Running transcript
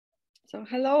So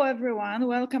hello everyone,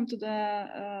 welcome to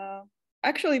the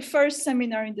actually first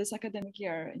seminar in this academic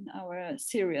year in our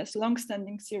series,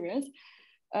 long-standing series.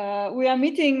 We are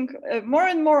meeting more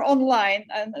and more online,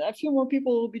 and a few more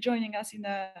people will be joining us in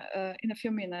a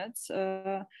few minutes.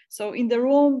 So in the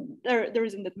room, there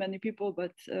isn't that many people,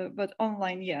 but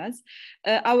online, yes.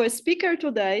 Our speaker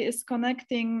today is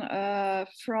connecting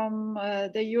from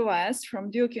the US,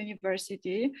 from Duke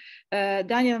University,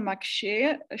 Daniel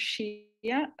McShea.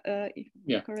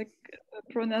 Correct,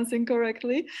 pronouncing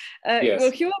correctly. Yes. Well,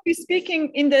 he will be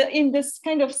speaking in this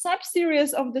kind of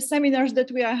sub-series of the seminars that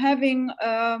we are having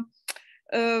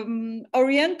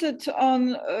oriented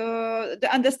on the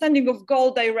understanding of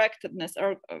goal-directedness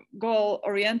or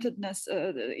goal-orientedness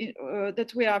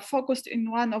that we are focused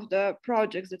in one of the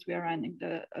projects that we are running,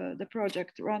 the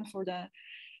project run for the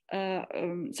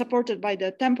supported by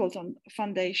the Templeton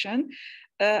Foundation.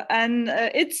 And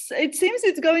it seems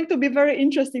it's going to be very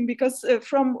interesting because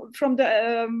from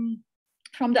the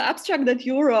abstract that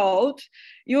you wrote,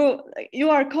 you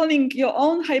are calling your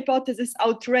own hypothesis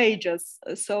outrageous.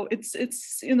 So it's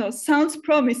sounds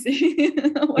promising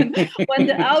when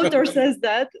the author says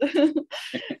that.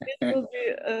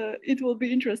 It will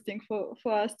be interesting for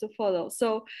us to follow.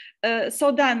 So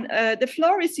Dan, the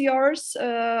floor is yours.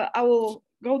 I will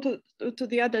go to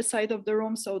the other side of the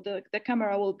room, so the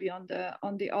camera will be on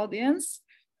the audience,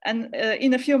 and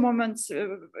in a few moments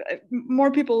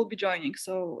more people will be joining.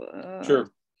 So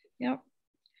sure. Yeah.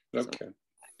 Okay.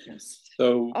 Yes.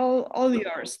 So all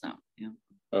yours now. Yeah.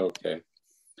 Okay.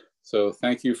 So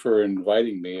thank you for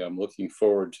inviting me. I'm looking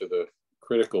forward to the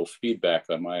critical feedback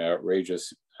on my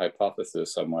outrageous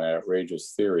hypothesis, on my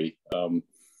outrageous theory.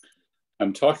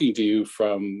 I'm talking to you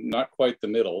from not quite the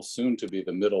middle, soon to be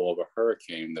the middle of a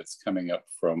hurricane that's coming up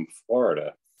from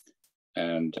Florida.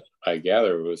 And I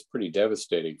gather it was pretty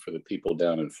devastating for the people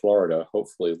down in Florida,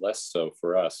 hopefully less so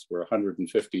for us. We're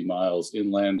 150 miles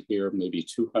inland here, maybe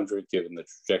 200 given the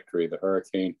trajectory of the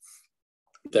hurricane.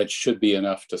 That should be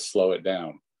enough to slow it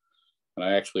down. And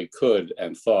I actually could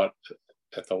and thought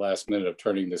at the last minute of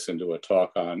turning this into a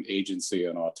talk on agency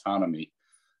and autonomy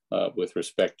with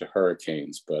respect to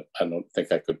hurricanes, but I don't think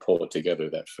I could pull it together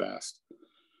that fast.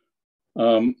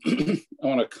 I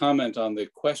want to comment on the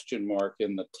question mark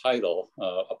in the title.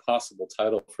 A possible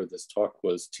title for this talk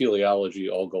was Teleology,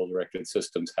 all goal-directed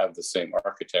systems have the same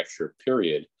architecture,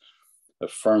 period. A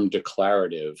firm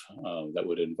declarative that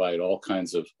would invite all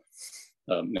kinds of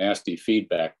nasty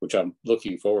feedback, which I'm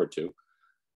looking forward to.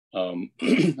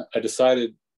 I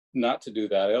decided not to do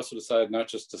that. I also decided not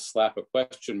just to slap a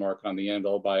question mark on the end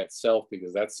all by itself,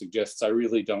 because that suggests I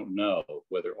really don't know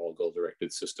whether all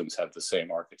goal-directed systems have the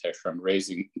same architecture. I'm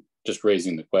just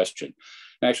raising the question.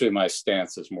 Actually, my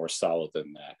stance is more solid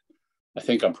than that. I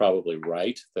think I'm probably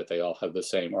right that they all have the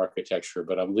same architecture,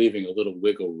 but I'm leaving a little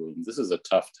wiggle room. This is a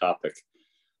tough topic,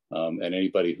 and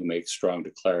anybody who makes strong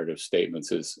declarative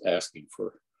statements is asking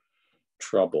for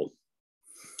trouble.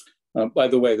 By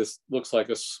the way, this looks like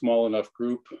a small enough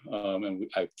group, and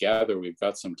I gather we've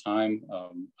got some time.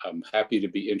 I'm happy to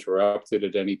be interrupted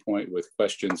at any point with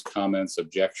questions, comments,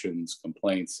 objections,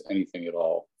 complaints, anything at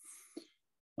all.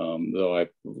 Though I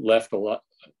left a lot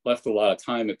of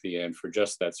time at the end for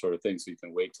just that sort of thing, so you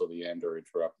can wait till the end or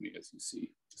interrupt me as you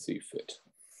see fit.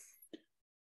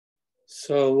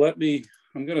 So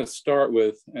I'm going to start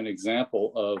with an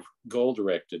example of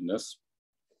goal-directedness.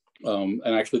 And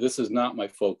actually, this is not my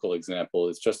focal example.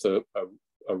 It's just a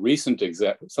recent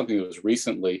example, something that was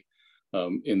recently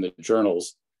in the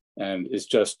journals, and it's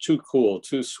just too cool,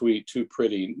 too sweet, too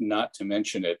pretty not to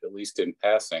mention it, at least in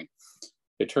passing.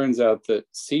 It turns out that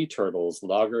sea turtles,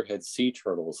 loggerhead sea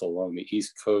turtles along the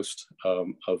east coast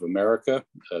of America,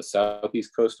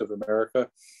 southeast coast of America,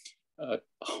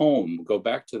 go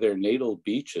back to their natal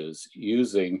beaches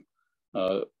using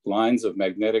lines of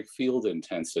magnetic field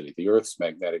intensity. The Earth's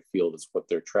magnetic field is what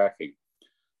they're tracking.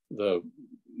 The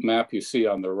map you see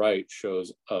on the right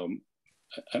shows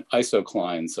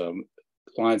isoclines,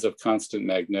 lines of constant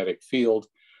magnetic field.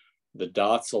 The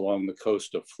dots along the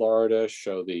coast of Florida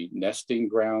show the nesting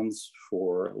grounds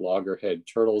for loggerhead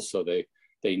turtles. So they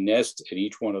nest at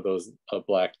each one of those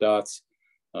black dots.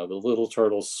 The little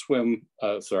turtles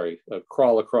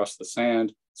crawl across the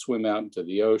sand, swim out into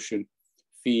the ocean,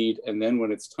 feed, and then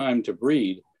when it's time to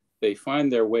breed, they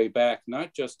find their way back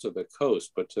not just to the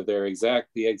coast, but to the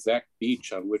exact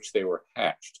beach on which they were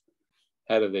hatched.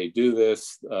 How do they do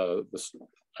this?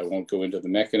 I won't go into the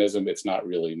mechanism. It's not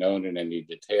really known in any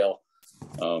detail,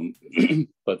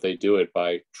 but they do it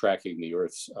by tracking the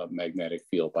Earth's magnetic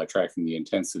field, by tracking the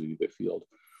intensity of the field.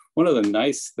 one of the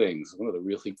nice things, one of the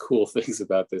really cool things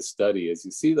about this study is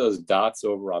you see those dots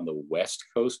over on the west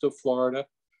coast of Florida,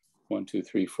 1, 2,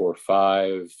 3, 4,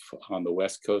 5 on the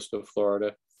west coast of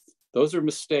Florida. Those are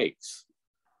mistakes.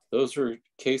 Those are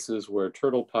cases where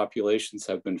turtle populations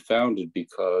have been founded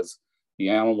because the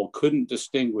animal couldn't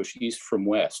distinguish east from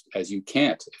west, as you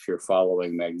can't if you're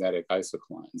following magnetic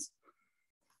isoclines.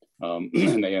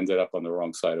 And they ended up on the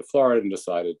wrong side of Florida and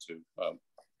decided to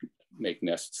make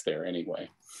nests there anyway.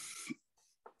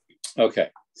 Okay,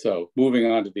 so moving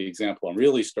on to the example I'm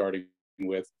really starting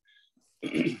with.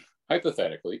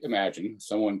 Hypothetically, imagine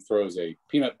someone throws a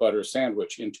peanut butter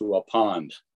sandwich into a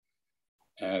pond,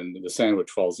 and the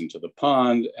sandwich falls into the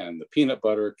pond, and the peanut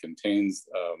butter contains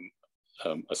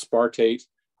aspartate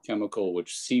chemical,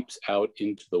 which seeps out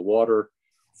into the water,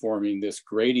 forming this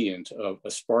gradient of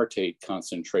aspartate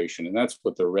concentration. And that's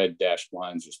what the red dashed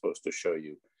lines are supposed to show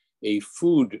you. A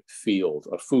food field,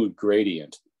 a food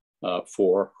gradient.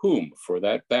 For whom? For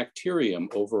that bacterium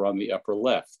over on the upper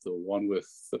left, the one with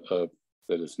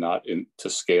that is not to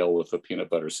scale with a peanut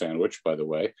butter sandwich, by the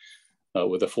way,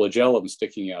 with a flagellum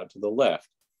sticking out to the left.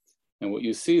 And what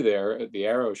you see there, the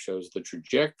arrow shows the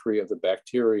trajectory of the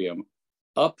bacterium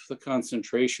up the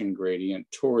concentration gradient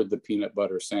toward the peanut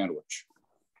butter sandwich.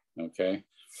 Okay,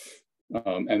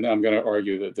 and I'm going to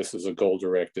argue that this is a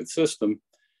goal-directed system.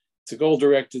 It's a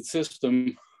goal-directed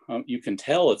system. You can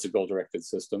tell it's a goal-directed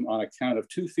system on account of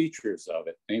two features of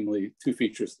it, namely two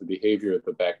features of the behavior of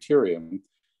the bacterium.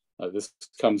 This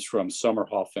comes from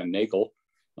Sommerhoff and Nagel,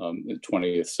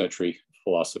 20th century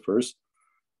philosophers.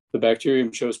 The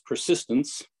bacterium shows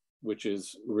persistence, which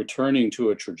is returning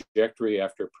to a trajectory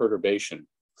after perturbation.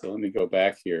 So let me go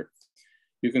back here.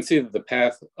 You can see that the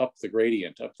path up the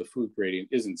gradient, up the food gradient,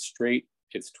 isn't straight.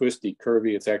 It's twisty,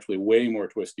 curvy. It's actually way more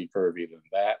twisty, curvy than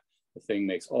that. The thing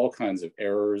makes all kinds of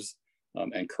errors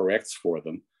and corrects for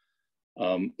them.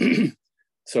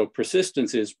 So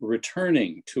persistence is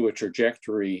returning to a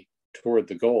trajectory toward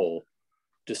the goal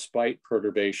despite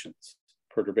perturbations.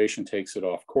 Perturbation takes it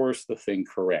off course, the thing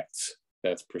corrects.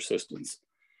 That's persistence.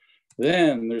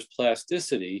 Then there's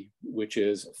plasticity, which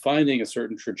is finding a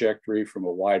certain trajectory from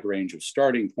a wide range of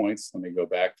starting points. Let me go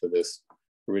back to this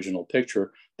original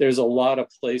picture. There's a lot of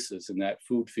places in that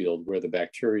food field where the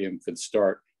bacterium could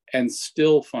start and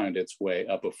still find its way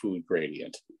up a food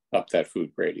gradient, up that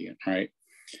food gradient, right?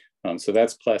 So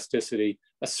that's plasticity,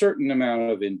 a certain amount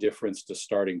of indifference to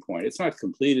starting point. It's not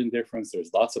complete indifference.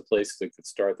 There's lots of places it could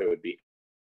start that would be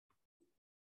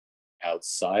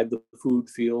outside the food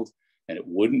field, and it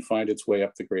wouldn't find its way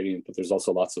up the gradient, but there's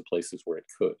also lots of places where it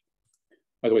could.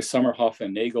 By the way, Sommerhoff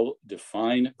and Nagel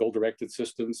define goal-directed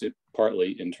systems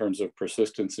partly in terms of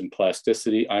persistence and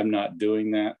plasticity. I'm not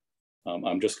doing that.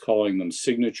 I'm just calling them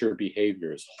signature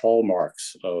behaviors,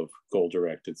 hallmarks of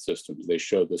goal-directed systems. They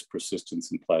show this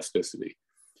persistence and plasticity.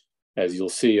 As you'll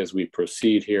see as we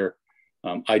proceed here,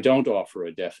 I don't offer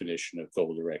a definition of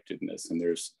goal-directedness,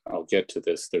 and I'll get to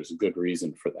this, there's a good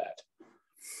reason for that.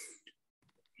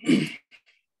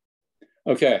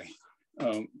 Okay,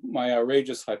 my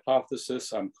outrageous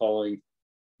hypothesis, I'm calling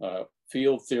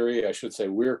field theory. I should say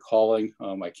we're calling.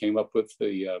 I came up with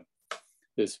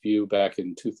this view back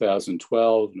in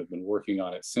 2012 and have been working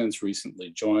on it since,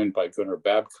 recently joined by Gunnar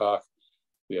Babcock.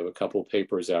 We have a couple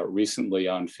papers out recently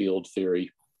on field theory.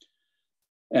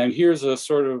 And here's a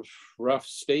sort of rough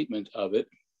statement of it.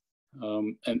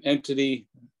 An entity,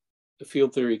 the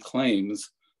field theory claims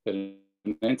that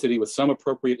an entity with some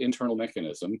appropriate internal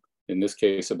mechanism, in this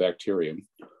case a bacterium,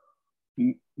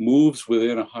 moves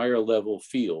within a higher level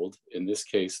field, in this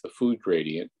case the food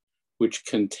gradient, which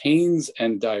contains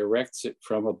and directs it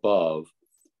from above,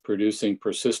 producing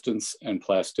persistence and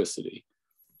plasticity.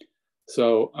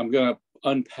 So I'm going to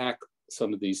unpack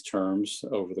some of these terms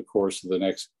over the course of the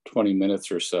next 20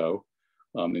 minutes or so,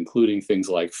 including things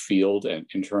like field and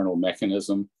internal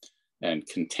mechanism and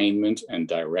containment and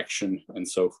direction and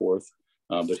so forth.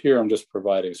 But here I'm just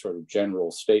providing sort of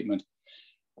general statement.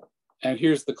 And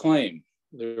here's the claim.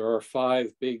 There are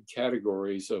 5 big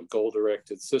categories of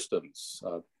goal-directed systems.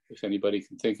 If anybody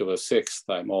can think of a 6th,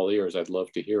 I'm all ears. I'd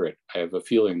love to hear it. I have a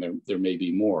feeling there may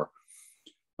be more.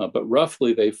 But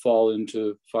roughly they fall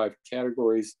into 5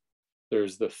 categories.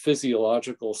 There's the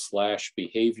physiological /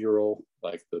 behavioral,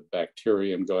 like the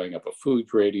bacterium going up a food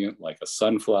gradient, like a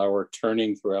sunflower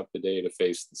turning throughout the day to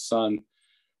face the sun,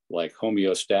 like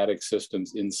homeostatic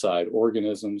systems inside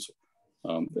organisms.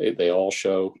 They all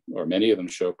show, or many of them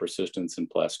show, persistence and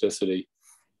plasticity.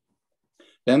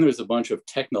 Then there's a bunch of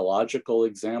technological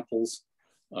examples,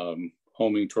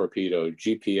 homing torpedo,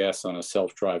 GPS on a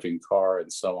self-driving car,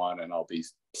 and so on. And I'll be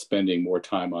spending more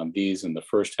time on these in the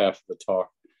first half of the talk.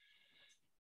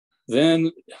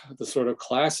 Then the sort of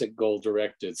classic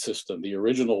goal-directed system, the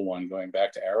original one going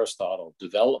back to Aristotle,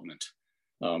 development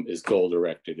is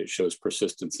goal-directed. It shows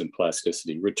persistence and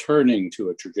plasticity, returning to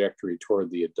a trajectory toward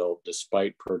the adult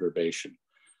despite perturbation.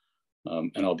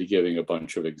 And I'll be giving a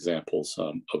bunch of examples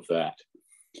of that.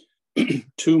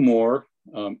 Two more,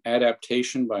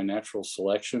 adaptation by natural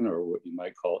selection, or what you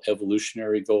might call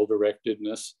evolutionary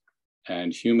goal-directedness,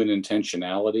 and human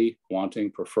intentionality,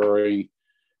 wanting, preferring,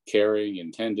 caring,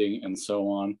 intending, and so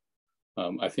on.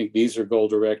 I think these are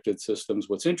goal-directed systems.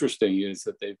 What's interesting is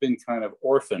that they've been kind of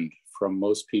orphaned from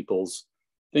most people's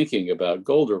thinking about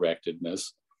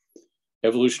goal-directedness.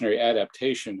 Evolutionary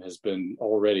adaptation has been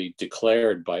already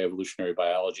declared by evolutionary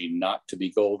biology not to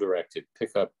be goal-directed.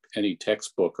 Pick up any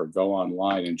textbook or go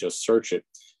online and just search it.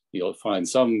 You'll find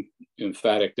some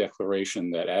emphatic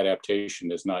declaration that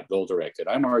adaptation is not goal-directed.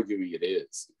 I'm arguing it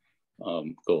is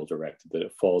goal-directed, that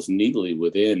it falls neatly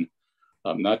within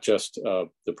not just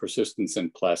the persistence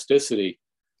and plasticity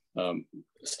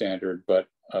standard, but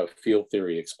field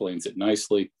theory explains it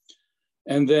nicely.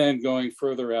 And then going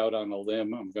further out on a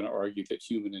limb, I'm going to argue that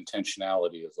human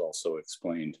intentionality is also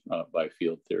explained by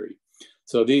field theory.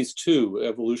 So these two,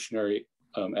 evolutionary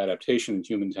adaptation and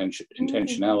human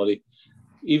intentionality,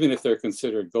 even if they're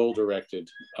considered goal-directed,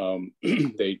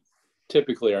 they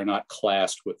typically are not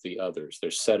classed with the others.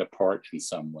 They're set apart in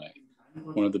some way.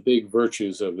 One of the big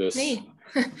virtues of this.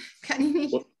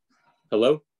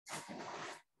 Hello?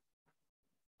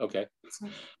 Okay.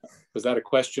 Was that a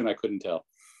question? I couldn't tell.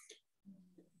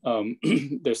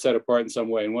 They're set apart in some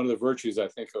way. And one of the virtues, I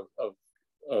think,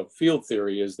 of field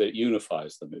theory is that it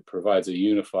unifies them. It provides a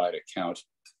unified account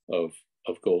of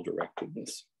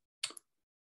goal-directedness.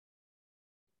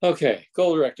 Okay,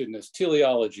 goal-directedness,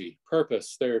 teleology,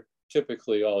 purpose. They're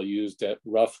typically all used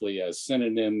roughly as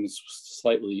synonyms,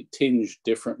 slightly tinged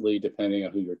differently depending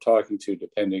on who you're talking to,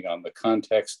 depending on the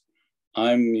context.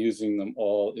 I'm using them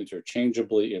all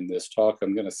interchangeably in this talk.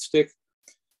 I'm going to stick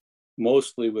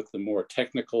mostly with the more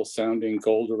technical sounding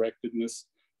goal-directedness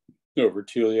over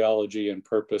teleology and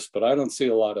purpose, but I don't see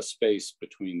a lot of space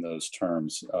between those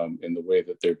terms in the way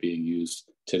that they're being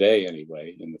used today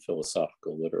anyway in the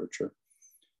philosophical literature.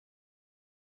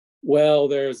 Well,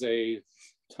 there's a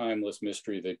timeless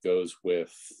mystery that goes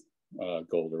with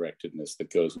goal-directedness,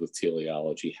 that goes with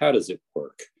teleology. How does it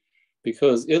work?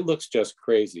 Because it looks just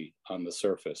crazy on the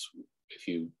surface if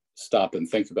you stop and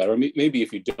think about it, or maybe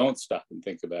if you don't stop and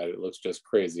think about it, it looks just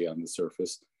crazy on the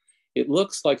surface. It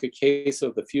looks like a case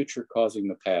of the future causing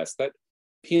the past. That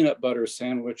peanut butter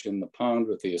sandwich in the pond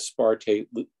with the aspartate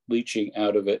leaching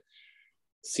out of it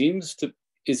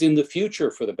is in the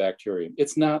future for the bacterium.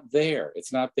 It's not there.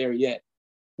 It's not there yet.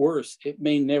 Worse, it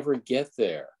may never get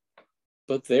there.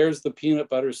 But there's the peanut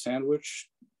butter sandwich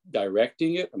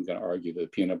directing it. I'm going to argue that the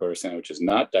peanut butter sandwich is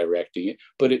not directing it,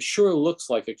 but it sure looks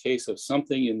like a case of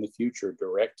something in the future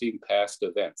directing past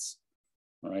events,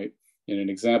 right? In an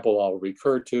example I'll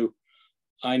recur to,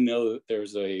 I know that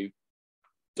there's a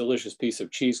delicious piece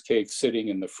of cheesecake sitting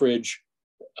in the fridge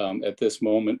at this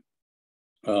moment.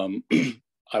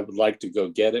 I would like to go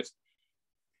get it.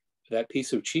 That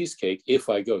piece of cheesecake, if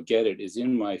I go get it, is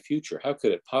in my future. How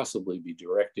could it possibly be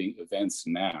directing events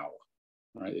now?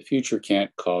 Right? The future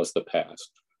can't cause the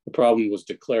past. The problem was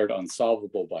declared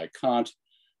unsolvable by Kant.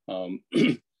 But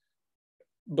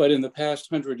in the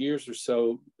past 100 years or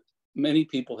so, many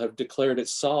people have declared it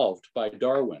solved by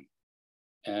Darwin.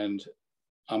 And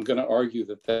I'm going to argue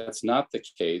that that's not the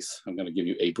case. I'm going to give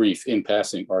you a brief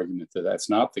in-passing argument that that's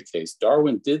not the case.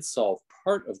 Darwin did solve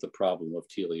part of the problem of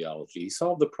teleology. He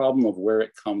solved the problem of where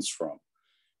it comes from.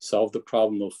 He solved the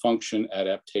problem of function,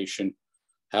 adaptation,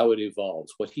 how it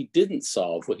evolves. What he didn't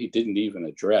solve, what he didn't even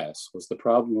address, was the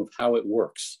problem of how it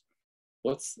works.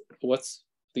 What's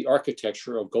the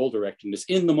architecture of goal-directedness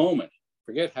in the moment?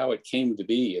 Forget how it came to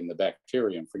be in the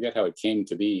bacterium. Forget how it came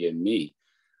to be in me.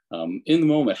 In the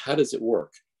moment, how does it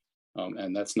work?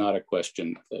 And that's not a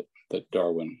question that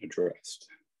Darwin addressed.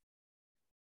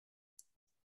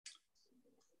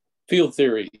 Field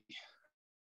theory.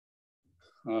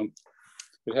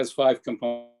 It has 5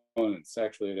 components.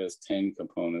 Actually, it has 10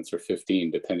 components or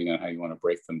 15, depending on how you want to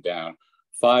break them down.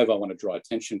 5 I want to draw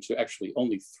attention to. Actually,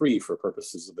 only 3 for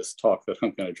purposes of this talk that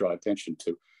I'm going to draw attention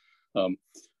to.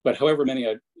 But however many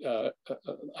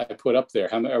I put up there,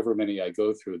 however many I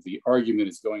go through, the argument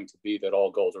is going to be that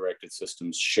all goal-directed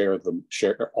systems share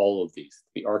all of these.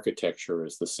 The architecture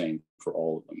is the same for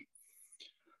all of them.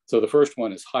 So the first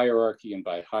one is hierarchy, and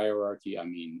by hierarchy, I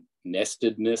mean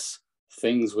nestedness,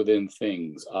 things within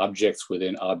things, objects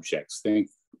within objects. Think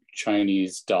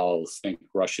Chinese dolls, think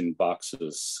Russian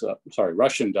boxes,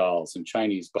 Russian dolls and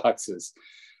Chinese boxes.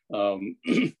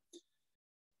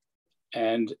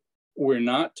 And we're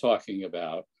not talking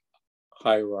about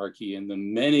hierarchy in the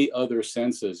many other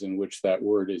senses in which that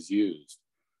word is used.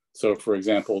 So for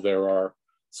example, there are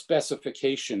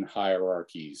specification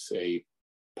hierarchies. A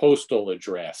postal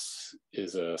address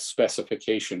is a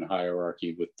specification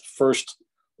hierarchy, with the first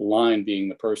line being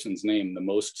the person's name, the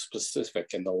most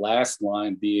specific, and the last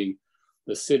line being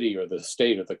the city or the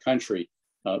state or the country,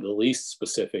 the least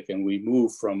specific. And we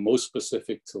move from most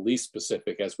specific to least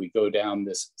specific as we go down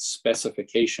this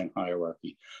specification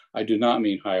hierarchy. I do not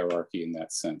mean hierarchy in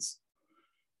that sense.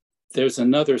 There's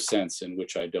another sense in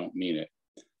which I don't mean it.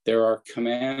 There are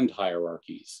command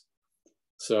hierarchies.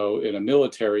 So in a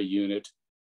military unit,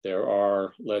 there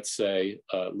are, let's say,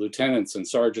 lieutenants and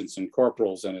sergeants and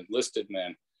corporals and enlisted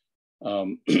men.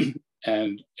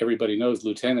 And everybody knows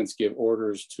lieutenants give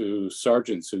orders to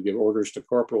sergeants, who give orders to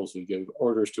corporals, who give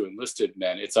orders to enlisted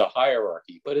men. It's a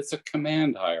hierarchy, but it's a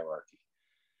command hierarchy.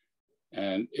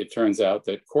 And it turns out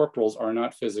that corporals are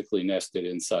not physically nested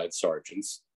inside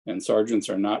sergeants, and sergeants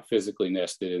are not physically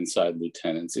nested inside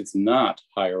lieutenants. It's not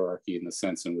hierarchy in the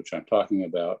sense in which I'm talking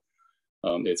about.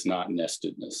 It's not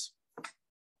nestedness.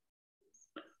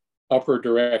 Upper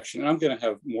direction. I'm going to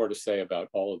have more to say about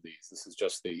all of these. This is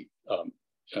just the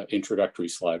introductory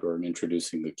slide where I'm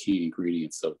introducing the key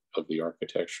ingredients of the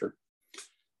architecture.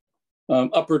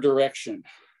 Upper direction.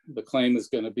 The claim is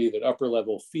going to be that upper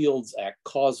level fields act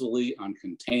causally on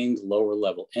contained lower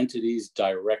level entities,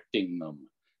 directing them,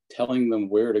 telling them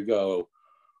where to go,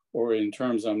 or in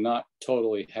terms I'm not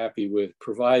totally happy with,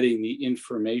 providing the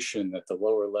information that the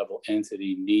lower level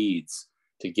entity needs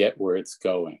to get where it's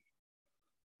going.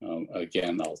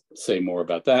 Again, I'll say more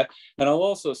about that. And I'll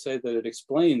also say that it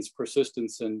explains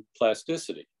persistence and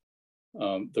plasticity.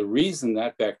 The reason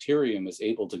that bacterium is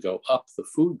able to go up the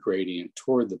food gradient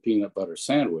toward the peanut butter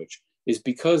sandwich is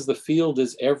because the field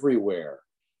is everywhere,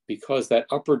 because that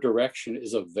upper direction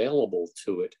is available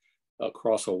to it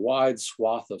across a wide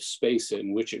swath of space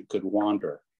in which it could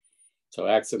wander. So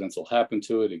accidents will happen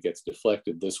to it, it gets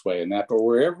deflected this way and that, but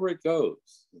wherever it goes,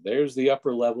 there's the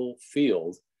upper level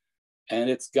field. And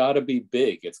it's got to be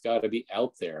big, it's got to be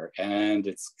out there, and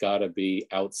it's got to be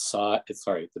outside.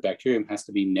 The bacterium has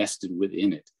to be nested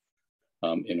within it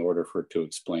in order for it to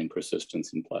explain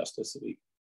persistence and plasticity.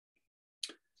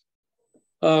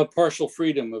 Partial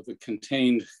freedom of the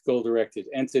contained goal-directed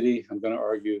entity. I'm going to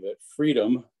argue that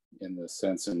freedom, in the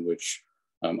sense in which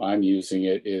I'm using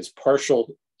it, is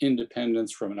partial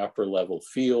independence from an upper level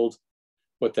field.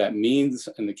 What that means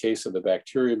in the case of the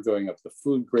bacterium going up the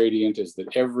food gradient is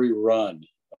that every run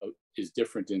is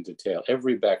different in detail.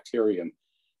 Every bacterium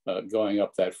going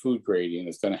up that food gradient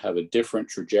is going to have a different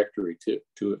trajectory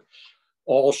to it,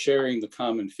 all sharing the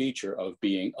common feature of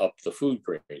being up the food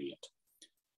gradient.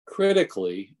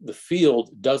 Critically, the field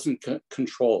doesn't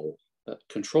control.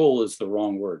 Control is the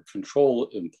wrong word. Control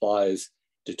implies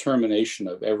determination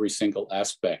of every single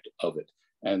aspect of it.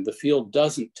 And the field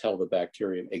doesn't tell the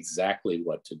bacterium exactly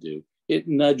what to do. It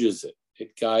nudges it,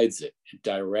 it guides it, it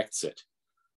directs it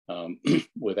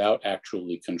without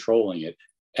actually controlling it.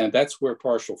 And that's where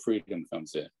partial freedom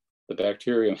comes in. The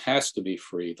bacterium has to be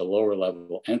free. The lower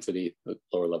level entity, the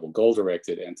lower level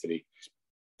goal-directed entity,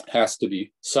 has to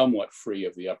be somewhat free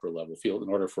of the upper level field in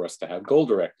order for us to have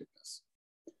goal-directedness.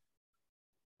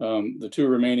 The two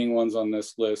remaining ones on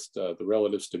this list, the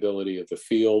relative stability of the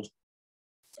field,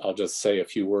 I'll just say a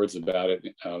few words about it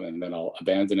and then I'll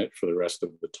abandon it for the rest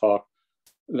of the talk.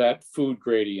 That food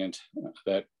gradient,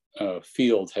 that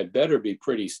field had better be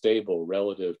pretty stable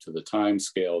relative to the time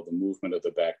scale of the movement of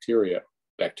the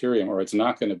bacterium, or it's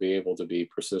not going to be able to be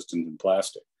persistent and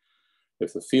plastic.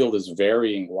 If the field is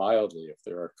varying wildly, if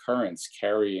there are currents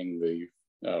carrying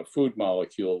the food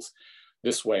molecules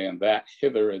this way and that,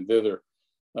 hither and thither,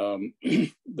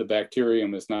 the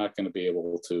bacterium is not going to be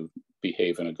able to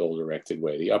behave in a goal-directed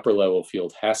way. The upper level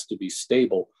field has to be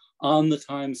stable on the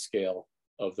time scale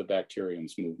of the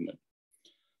bacterium's movement.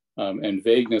 And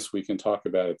vagueness we can talk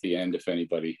about at the end if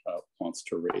anybody wants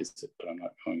to raise it, but I'm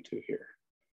not going to here.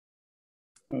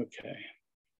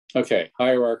 Okay,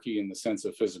 hierarchy in the sense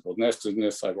of physical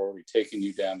nestedness. I've already taken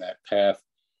you down that path.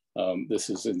 This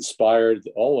is inspired,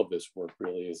 all of this work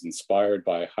really is inspired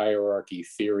by hierarchy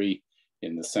theory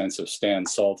in the sense of Stan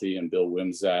Salthe and Bill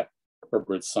Wimsatt,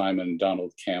 Herbert Simon,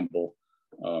 Donald Campbell,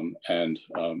 and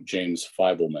James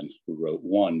Feibleman, who wrote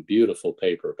one beautiful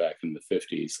paper back in the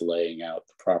 50s laying out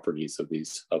the properties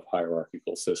of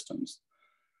hierarchical systems.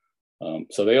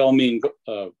 So they all mean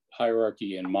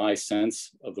hierarchy in my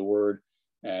sense of the word,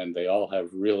 and they all have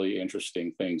really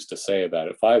interesting things to say about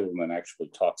it. Feibleman actually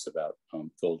talks about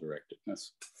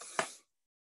goal-directedness.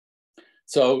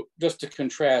 So just to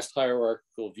contrast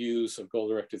hierarchical views of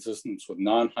goal-directed systems with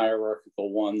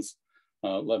non-hierarchical ones,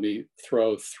 let me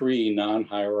throw three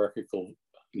non-hierarchical,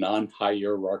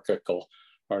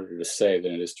 harder to say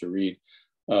than it is to read,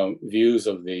 views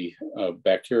of the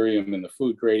bacterium and the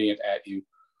food gradient at you.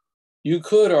 You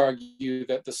could argue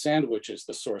that the sandwich is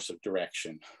the source of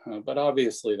direction, but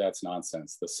obviously that's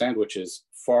nonsense. The sandwich is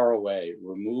far away,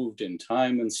 removed in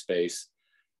time and space,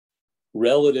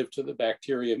 relative to the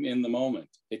bacterium in the moment.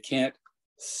 It can't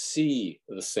see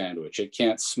the sandwich. It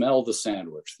can't smell the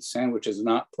sandwich. The sandwich is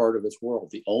not part of its world.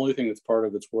 The only thing that's part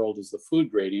of its world is the food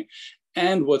gradient.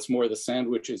 And what's more, the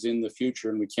sandwich is in the future,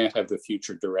 and we can't have the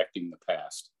future directing the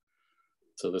past.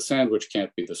 So the sandwich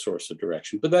can't be the source of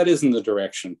direction, but that isn't the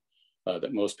direction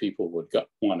that most people would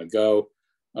want to go.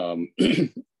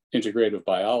 Integrative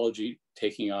biology,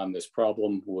 taking on this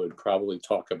problem, would probably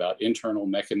talk about internal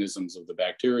mechanisms of the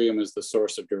bacterium as the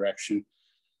source of direction.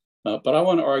 But I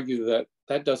want to argue that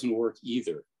that doesn't work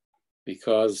either,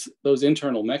 because those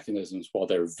internal mechanisms, while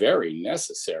they're very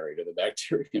necessary to the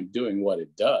bacterium doing what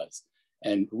it does,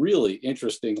 and really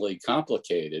interestingly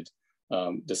complicated,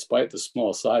 despite the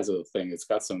small size of the thing, it's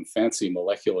got some fancy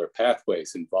molecular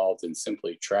pathways involved in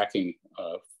simply tracking,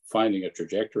 finding a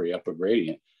trajectory up a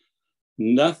gradient.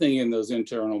 Nothing in those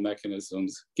internal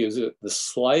mechanisms gives it the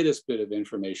slightest bit of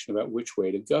information about which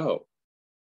way to go.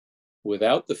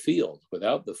 Without the field,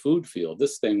 without the food field,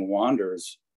 this thing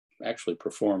wanders, actually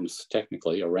performs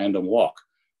technically a random walk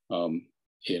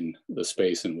in the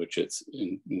space in which it's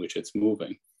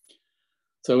moving.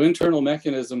 So internal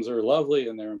mechanisms are lovely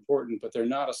and they're important, but they're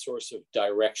not a source of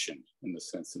direction in the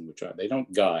sense in which they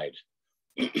don't guide.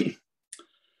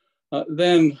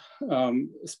 Then,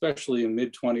 especially in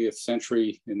mid-20th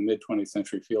century, in the mid-20th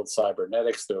century field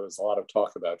cybernetics, there was a lot of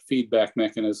talk about feedback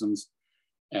mechanisms,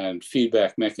 and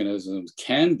feedback mechanisms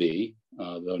can be,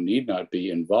 though need not be,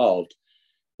 involved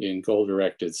in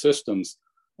goal-directed systems.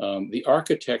 The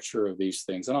architecture of these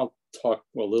things, and I'll talk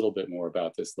a little bit more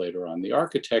about this later on, the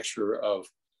architecture of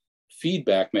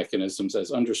feedback mechanisms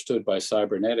as understood by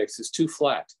cybernetics is too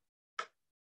flat.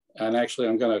 And actually,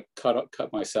 I'm going to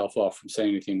cut myself off from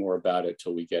saying anything more about it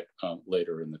till we get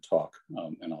later in the talk.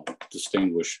 And I'll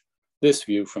distinguish this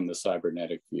view from the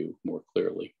cybernetic view more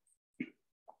clearly.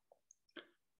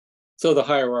 So the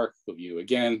hierarchical view,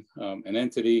 again, an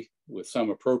entity with some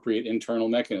appropriate internal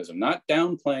mechanism, not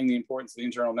downplaying the importance of the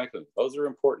internal mechanism. Those are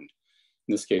important.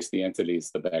 In this case, the entity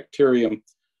is the bacterium,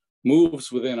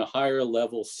 moves within a higher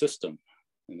level system.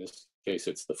 In this case,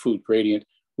 it's the food gradient,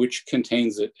 which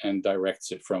contains it and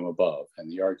directs it from above.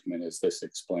 And the argument is this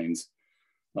explains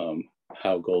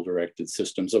how goal-directed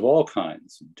systems of all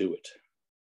kinds do it.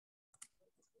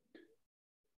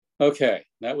 Okay,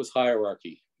 that was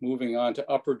hierarchy. Moving on to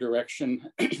upper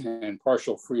direction and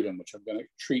partial freedom, which I'm going to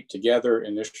treat together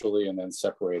initially and then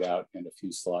separate out in a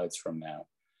few slides from now.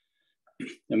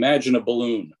 Imagine a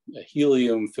balloon, a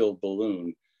helium-filled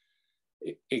balloon,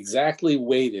 exactly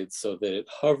weighted so that it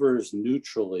hovers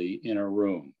neutrally in a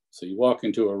room. So you walk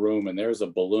into a room and there's a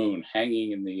balloon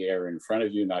hanging in the air in front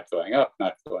of you, not going up,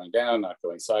 not going down, not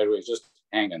going sideways, just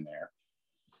hanging there.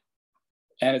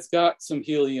 And it's got some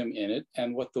helium in it.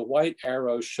 And what the white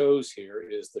arrow shows here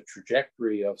is the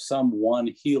trajectory of some one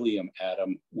helium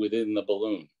atom within the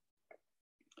balloon.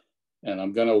 And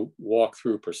I'm going to walk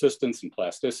through persistence and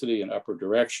plasticity and upper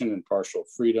direction and partial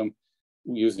freedom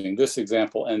using this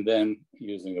example and then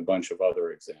using a bunch of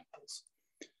other examples.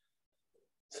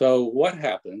 So what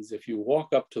happens if you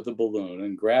walk up to the balloon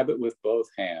and grab it with both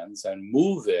hands and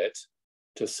move it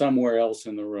to somewhere else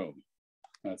in the room?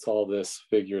 That's all this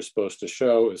figure is supposed to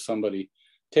show, is somebody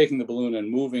taking the balloon and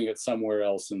moving it somewhere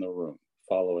else in the room,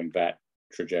 following that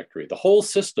trajectory. The whole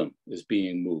system is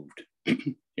being moved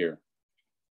here.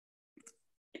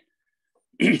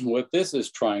 What this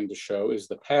is trying to show is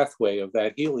the pathway of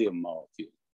that helium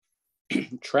molecule,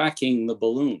 tracking the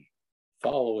balloon,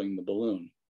 following the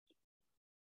balloon.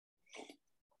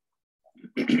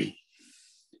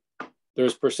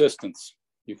 There's persistence.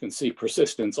 You can see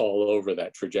persistence all over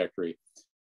that trajectory.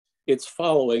 It's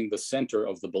following the center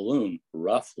of the balloon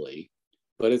roughly,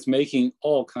 but it's making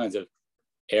all kinds of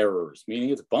errors,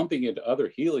 meaning it's bumping into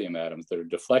other helium atoms that are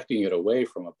deflecting it away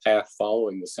from a path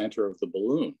following the center of the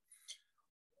balloon.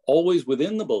 Always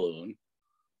within the balloon,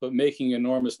 but making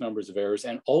enormous numbers of errors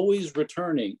and always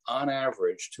returning on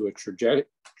average to a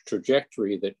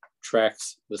trajectory that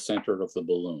tracks the center of the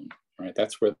balloon, right?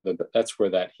 That's where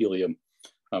that helium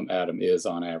atom is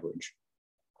on average.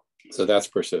 So that's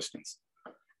persistence.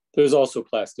 There's also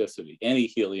plasticity. Any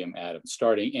helium atom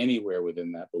starting anywhere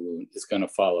within that balloon is going to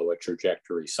follow a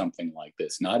trajectory something like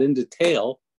this, not in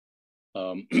detail,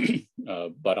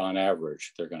 but on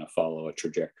average, they're going to follow a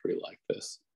trajectory like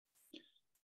this.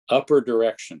 Upper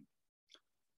direction.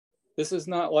 This is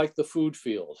not like the food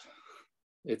field.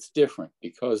 It's different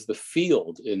because the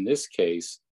field in this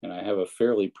case, and I have a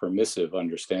fairly permissive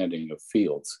understanding of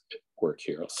fields at work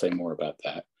here. I'll say more about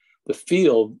that. The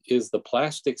field is the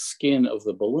plastic skin of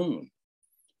the balloon.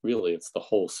 Really, it's the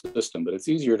whole system, but it's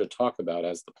easier to talk about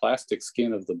as the plastic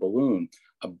skin of the balloon.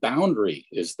 A boundary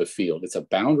is the field. It's a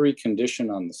boundary condition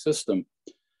on the system.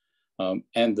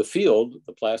 And the field,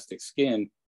 the plastic skin,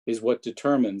 is what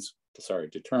determines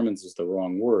is the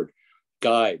wrong word,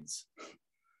 guides,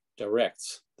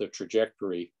 directs the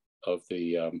trajectory of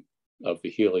the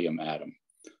helium atom.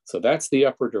 So that's the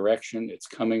upper direction. It's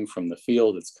coming from the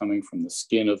field. It's coming from the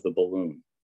skin of the balloon.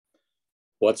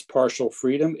 What's partial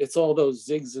freedom? It's all those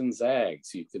zigs and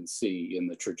zags you can see in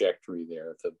the trajectory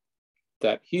there.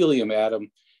 That helium atom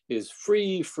is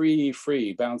free, free,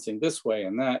 free, bouncing this way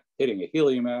and that, hitting a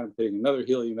helium atom, hitting another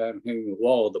helium atom, hitting the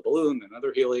wall of the balloon,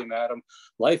 another helium atom.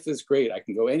 Life is great. I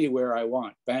can go anywhere I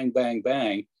want. Bang, bang,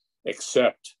 bang,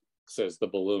 except, says the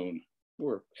balloon.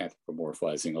 We're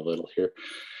anthropomorphizing a little here.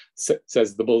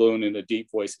 Says the balloon in a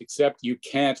deep voice, except you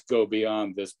can't go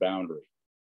beyond this boundary,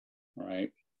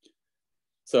 right?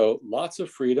 So lots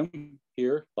of freedom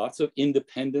here, lots of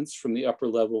independence from the upper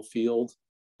level field,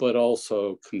 but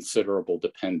also considerable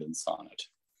dependence on it.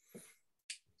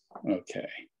 Okay.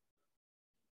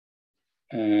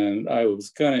 And I was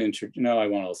going to introduce, no, I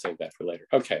want to save that for later.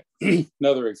 Okay,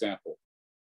 another example,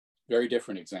 very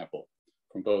different example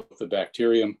from both the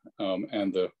bacterium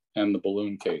and the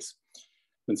balloon case.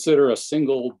 Consider a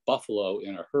single buffalo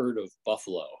in a herd of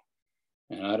buffalo.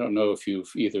 And I don't know if you've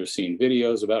either seen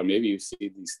videos about it, maybe you've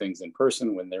seen these things in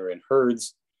person. When they're in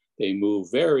herds, they move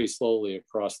very slowly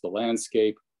across the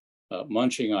landscape,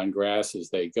 munching on grass as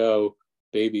they go,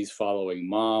 babies following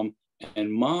mom,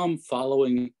 and mom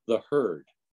following the herd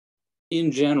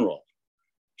in general.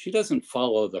 She doesn't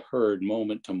follow the herd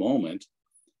moment to moment.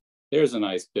 There's a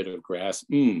nice bit of grass.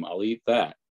 I'll eat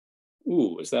that.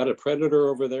 Ooh, is that a predator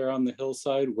over there on the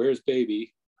hillside? Where's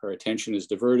baby? Her attention is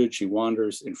diverted. She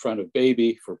wanders in front of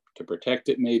baby to protect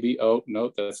it maybe. Oh,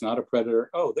 no, that's not a predator.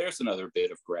 Oh, there's another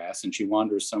bit of grass, and she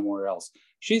wanders somewhere else.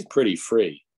 She's pretty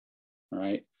free,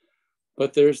 right?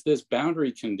 But there's this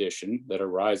boundary condition that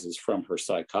arises from her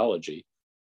psychology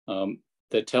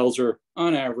that tells her,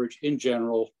 on average, in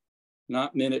general,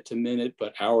 not minute to minute,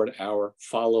 but hour to hour,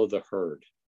 follow the herd,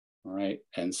 all right?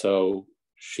 And so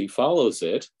she follows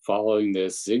it, following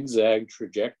this zigzag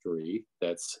trajectory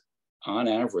that's on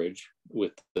average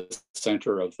with the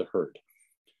center of the herd.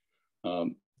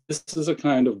 This is a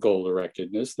kind of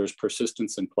goal-directedness. There's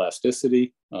persistence and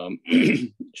plasticity.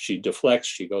 She deflects,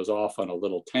 she goes off on a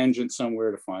little tangent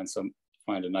somewhere to find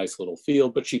a nice little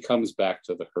field, but she comes back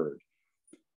to the herd.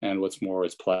 And what's more,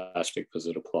 it's plastic because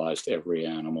it applies to every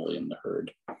animal in the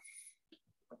herd.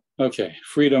 Okay,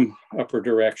 freedom, upper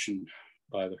direction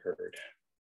by the herd.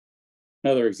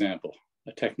 Another example,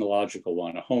 a technological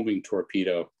one, a homing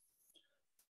torpedo.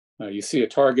 You see a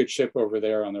target ship over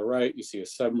there on the right. You see a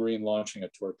submarine launching a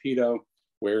torpedo.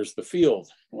 Where's the field?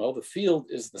 Well, the field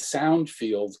is the sound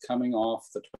field coming off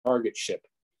the target ship.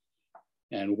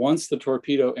 And once the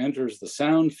torpedo enters the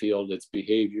sound field, its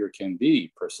behavior can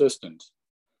be persistent.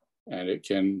 And it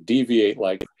can deviate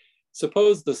like,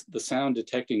 suppose the sound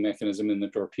detecting mechanism in the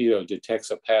torpedo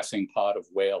detects a passing pod of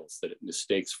whales that it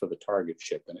mistakes for the target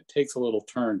ship, and it takes a little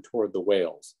turn toward the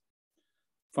whales.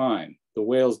 Fine, the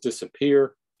whales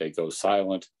disappear. They go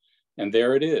silent, and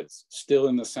there it is, still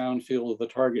in the sound field of the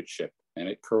target ship, and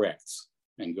it corrects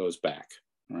and goes back,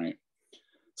 right?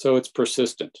 So it's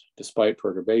persistent. Despite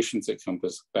perturbations, it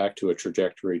comes back to a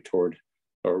trajectory toward,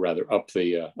 or rather up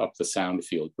the sound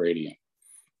field gradient.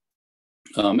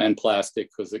 And plastic,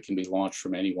 because it can be launched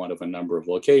from any one of a number of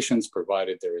locations,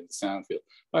 provided they're in the sound field.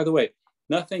 By the way,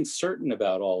 nothing's certain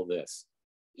about all this.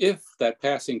 If that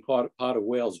passing pod of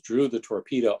whales drew the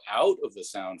torpedo out of the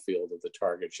sound field of the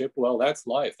target ship, well, that's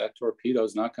life. That torpedo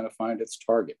is not going to find its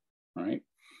target, right?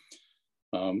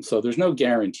 So there's no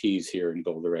guarantees here in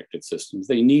goal-directed systems.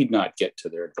 They need not get to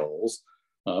their goals.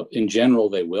 In general,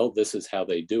 they will. This is how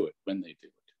they do it, when they do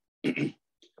it.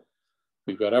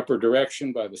 We've got upper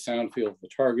direction by the sound field of the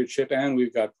target ship, and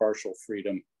we've got partial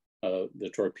freedom.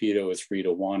 The torpedo is free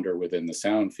to wander within the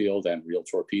sound field, and real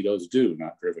torpedoes do,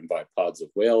 not driven by pods of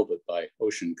whale, but by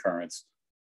ocean currents,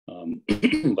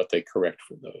 but they correct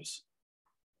for those.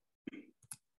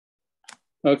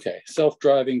 Okay,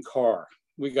 self-driving car.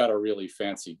 We got a really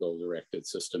fancy goal-directed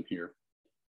system here.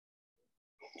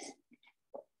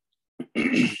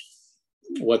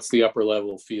 What's the upper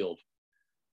level field?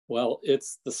 Well,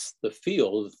 it's the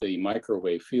field, the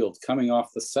microwave field coming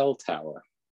off the cell tower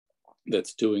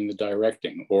that's doing the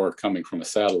directing, or coming from a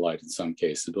satellite in some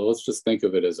cases. But let's just think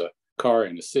of it as a car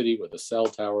in a city with a cell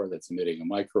tower that's emitting a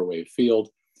microwave field.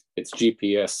 Its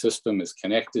GPS system is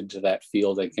connected to that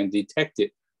field and can detect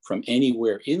it from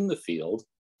anywhere in the field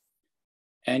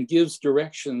and gives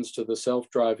directions to the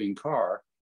self-driving car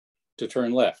to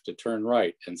turn left, to turn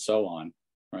right, and so on,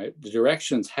 right? The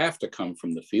directions have to come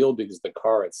from the field because the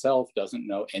car itself doesn't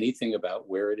know anything about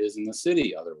where it is in the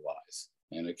city otherwise,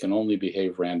 and it can only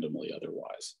behave randomly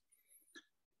otherwise.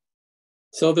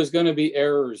 So there's going to be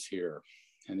errors here,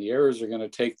 and the errors are going to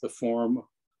take the form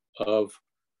of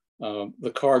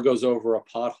the car goes over a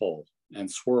pothole and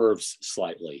swerves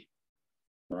slightly,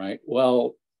 right?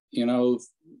 Well, you know,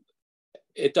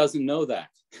 it doesn't know that.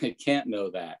 It can't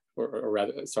know that, or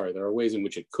rather, sorry, there are ways in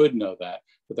which it could know that,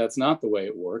 but that's not the way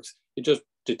it works. It just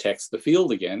detects the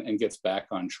field again and gets back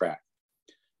on track.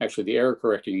 Actually, the error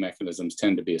correcting mechanisms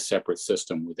tend to be a separate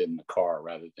system within the car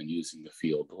rather than using the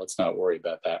field, but let's not worry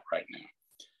about that right now.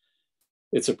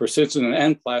 It's a persistent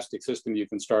and plastic system. You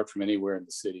can start from anywhere in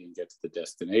the city and get to the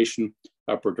destination.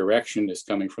 Upper direction is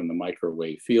coming from the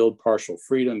microwave field. Partial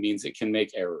freedom means it can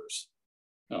make errors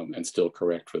and still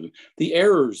correct for them. The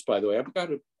errors, by the way,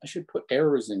 I should put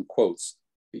errors in quotes,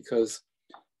 because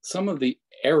some of the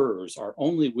errors are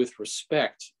only with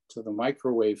respect to the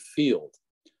microwave field.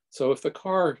 So if the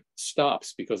car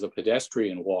stops because a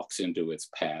pedestrian walks into its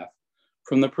path,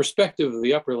 from the perspective of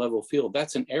the upper level field,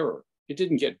 that's an error. It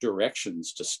didn't get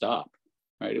directions to stop,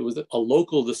 right? It was a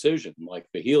local decision, like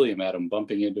the helium atom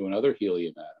bumping into another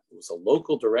helium atom. It was a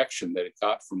local direction that it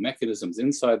got from mechanisms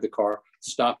inside the car: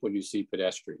 stop when you see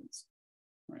pedestrians,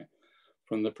 right?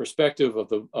 From the perspective of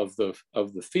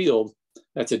the field,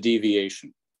 that's a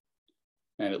deviation.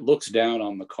 And it looks down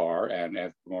on the car and,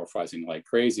 anthropomorphizing like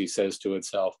crazy, says to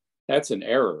itself, that's an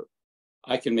error.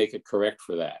 I can make it correct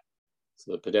for that.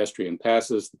 So the pedestrian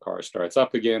passes, the car starts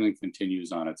up again and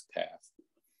continues on its path.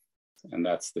 And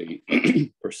that's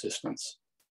the persistence.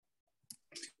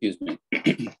 Excuse me.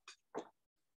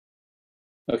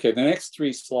 Okay, the next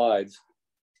 3 slides,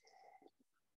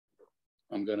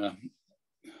 I'm going to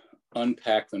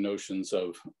unpack the notions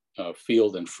of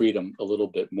field and freedom a little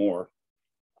bit more.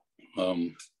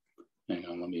 Hang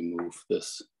on, let me move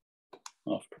this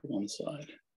off to one side.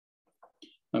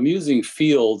 I'm using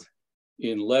field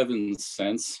in Levin's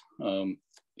sense.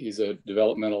 He's a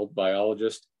developmental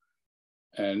biologist,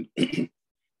 and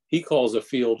he calls a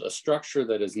field a structure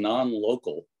that is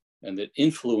non-local and that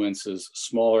influences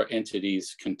smaller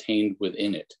entities contained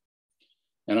within it.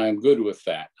 And I'm good with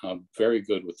that. I'm very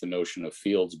good with the notion of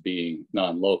fields being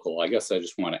non-local. I guess I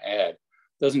just want to add, it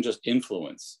doesn't just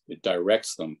influence, it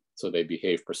directs them so they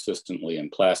behave persistently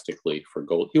and plastically for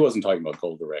goal. He wasn't talking about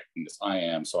goal-directedness, I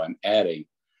am, so I'm adding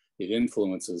it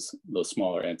influences those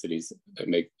smaller entities that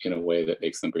make in a way that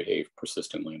makes them behave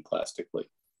persistently and plastically.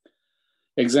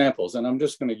 Examples, and I'm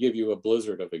just going to give you a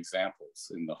blizzard of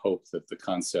examples in the hope that the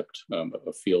concept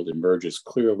of field emerges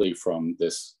clearly from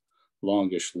this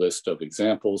longish list of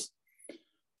examples.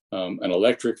 An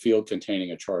electric field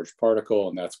containing a charged particle,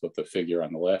 and that's what the figure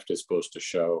on the left is supposed to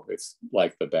show. It's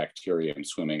like the bacterium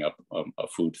swimming up a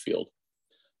food field.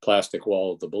 Plastic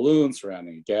wall of the balloon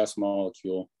surrounding a gas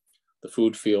molecule. The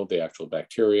food field, the actual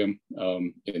bacterium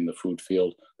in the food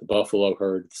field, the buffalo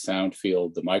herd, the sound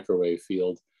field, the microwave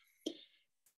field.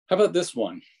 How about this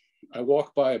one? I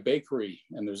walk by a bakery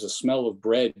and there's a smell of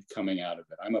bread coming out of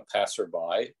it. I'm a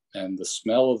passerby and the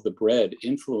smell of the bread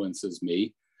influences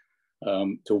me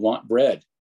to want bread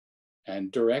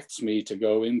and directs me to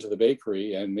go into the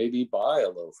bakery and maybe buy a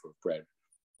loaf of bread.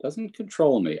 It doesn't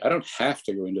control me. I don't have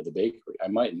to go into the bakery. I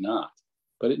might not,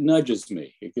 but it nudges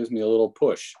me. It gives me a little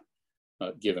push.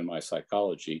 Given my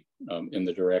psychology, in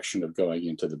the direction of going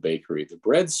into the bakery. The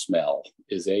bread smell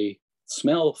is a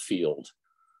smell field.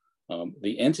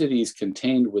 The entities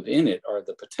contained within it are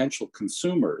the potential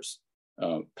consumers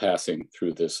passing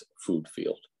through this food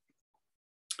field.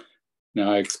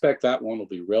 Now, I expect that one will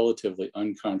be relatively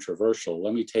uncontroversial.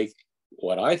 Let me take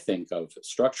what I think of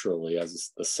structurally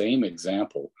as the same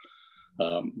example,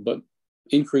 but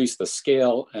increase the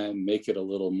scale and make it a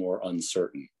little more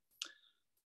uncertain.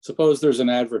 Suppose there's an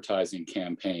advertising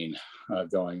campaign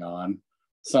going on.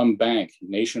 Some bank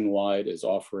nationwide is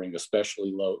offering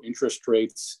especially low interest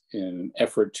rates in an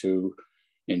effort to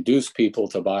induce people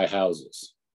to buy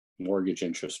houses, mortgage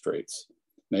interest rates.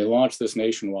 They launched this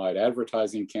nationwide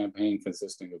advertising campaign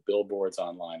consisting of billboards,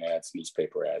 online ads,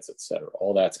 newspaper ads, et cetera.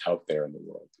 All that's out there in the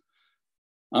world.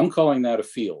 I'm calling that a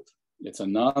field. It's a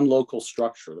non-local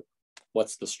structure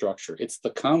what's the structure. It's the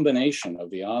combination of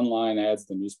the online ads,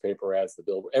 the newspaper ads, the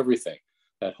billboard, everything.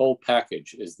 That whole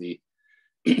package is the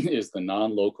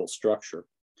non-local structure.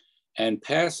 And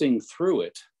passing through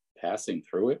it,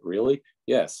 really?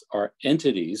 Yes, are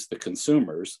entities, the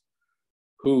consumers,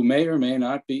 who may or may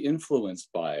not be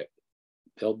influenced by it.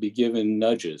 They'll be given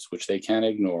nudges, which they can't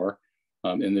ignore,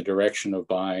 in the direction of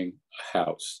buying a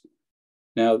house.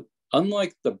 Now,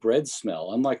 unlike the bread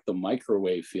smell, unlike the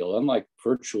microwave feel, unlike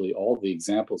virtually all the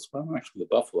examples, well, actually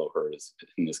the buffalo herd is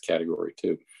in this category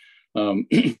too.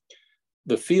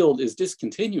 The field is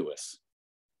discontinuous.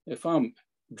 If I'm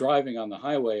driving on the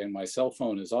highway and my cell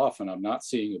phone is off and I'm not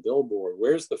seeing a billboard,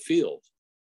 where's the field?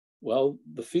 Well,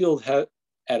 the field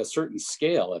at a certain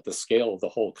scale, at the scale of the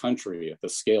whole country, at the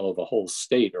scale of a whole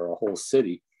state or a whole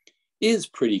city, is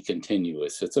pretty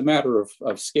continuous. It's a matter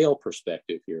of scale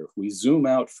perspective here. If we zoom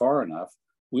out far enough,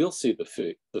 we'll see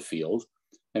the field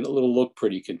and it'll look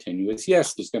pretty continuous.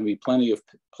 Yes, there's going to be plenty of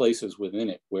places within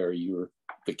it where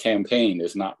the campaign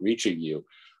is not reaching you.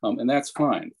 And that's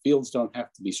fine. Fields don't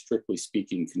have to be, strictly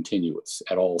speaking, continuous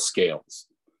at all scales.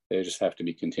 They just have to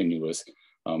be continuous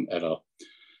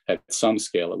at some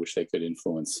scale at which they could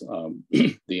influence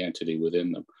the entity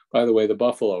within them. By the way, the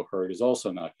buffalo herd is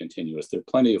also not continuous. There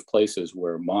are plenty of places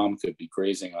where mom could be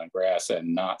grazing on grass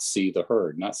and not see the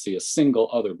herd, not see a single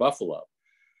other buffalo.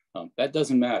 That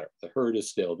doesn't matter. The herd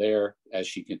is still there as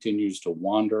she continues to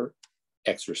wander,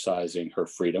 exercising her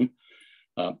freedom.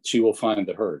 She will find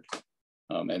the herd.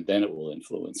 And then it will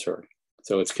influence her.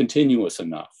 So it's continuous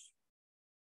enough.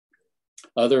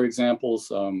 Other examples,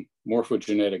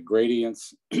 morphogenetic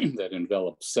gradients that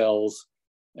envelop cells,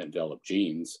 envelop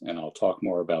genes, and I'll talk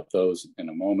more about those in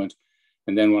a moment.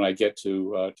 And then when I get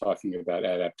to talking about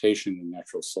adaptation and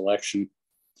natural selection,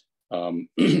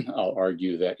 I'll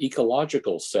argue that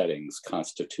ecological settings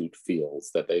constitute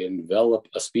fields, that they envelop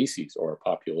a species or a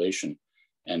population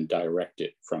and direct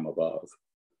it from above.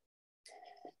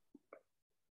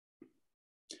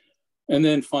 And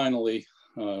then finally,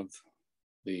 the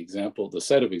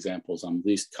set of examples I'm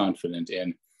least confident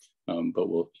in, but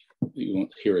you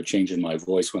won't hear a change in my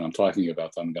voice when I'm talking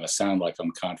about them. I'm going to sound like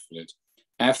I'm confident.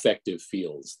 Affective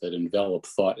fields that envelop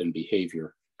thought and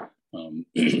behavior and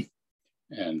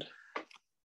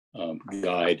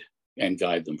guide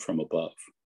them from above.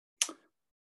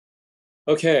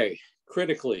 Okay,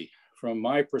 critically, from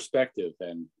my perspective,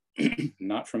 and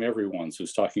not from everyone's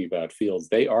who's talking about fields,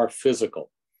 they are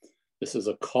physical. This is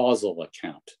a causal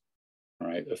account,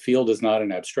 right? A field is not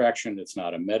an abstraction. It's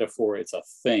not a metaphor. It's a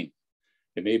thing.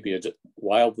 It may be a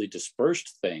wildly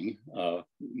dispersed thing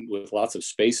with lots of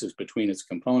spaces between its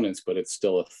components, but it's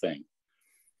still a thing.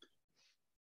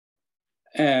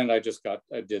 And I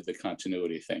did the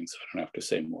continuity thing, so I don't have to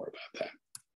say more about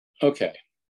that. Okay.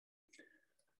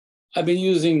 I've been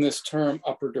using this term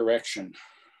upper direction.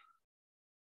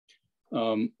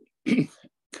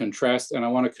 And I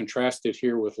want to contrast it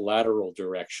here with lateral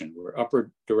direction, where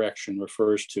upper direction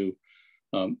refers to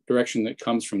direction that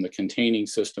comes from the containing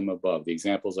system above. The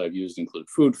examples I've used include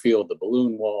food field, the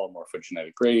balloon wall,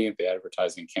 morphogenetic gradient, the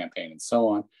advertising campaign, and so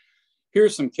on. Here are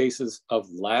some cases of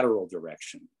lateral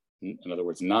direction. In other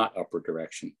words, not upper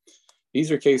direction.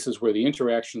 These are cases where the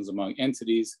interactions among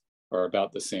entities are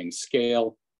about the same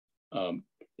scale.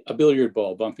 A billiard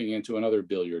ball bumping into another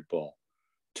billiard ball.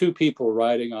 Two people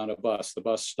riding on a bus, the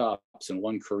bus stops and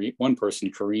one person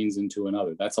careens into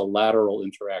another. That's a lateral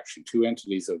interaction, two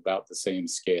entities of about the same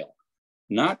scale.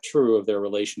 Not true of their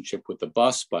relationship with the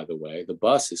bus, by the way. The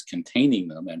bus is containing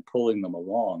them and pulling them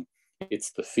along.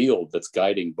 It's the field that's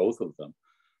guiding both of them.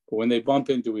 But when they bump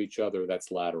into each other,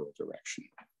 that's lateral direction.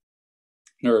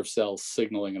 Nerve cells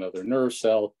signaling another nerve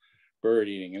cell, bird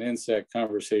eating an insect,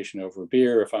 conversation over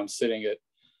beer. If I'm sitting at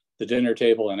the dinner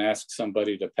table and ask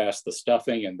somebody to pass the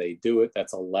stuffing and they do it,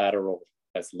 that's lateral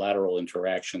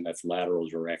interaction, that's lateral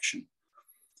direction.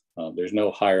 There's no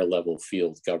higher level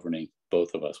field governing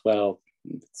both of us. Well,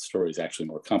 the story is actually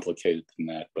more complicated than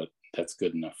that, but that's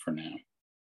good enough for now.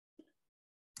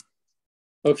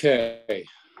 Okay, let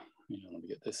me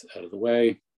get this out of the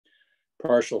way.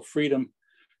 Partial freedom.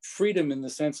 Freedom in the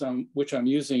sense on which I'm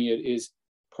using it is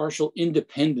partial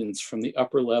independence from the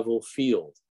upper level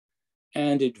field.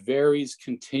 And it varies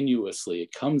continuously.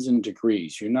 It comes in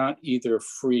degrees. You're not either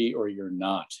free or you're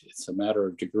not. It's a matter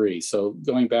of degree. So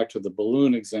going back to the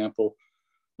balloon example,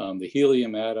 the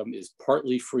helium atom is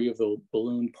partly free of the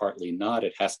balloon, partly not.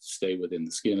 It has to stay within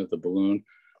the skin of the balloon.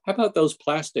 How about those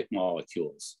plastic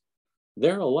molecules?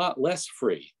 They're a lot less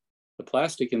free. The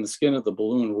plastic in the skin of the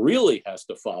balloon really has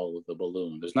to follow the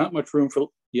balloon. There's not much room for,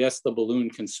 yes, the balloon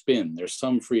can spin. There's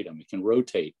some freedom. It can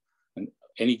rotate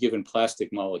any given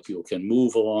plastic molecule can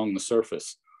move along the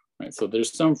surface. Right? So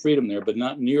there's some freedom there, but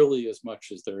not nearly as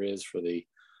much as there is for the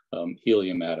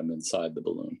helium atom inside the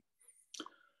balloon.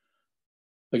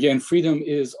 Again, freedom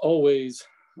is always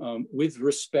with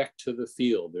respect to the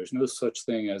field. There's no such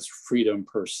thing as freedom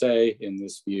per se in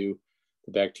this view.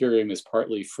 The bacterium is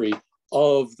partly free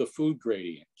of the food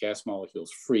gradient, gas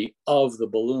molecules free of the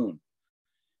balloon.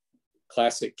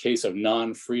 Classic case of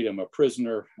non-freedom, a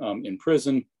prisoner in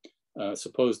prison,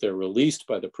 suppose they're released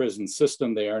by the prison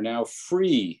system, they are now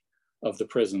free of the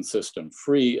prison system,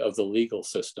 free of the legal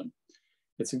system.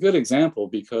 It's a good example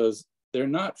because they're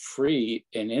not free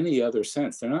in any other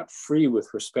sense. They're not free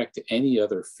with respect to any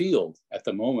other field at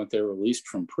the moment they're released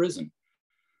from prison.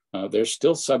 They're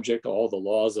still subject to all the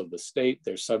laws of the state.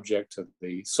 They're subject to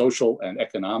the social and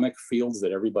economic fields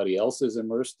that everybody else is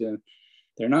immersed in.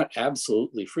 They're not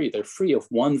absolutely free. They're free of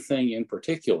one thing in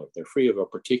particular. They're free of a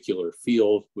particular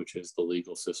field, which is the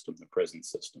legal system, the prison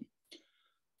system.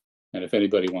 And if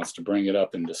anybody wants to bring it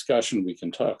up in discussion, we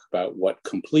can talk about what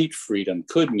complete freedom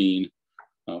could mean.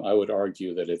 I would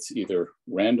argue that it's either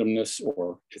randomness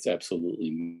or it's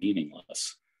absolutely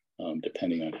meaningless,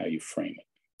 depending on how you frame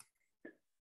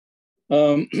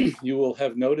it. You will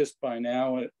have noticed by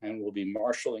now, and we'll be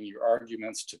marshaling your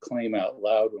arguments to claim out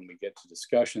loud when we get to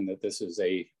discussion, that this is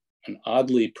an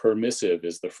oddly permissive,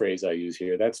 is the phrase I use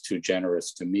here. That's too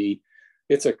generous to me.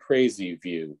 It's a crazy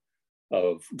view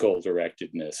of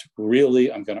goal-directedness.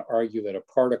 Really, I'm going to argue that a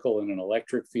particle in an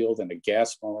electric field and a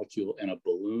gas molecule in a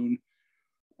balloon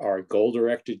are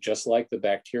goal-directed just like the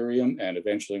bacterium, and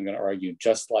eventually I'm going to argue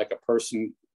just like a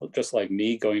person, just like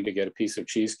me going to get a piece of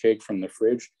cheesecake from the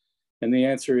fridge. And the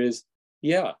answer is,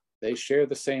 yeah, they share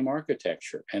the same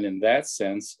architecture. And in that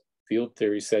sense, field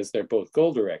theory says they're both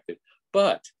goal-directed.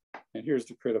 But, and here's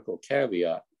the critical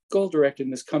caveat,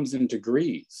 goal-directedness comes in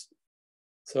degrees.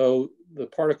 So the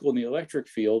particle in the electric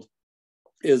field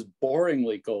is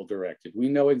boringly goal-directed. We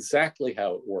know exactly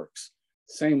how it works.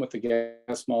 Same with the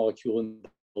gas molecule in the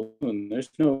balloon.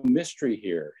 There's no mystery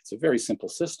here. It's a very simple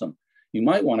system. You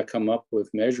might want to come up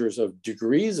with measures of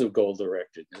degrees of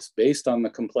goal-directedness based on the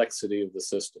complexity of the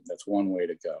system. That's one way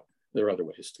to go. There are other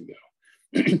ways to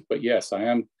go. But yes, I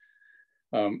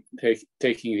am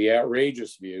taking the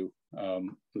outrageous view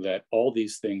that all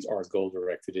these things are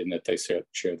goal-directed in that they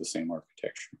share the same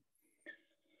architecture.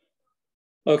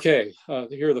 Okay,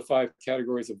 here are the 5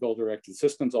 categories of goal-directed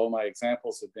systems. All my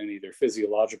examples have been either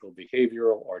physiological,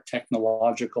 behavioral, or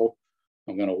technological.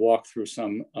 I'm going to walk through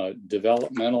some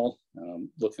developmental.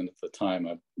 Looking at the time,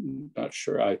 I'm not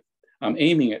sure. I'm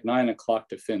aiming at 9 o'clock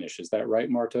to finish. Is that right,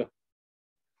 Marta?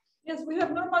 Yes, we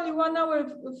have normally 1 hour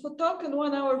for talk and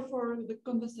 1 hour for the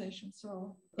conversation.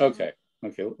 So okay,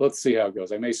 let's see how it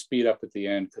goes. I may speed up at the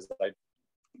end because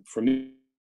for me,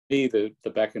 the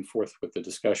back and forth with the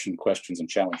discussion, questions, and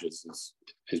challenges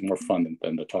is more fun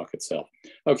than the talk itself.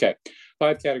 Okay,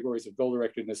 5 categories of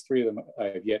goal-directedness. 3 of them I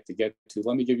have yet to get to.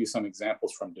 Let me give you some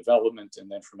examples from development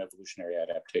and then from evolutionary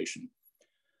adaptation.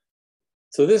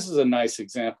 So this is a nice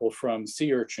example from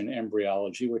sea urchin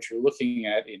embryology. What you're looking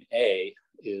at in A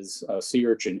is a sea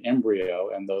urchin embryo,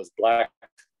 and those black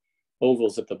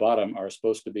ovals at the bottom are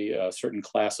supposed to be a certain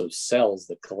class of cells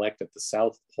that collect at the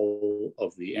south pole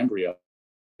of the embryo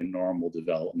in normal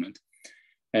development.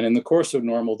 And in the course of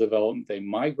normal development, they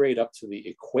migrate up to the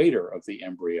equator of the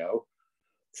embryo,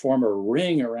 form a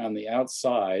ring around the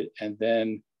outside, and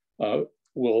then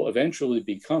will eventually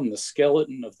become the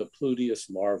skeleton of the Pluteus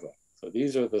larva. So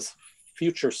these are the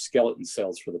future skeleton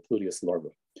cells for the Pluteus larva.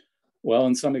 Well,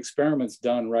 in some experiments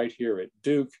done right here at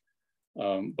Duke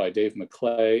by Dave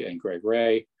McShea and Greg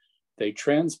Ray, they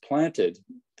transplanted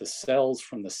the cells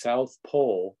from the South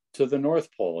Pole to the North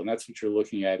Pole. And that's what you're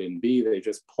looking at in B. They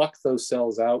just plucked those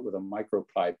cells out with a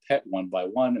micropipette 1 by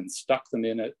 1 and stuck them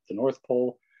in at the North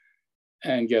Pole.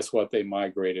 And guess what? They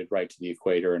migrated right to the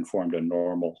equator and formed a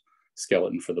normal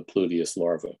skeleton for the Pluteus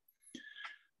larva.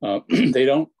 They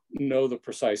don't know the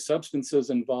precise substances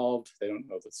involved. They don't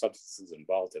know the substances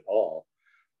involved at all.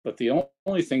 But the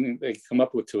only thing they come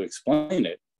up with to explain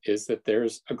it is that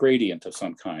there's a gradient of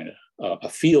some kind, a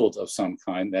field of some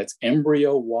kind that's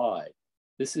embryo-wide.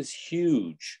 This is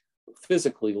huge,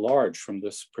 physically large from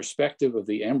this perspective of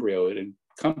the embryo. It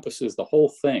encompasses the whole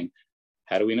thing.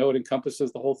 How do we know it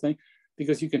encompasses the whole thing?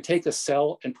 Because you can take a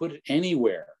cell and put it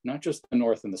anywhere, not just the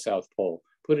North and the South Pole,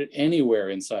 put it anywhere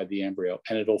inside the embryo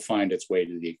and it'll find its way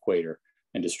to the equator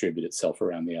and distribute itself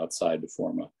around the outside to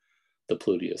form the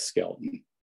Pluteus skeleton.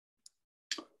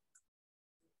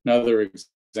 Another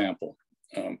example,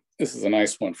 this is a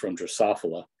nice one from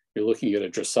Drosophila. You're looking at a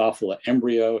Drosophila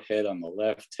embryo, head on the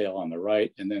left, tail on the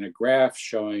right, and then a graph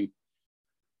showing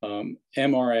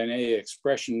mRNA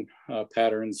expression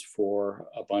patterns for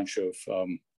a bunch of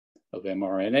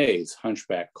mRNAs,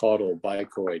 hunchback, caudal,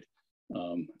 bicoid,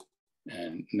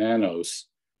 and nanos.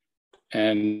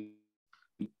 And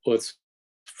what's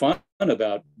fun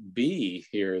about B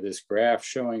here, this graph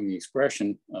showing the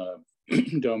expression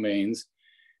domains,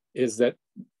 is that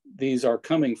these are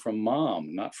coming from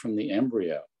mom, not from the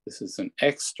embryo. This is an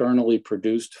externally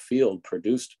produced field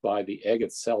produced by the egg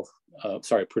itself,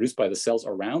 produced by the cells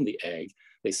around the egg.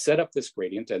 They set up this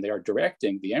gradient and they are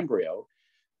directing the embryo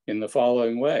in the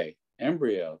following way.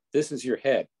 Embryo, this is your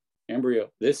head. Embryo,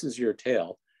 this is your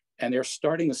tail. And they're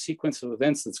starting a sequence of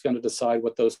events that's going to decide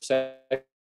what those segments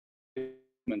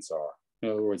are. In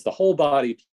other words, the whole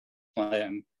body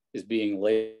plan is being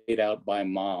laid out by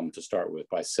mom to start with,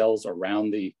 by cells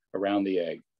around the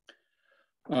egg.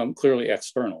 Clearly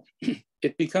external.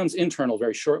 It becomes internal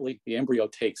very shortly. The embryo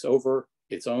takes over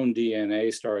its own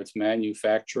DNA, starts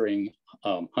manufacturing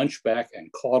hunchback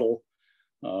and caudal,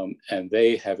 and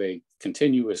they have a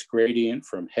continuous gradient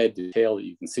from head to tail that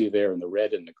you can see there in the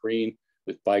red and the green,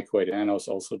 with bicoid and nanos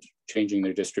also changing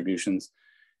their distributions.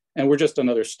 And we're just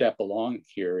another step along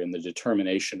here in the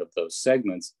determination of those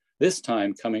segments, this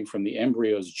time coming from the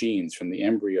embryo's genes, from the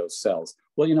embryo cells.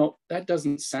 Well, you know, that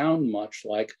doesn't sound much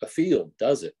like a field,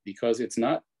 does it? Because it's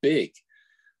not big.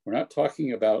 We're not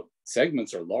talking about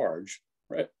segments are large,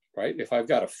 right? If I've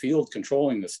got a field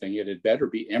controlling this thing, it had better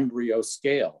be embryo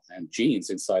scale. And genes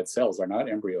inside cells are not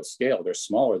embryo scale. They're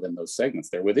smaller than those segments.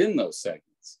 They're within those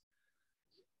segments.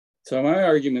 So my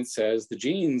argument says the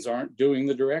genes aren't doing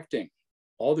the directing.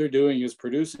 All they're doing is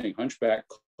producing hunchback,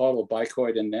 caudal,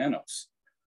 bicoid, and nanos.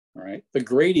 All right, the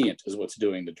gradient is what's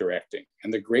doing the directing,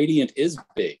 and the gradient is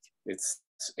big. It's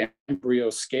embryo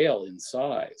scale in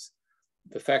size.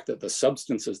 The fact that the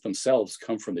substances themselves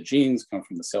come from the genes, come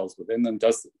from the cells within them,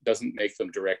 doesn't make them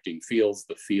directing fields.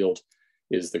 The field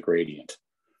is the gradient.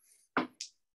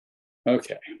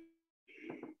 Okay.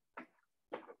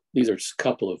 These are just a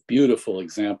couple of beautiful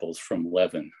examples from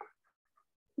Levin.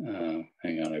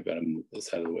 Hang on, I've got to move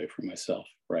this out of the way for myself.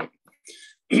 Right.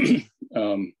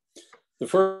 The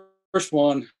first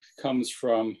one comes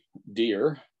from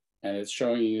deer, and it's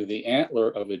showing you the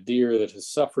antler of a deer that has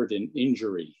suffered an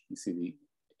injury. You see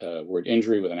the word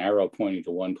injury with an arrow pointing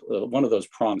to one of those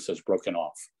prongs has broken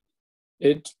off.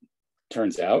 It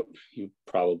turns out, you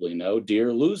probably know,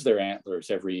 deer lose their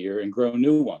antlers every year and grow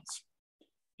new ones.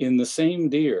 In the same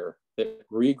deer that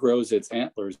regrows its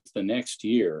antlers the next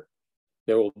year,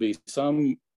 there will be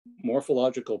some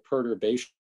morphological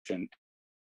perturbation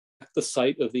at the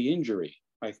site of the injury.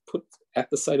 I put at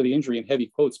the site of the injury in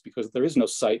heavy quotes because there is no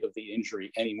site of the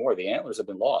injury anymore. The antlers have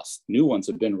been lost. New ones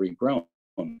have been regrown.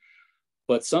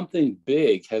 But something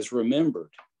big has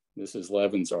remembered, this is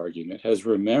Levin's argument, has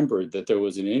remembered that there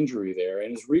was an injury there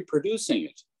and is reproducing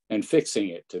it and fixing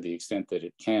it to the extent that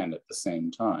it can at the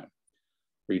same time,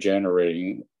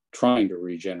 trying to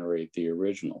regenerate the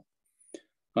original.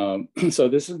 So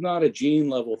this is not a gene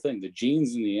level thing. The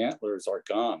genes in the antlers are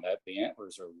gone. The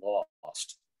antlers are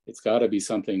lost. It's got to be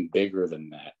something bigger than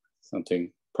that,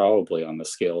 something probably on the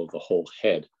scale of the whole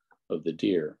head of the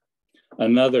deer.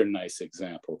 Another nice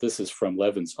example. This is from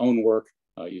Levin's own work.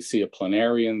 You see a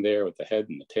planarian there with the head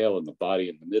and the tail and the body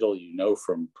in the middle. You know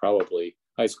from probably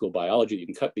high school biology, you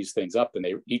can cut these things up and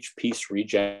each piece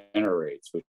regenerates,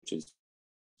 which is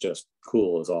just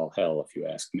cool as all hell if you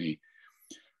ask me.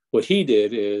 What he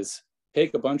did is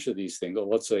take a bunch of these things,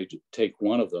 let's say take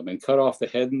one of them and cut off the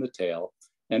head and the tail.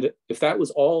 And if that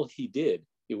was all he did,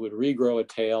 it would regrow a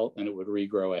tail and it would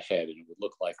regrow a head and it would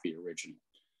look like the original.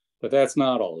 But that's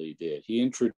not all he did. He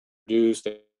introduced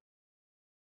a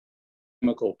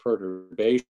chemical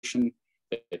perturbation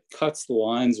that cuts the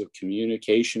lines of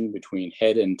communication between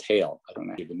head and tail. I don't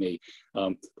know, to me.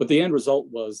 But the end result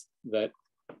was that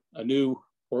a new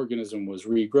organism was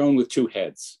regrown with two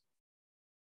heads.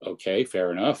 Okay,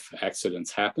 fair enough.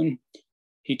 Accidents happen.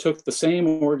 He took the same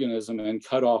organism and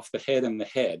cut off the head and the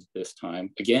head this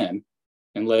time again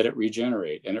and let it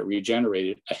regenerate. And it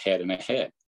regenerated a head and a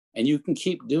head. And you can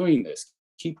keep doing this,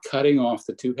 keep cutting off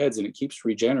the two heads and it keeps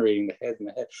regenerating the head and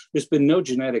the head. There's been no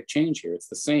genetic change here. It's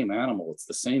the same animal, it's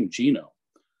the same genome.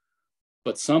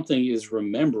 But something is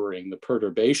remembering the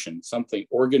perturbation, something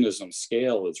organism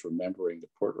scale is remembering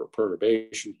the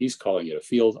perturbation. He's calling it a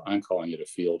field, I'm calling it a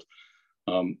field,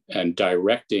 and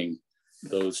directing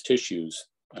those tissues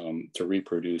to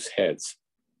reproduce heads.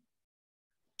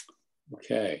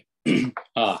 Okay,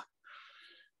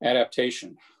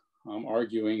 adaptation. I'm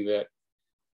arguing that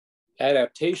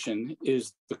adaptation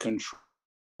is the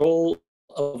control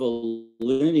of a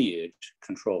lineage,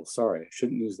 sorry, I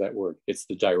shouldn't use that word. It's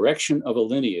the direction of a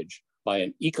lineage by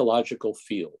an ecological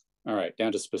field. All right,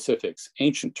 down to specifics.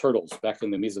 Ancient turtles back in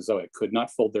the Mesozoic could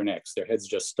not fold their necks. Their heads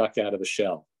just stuck out of the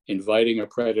shell, inviting a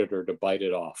predator to bite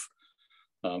it off.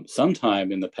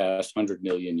 Sometime in the past 100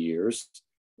 million years,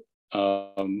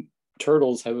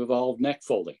 turtles have evolved neck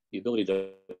folding, the ability to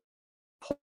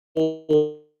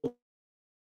pull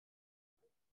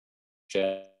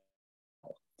shell.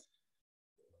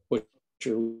 What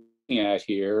you're looking at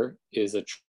here is a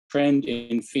trend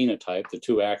in phenotype. The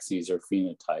two axes are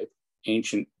phenotype.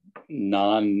 Ancient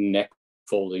non-neck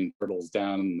folding turtles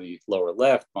down in the lower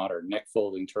left, modern neck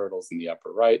folding turtles in the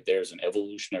upper right. There's an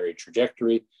evolutionary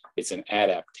trajectory. It's an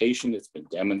adaptation. It's been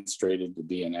demonstrated to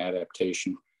be an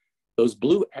adaptation. Those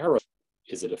blue arrows,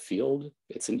 is it a field?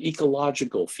 It's an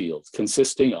ecological field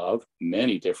consisting of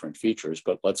many different features,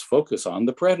 but let's focus on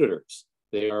the predators.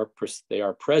 They are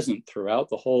present throughout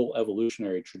the whole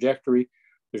evolutionary trajectory.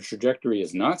 The trajectory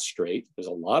is not straight. There's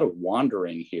a lot of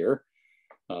wandering here.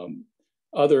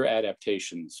 Other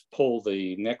adaptations pull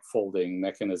the neck folding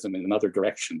mechanism in another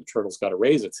direction. The turtle's got to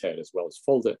raise its head as well as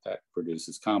fold it. That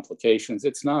produces complications.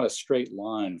 It's not a straight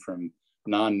line from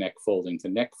non-neck folding to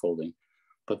neck folding,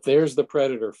 but there's the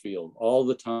predator field all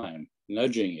the time,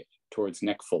 nudging it towards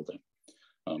neck folding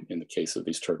in the case of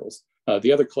these turtles.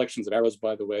 The other collections of arrows,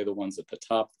 by the way, the ones at the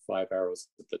top, the 5 arrows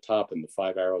at the top and the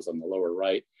 5 arrows on the lower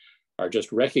right, are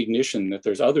just recognition that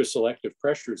there's other selective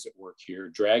pressures at work here,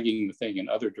 dragging the thing in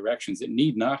other directions. It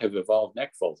need not have evolved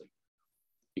neck folding.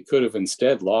 You could have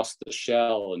instead lost the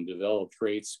shell and developed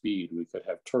great speed. We could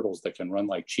have turtles that can run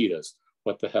like cheetahs.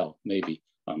 What the hell? Maybe,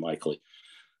 unlikely.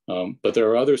 But there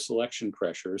are other selection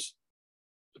pressures.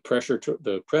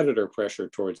 The predator pressure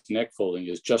towards neck folding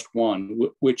is just one,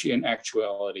 which in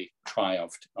actuality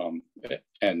triumphed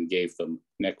and gave them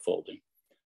neck folding.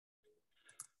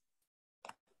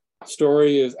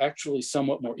 Story is actually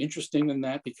somewhat more interesting than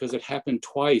that because it happened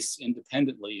twice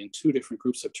independently in 2 different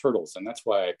groups of turtles. And that's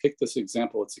why I picked this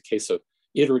example. It's a case of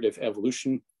iterative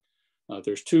evolution.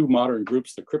 There's 2 modern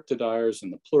groups, the cryptodires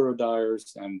and the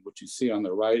pleurodires. And what you see on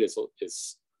the right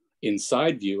is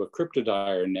inside view, a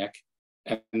cryptodire neck,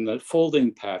 and the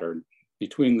folding pattern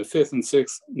between the 5th and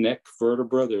 6th neck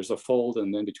vertebra, there's a fold.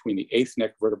 And then between the 8th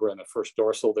neck vertebra and the 1st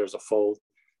dorsal, there's a fold.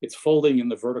 It's folding in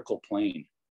the vertical plane.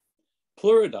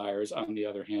 Pleurodires, on the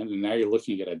other hand, and now you're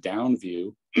looking at a down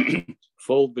view,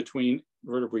 fold between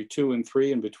vertebrae 2 and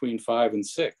 3 and between 5 and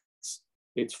 6.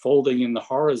 It's folding in the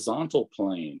horizontal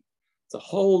plane. It's a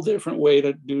whole different way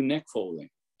to do neck folding.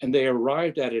 And they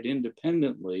arrived at it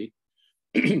independently,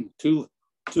 two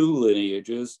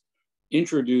lineages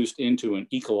introduced into an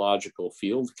ecological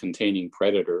field containing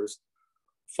predators,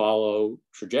 follow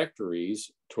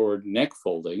trajectories toward neck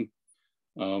folding,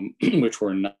 which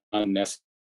were non-necessary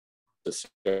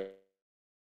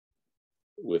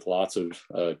with lots of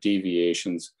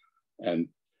deviations. And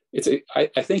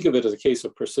I think of it as a case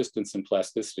of persistence and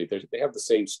plasticity. They have the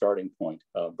same starting point,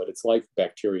 but it's like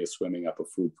bacteria swimming up a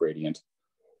food gradient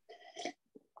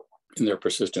in their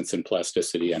persistence and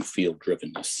plasticity and field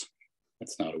drivenness.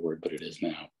 That's not a word, but it is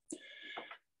now.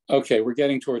 Okay, we're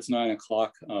getting towards 9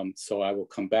 o'clock. So I will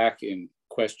come back in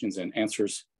questions and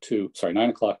answers to, 9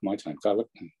 o'clock my time,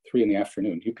 3 in the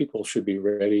afternoon. You people should be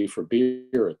ready for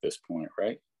beer at this point,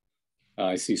 right?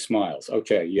 I see smiles.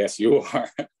 Okay, yes, you are.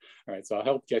 All right, so I'll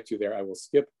help get you there. I will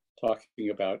skip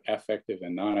talking about affective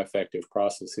and non-affective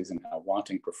processes and how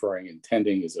wanting, preferring,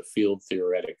 intending is a field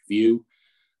theoretic view.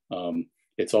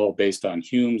 It's all based on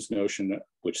Hume's notion,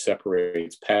 which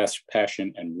separates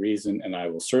passion and reason, and I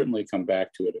will certainly come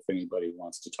back to it if anybody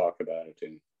wants to talk about it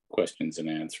in questions and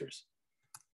answers.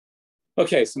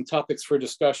 Okay, some topics for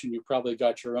discussion. You probably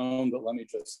got your own, but let me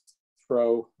just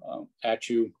throw at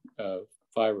you 5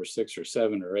 or 6 or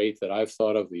 7 or 8 that I've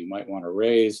thought of that you might want to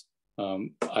raise.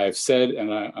 I've said,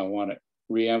 and I want to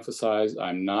reemphasize,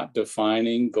 I'm not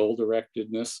defining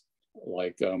goal-directedness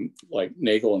like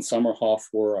Nagel and Sommerhoff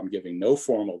were. I'm giving no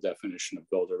formal definition of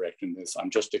goal-directedness. I'm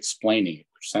just explaining it,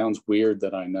 which sounds weird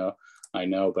that I know,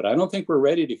 but I don't think we're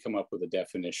ready to come up with a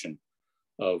definition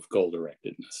of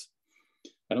goal-directedness.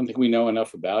 I don't think we know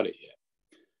enough about it yet.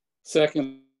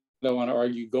 Second, I want to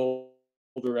argue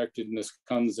goal-directedness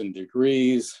comes in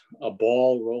degrees. A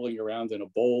ball rolling around in a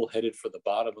bowl headed for the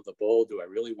bottom of the bowl. Do I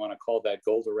really want to call that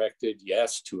goal-directed?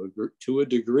 Yes, to a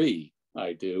degree,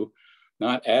 I do.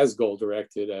 Not as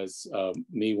goal-directed as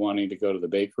me wanting to go to the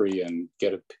bakery and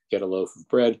get a loaf of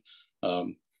bread. Not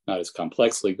as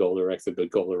complexly goal-directed, but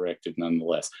goal-directed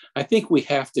nonetheless. I think we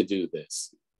have to do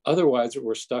this. Otherwise,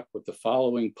 we're stuck with the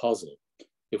following puzzle.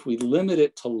 If we limit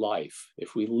it to life,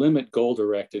 if we limit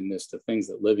goal-directedness to things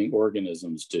that living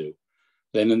organisms do,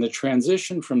 then in the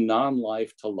transition from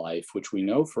non-life to life, which we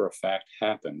know for a fact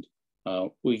happened,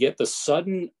 We get the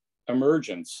sudden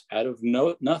emergence out of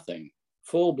nothing,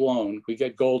 full blown, we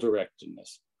get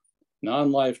goal-directedness.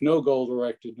 Non-life, no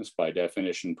goal-directedness by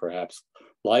definition, perhaps.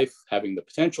 Life having the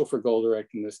potential for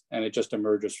goal-directedness, and it just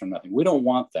emerges from nothing. We don't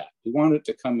want that. We want it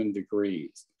to come in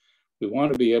degrees. We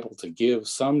want to be able to give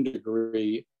some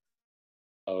degree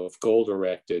of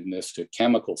goal-directedness to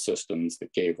chemical systems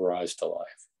that gave rise to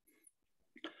life.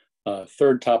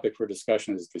 Third topic for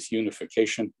discussion is this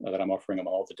unification that I'm offering them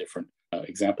all the different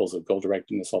examples of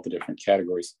goal-directedness, all the different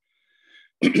categories.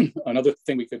 Another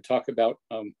thing we could talk about,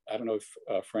 I don't know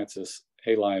if Francis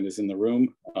Hayline is in the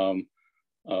room.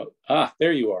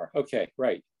 There you are. Okay,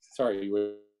 right. Sorry, you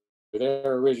were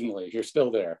there originally. You're still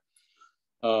there.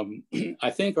 I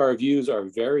think our views are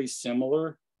very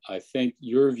similar. I think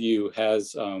your view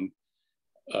has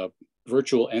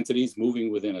virtual entities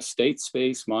moving within a state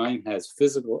space. Mine has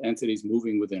physical entities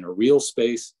moving within a real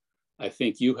space. I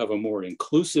think you have a more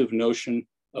inclusive notion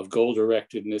of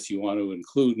goal-directedness. You want to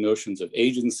include notions of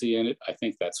agency in it. I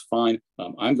think that's fine.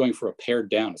 I'm going for a pared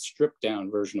down, a stripped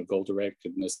down version of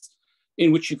goal-directedness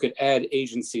in which you could add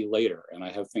agency later. And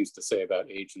I have things to say about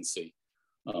agency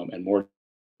and more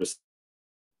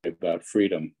about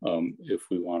freedom if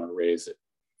we want to raise it.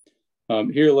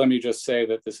 Here, let me just say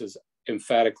that this is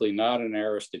emphatically not an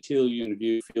Aristotelian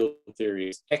view. Field theory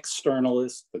is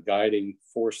externalist. The guiding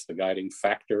force, the guiding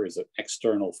factor is an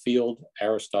external field.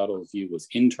 Aristotle's view was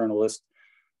internalist.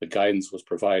 The guidance was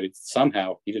provided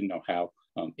somehow, he didn't know how,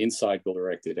 inside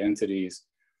goal-directed entities.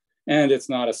 And it's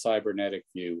not a cybernetic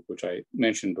view, which I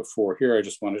mentioned before. Here, I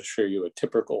just wanted to show you a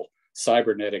typical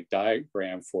cybernetic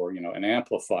diagram for, an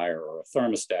amplifier or a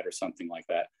thermostat or something like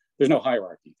that. There's no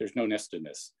hierarchy, there's no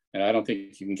nestedness. And I don't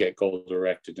think you can get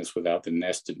goal-directedness without the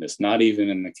nestedness, not even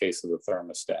in the case of the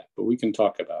thermostat, but we can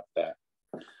talk about that.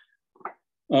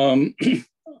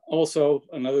 Also,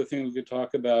 another thing we could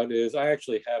talk about is I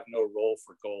actually have no role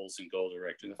for goals in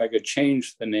goal-directedness. If I could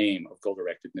change the name of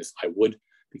goal-directedness, I would,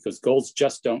 because goals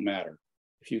just don't matter.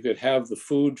 If you could have the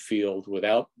food field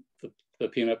without the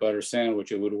peanut butter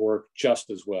sandwich, it would work just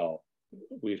as well.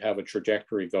 We'd have a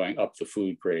trajectory going up the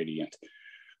food gradient.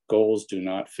 Goals do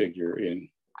not figure in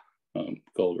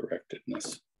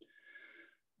goal-directedness.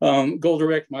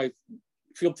 My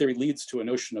field theory leads to a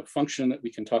notion of function that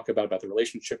we can talk about the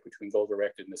relationship between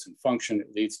goal-directedness and function.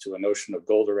 It leads to a notion of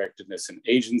goal-directedness and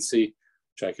agency,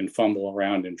 which I can fumble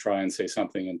around and try and say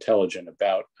something intelligent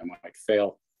about. I might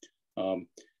fail. And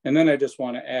then I just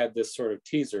want to add this sort of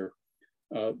teaser.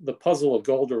 The puzzle of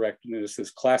goal-directedness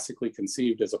is classically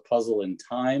conceived as a puzzle in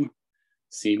time,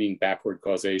 seeming backward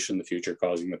causation, the future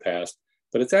causing the past.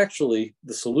 But it's actually,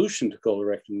 the solution to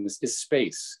goal-directedness is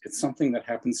space. It's something that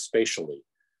happens spatially,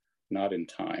 not in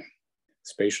time.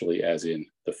 Spatially as in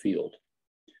the field.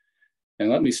 And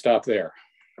let me stop there.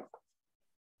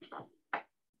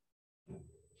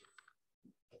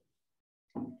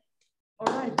 All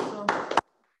right, so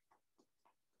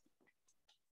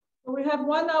we have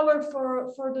 1 hour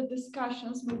for the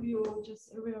discussions. Maybe we'll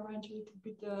just rearrange a little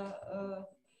bit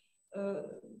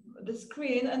the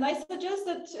screen, and I suggest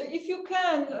that if you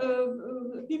can,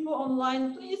 people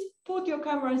online, please put your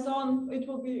cameras on. It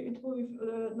will be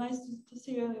nice to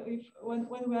see when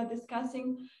we are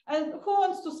discussing. And who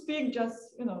wants to speak?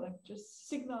 Just just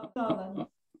signal. And,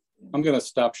 I'm going to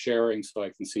stop sharing so I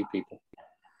can see people.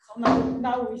 So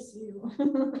now we see you.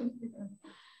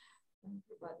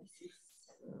 Everybody sees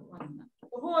one.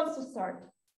 So who wants to start?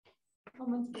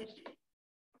 Comments, questions?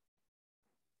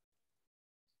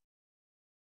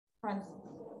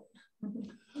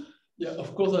 Yeah,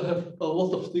 of course, I have a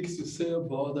lot of things to say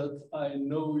about that. I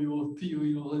know your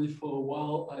theory already for a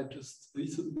while. I just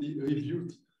recently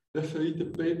reviewed a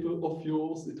paper of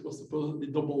yours. It was supposedly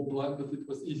double-blind, but it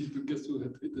was easy to guess who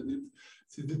had written it,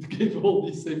 since it gave all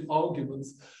these same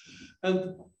arguments.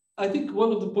 And I think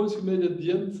one of the points you made at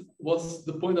the end was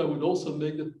the point I would also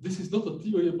make, that this is not a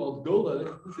theory about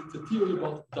goal-directedness, it's a theory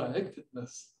about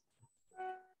directedness.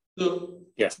 So,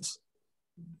 yes.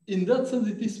 In that sense,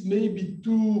 it is maybe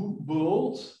too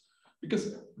broad,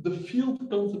 because the field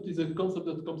concept is a concept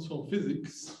that comes from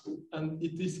physics, and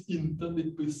it is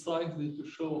intended precisely to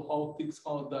show how things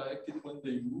are directed when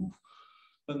they move.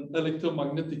 An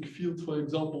electromagnetic field, for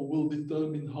example, will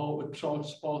determine how a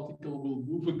charged particle will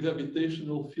move. A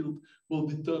gravitational field will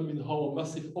determine how a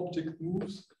massive object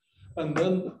moves. And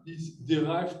then these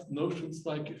derived notions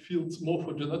like fields,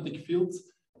 morphogenetic fields,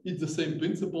 it's the same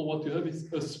principle. What you have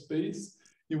is a space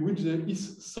in which there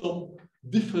is some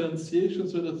differentiation,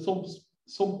 so that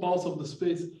some parts of the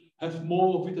space have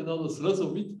more of it and others less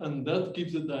of it, and that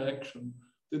gives a direction.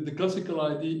 The classical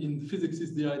idea in physics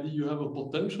is the idea you have a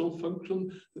potential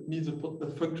function. That means a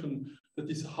function that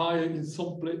is higher in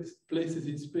some places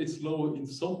in space, lower in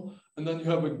some. And then you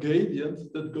have a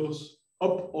gradient that goes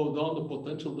up or down. The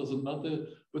potential doesn't matter,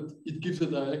 but it gives a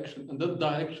direction. And that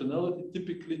directionality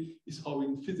typically is how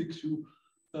in physics you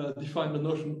define the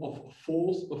notion of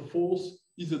force. A force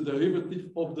is a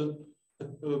derivative of the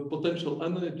potential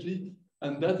energy.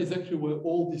 And that is actually where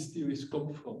all these theories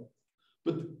come from.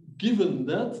 But given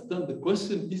that, then the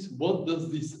question is, what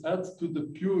does this add to the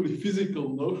purely physical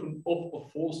notion of a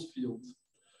force field?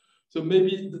 So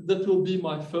maybe that will be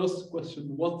my first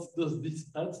question. What does this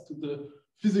add to the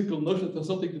physical notion that has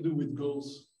something to do with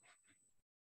goals?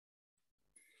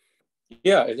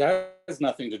 Yeah, it has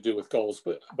nothing to do with goals,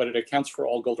 but it accounts for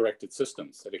all goal-directed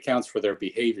systems. It accounts for their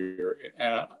behavior.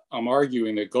 And I'm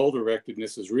arguing that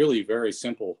goal-directedness is really very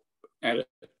simple.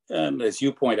 And as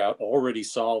you point out, already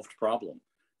solved problem.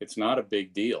 It's not a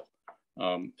big deal.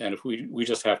 And if we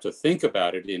just have to think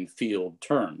about it in field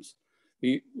terms.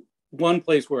 The one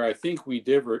place where I think we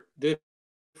differ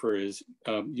is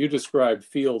you described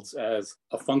fields as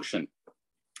a function.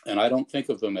 And I don't think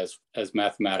of them as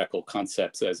mathematical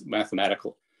concepts, as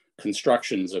mathematical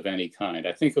constructions of any kind.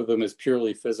 I think of them as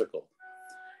purely physical.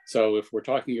 So if we're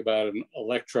talking about an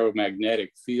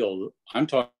electromagnetic field, I'm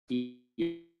talking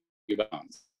about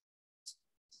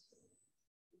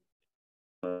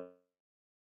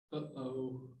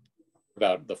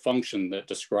about the function that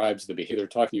describes the behavior. They're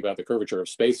talking about the curvature of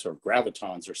space or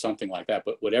gravitons or something like that,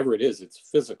 but whatever it is, it's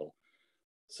physical.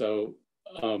 So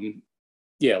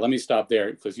yeah, let me stop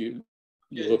there because you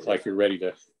look like you're ready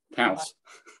to pounce.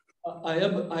 I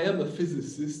am a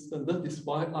physicist, and that is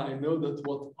why I know that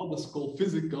what others call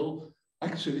physical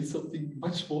actually is something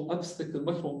much more abstract and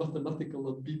much more mathematical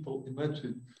than people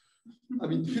imagine. I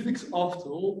mean, physics, after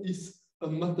all, is a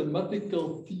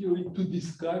mathematical theory to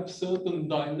describe certain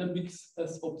dynamics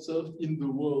as observed in the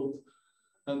world.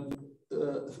 And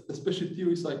especially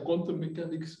theories like quantum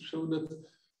mechanics show that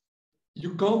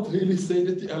you can't really say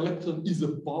that the electron is a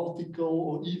particle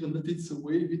or even that it's a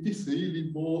wave. It is really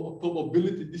more a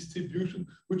probability distribution,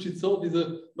 which itself is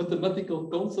a mathematical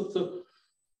concept. So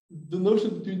the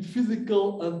notion between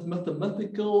physical and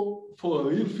mathematical for a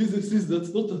real physicist,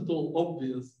 that's not at all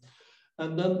obvious.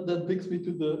 And then that brings me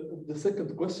to the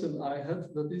second question I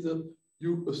had, that is that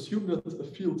you assume that a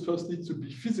field first needs to be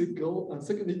physical and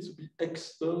second needs to be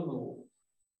external.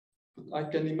 But I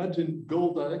can imagine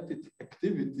goal-directed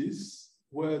activities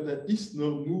where there is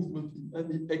no movement in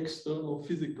any external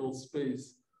physical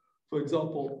space. For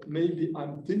example, maybe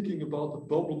I'm thinking about a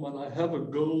problem and I have a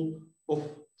goal of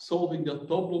solving that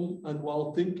problem, and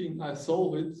while thinking I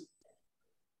solve it,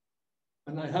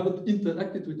 and I haven't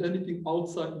interacted with anything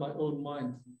outside my own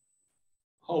mind.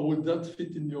 How would that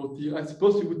fit in your theory? I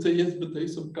suppose you would say yes, but there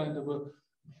is some kind of a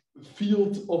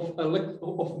field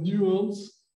of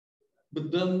neurons,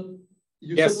 but then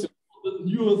you said that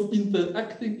neurons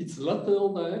interacting, it's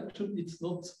lateral direction, it's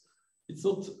not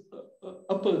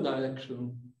upper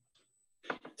direction.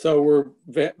 So we're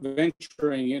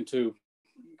venturing into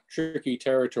tricky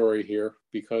territory here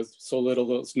because so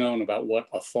little is known about what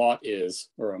a thought is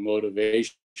or a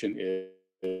motivation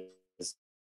is.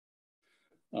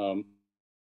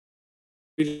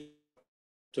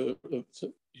 To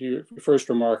your first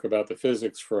remark about the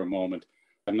physics for a moment,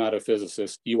 I'm not a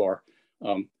physicist, you are,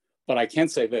 but I can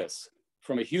say this,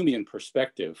 from a Humean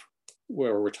perspective,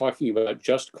 where we're talking about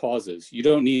just causes, you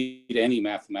don't need any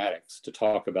mathematics to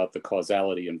talk about the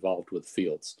causality involved with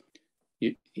fields.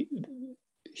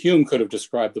 Hume could have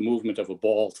described the movement of a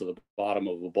ball to the bottom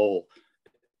of a bowl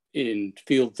in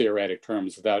field theoretic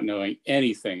terms without knowing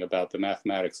anything about the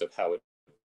mathematics of how it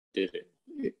did it.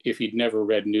 If he'd never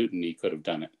read Newton, he could have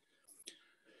done it.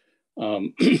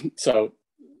 So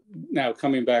now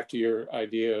coming back to your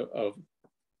idea of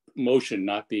motion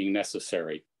not being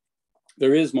necessary,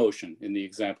 there is motion in the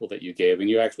example that you gave, and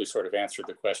you actually sort of answered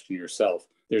the question yourself.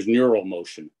 There's neural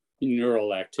motion,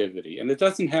 neural activity, and it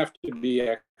doesn't have to be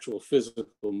actual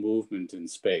physical movement in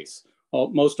space.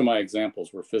 Most of my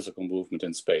examples were physical movement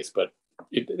in space, but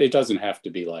it doesn't have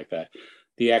to be like that.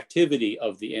 The activity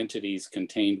of the entities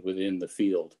contained within the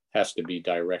field has to be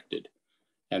directed.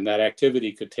 And that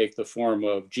activity could take the form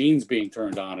of genes being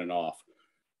turned on and off,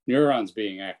 neurons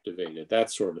being activated,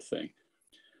 that sort of thing.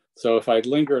 So if I'd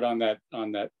lingered on that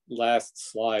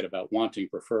last slide about wanting,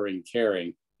 preferring,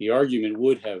 caring, the argument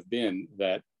would have been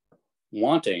that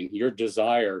wanting, your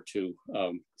desire to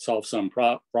solve some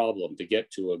problem, to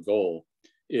get to a goal,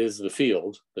 is the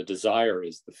field. The desire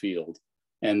is the field.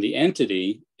 And the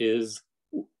entity is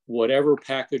whatever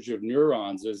package of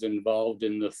neurons is involved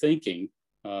in the thinking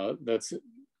that's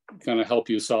going to help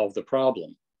you solve the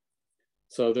problem.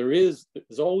 So there's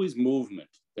always movement.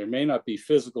 There may not be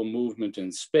physical movement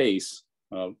in space.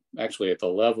 Actually, at the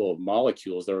level of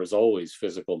molecules, there is always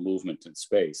physical movement in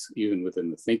space, even within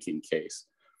the thinking case.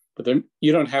 But then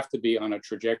you don't have to be on a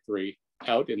trajectory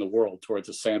out in the world towards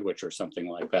a sandwich or something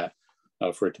like that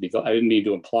for it to be. I didn't mean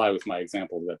to imply with my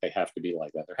example that they have to be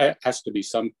like that. There has to be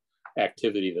some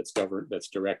activity that's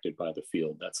directed by the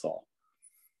field. That's all.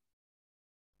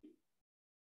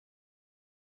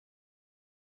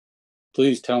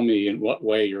 Please tell me in what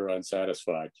way you're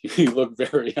unsatisfied. You look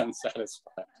very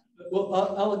unsatisfied. Well,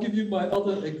 I'll give you my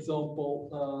other example,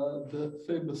 the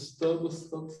famous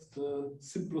thermostat, the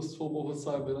simplest form of a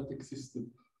cybernetic system.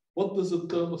 What does a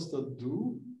thermostat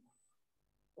do?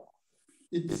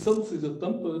 It senses a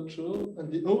temperature,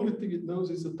 and the only thing it knows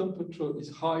is the temperature is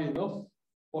high enough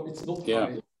or it's not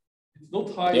high. It's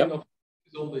not high enough,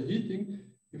 it's on the heating.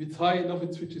 If it's high enough,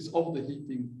 it switches off the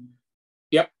heating.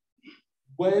 Yep.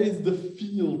 Where is the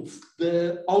field?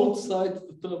 They're outside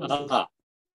the thermostat.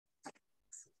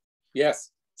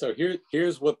 Yes. So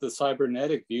here's what the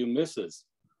cybernetic view misses.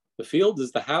 The field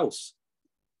is the house.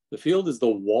 The field is the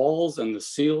walls and the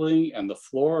ceiling and the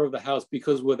floor of the house,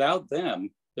 because without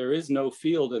them, there is no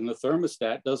field and the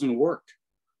thermostat doesn't work,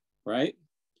 right?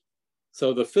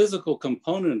 So the physical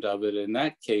component of it in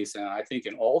that case, and I think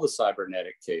in all the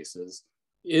cybernetic cases,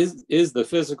 is the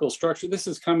physical structure. This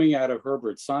is coming out of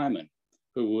Herbert Simon,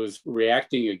 who was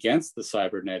reacting against the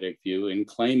cybernetic view in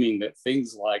claiming that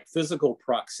things like physical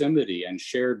proximity and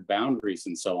shared boundaries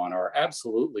and so on are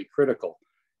absolutely critical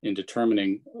in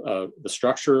determining the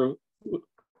structure,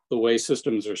 the way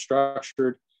systems are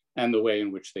structured, and the way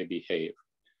in which they behave.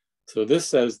 So this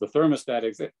says the thermostat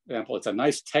example, it's a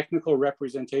nice technical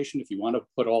representation if you want to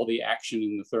put all the action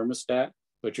in the thermostat,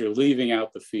 but you're leaving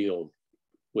out the field,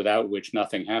 without which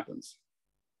nothing happens.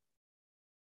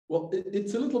 Well,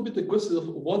 it's a little bit a question of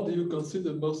what do you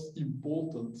consider most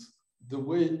important? The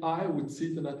way I would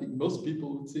see it, and I think most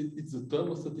people would see it, it's the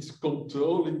thermostat is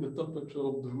controlling the temperature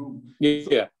of the room.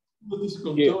 Yeah. So it is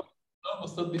controlling the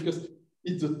thermostat because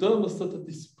it's a thermostat that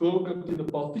is programmed in a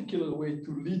particular way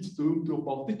to lead the room to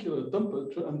a particular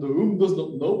temperature, and the room does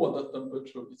not know what that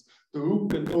temperature is. The room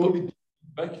can only be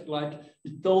back, like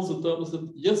it tells the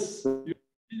thermostat, yes, you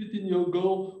did it in your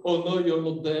goal, or no, you're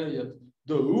not there yet.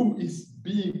 The room is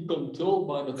being controlled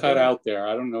by the cut out there.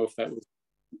 I don't know if that was,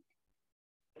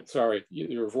 sorry,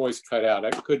 your voice cut out.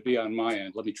 That could be on my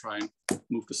end. Let me try and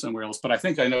move to somewhere else. But I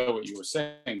think I know what you were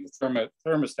saying. The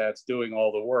thermostat's doing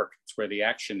all the work. It's where the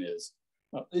action is.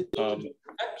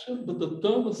 Action, but the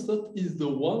thermostat is the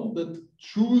one that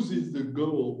chooses the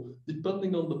goal,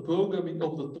 depending on the programming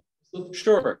of the thermostat.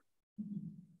 Sure.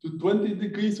 To 20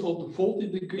 degrees or to 40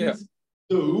 degrees. Yeah.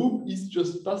 The room is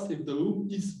just passive. The room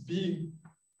is being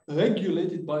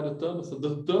regulated by the thermostat.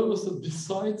 The thermostat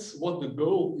decides what the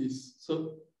goal is.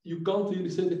 So you can't really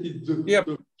say that it's the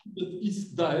room that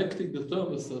is directing the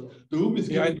thermostat. The room is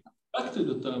giving back to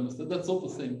the thermostat. That's not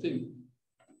the same thing.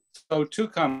 So 2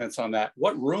 comments on that.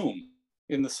 What room?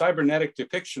 In the cybernetic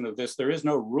depiction of this, there is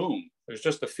no room. There's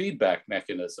just a feedback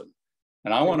mechanism.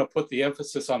 And I want to put the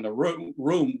emphasis on the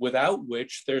room without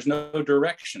which there's no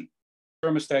direction.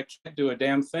 Thermostat can't do a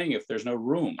damn thing if there's no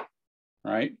room,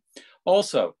 right?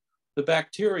 Also, the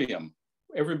bacterium.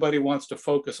 Everybody wants to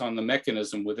focus on the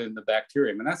mechanism within the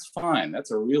bacterium, and that's fine. That's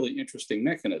a really interesting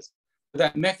mechanism. But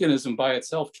that mechanism by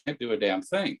itself can't do a damn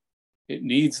thing. It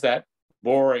needs that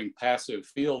boring passive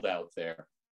field out there.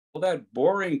 Well, that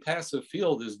boring passive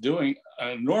field is doing an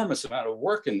enormous amount of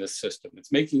work in this system.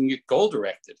 It's making it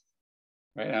goal-directed.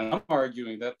 Right? And I'm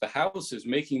arguing that the house is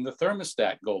making the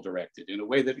thermostat goal-directed in a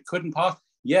way that it couldn't possibly.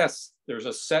 Yes, there's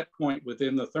a set point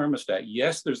within the thermostat.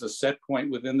 Yes, there's a set point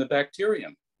within the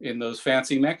bacterium, in those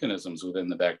fancy mechanisms within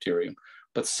the bacterium.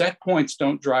 But set points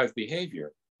don't drive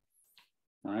behavior,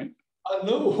 right? I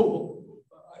know.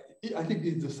 I think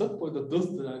it's the set point that does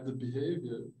drive the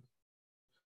behavior.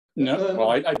 No,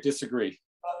 well, I disagree.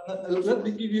 Let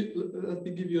me give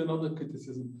you another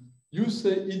criticism. You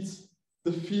say it's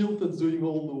the field that's doing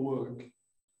all the work.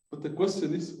 But the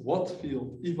question is, what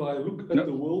field? If I look at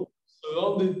the world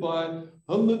surrounded by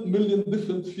 100 million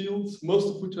different fields,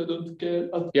 most of which I don't care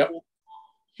at all,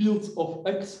 fields of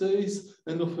X-rays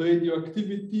and of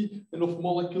radioactivity and of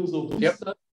molecules of this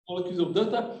type, molecules of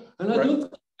that type, and I don't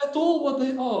care at all what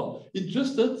they are. It's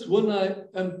just that when I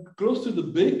am close to the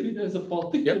bakery, there's a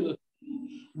particular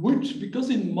thing, which, because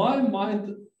in my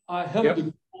mind, I have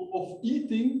the goal of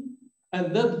eating,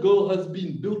 and that goal has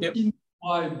been built in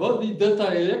my body, that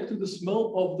I react to the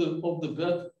smell of the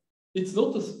bread. It's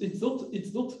not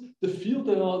the field.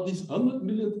 There are these 100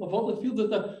 million of other fields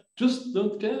that I just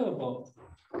don't care about.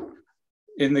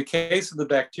 In the case of the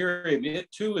bacterium,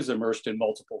 it too is immersed in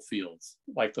multiple fields,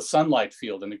 like the sunlight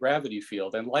field and the gravity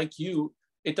field. And like you,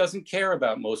 it doesn't care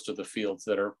about most of the fields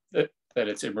that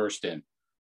it's immersed in.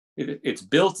 It's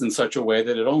built in such a way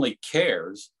that it only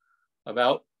cares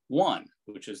about one,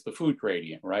 which is the food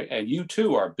gradient, right? And you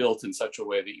too are built in such a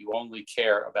way that you only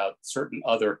care about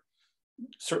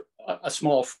a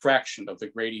small fraction of the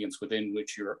gradients within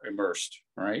which you're immersed,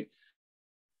 right?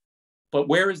 But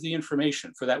where is the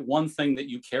information for that one thing that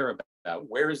you care about?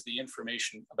 Where is the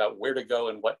information about where to go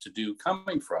and what to do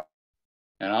coming from?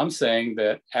 And I'm saying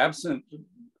that absent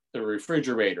the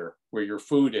refrigerator where your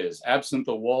food is, absent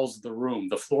the walls of the room,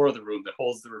 the floor of the room that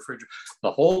holds the refrigerator,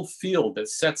 the whole field that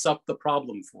sets up the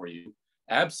problem for you,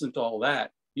 absent all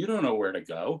that, you don't know where to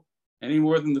go any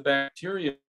more than the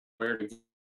bacteria where to go.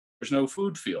 There's no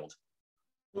food field.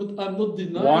 But I'm not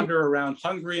denying. Wander around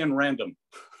hungry and random.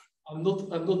 I'm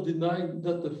not denying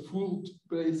that the field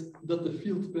plays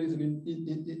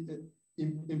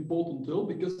an important role,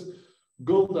 because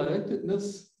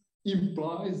goal-directedness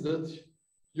implies that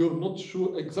you're not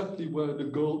sure exactly where the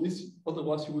goal is,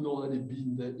 otherwise you would already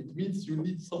been there. It means you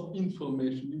need some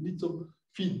information, you need some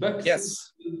feedback.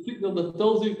 Yes. A signal that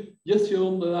tells you, yes, you're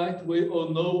on the right way,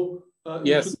 or no,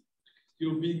 yes,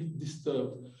 you're being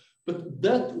disturbed. But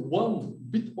that one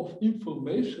bit of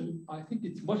information, I think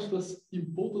it's much less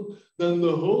important than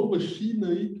the whole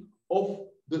machinery of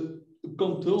the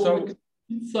control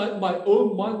inside my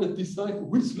own mind that decide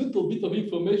which little bit of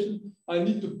information I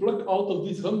need to pluck out of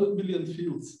these 100 million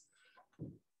fields.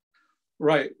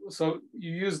 Right. So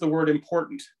you use the word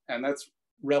important, and that's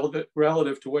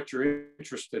relative to what you're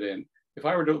interested in. If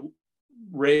I were to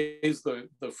raise the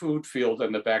food field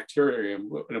and the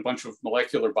bacterium and a bunch of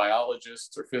molecular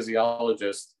biologists or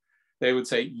physiologists, they would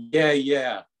say,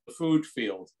 yeah, the food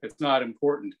field, it's not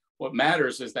important. What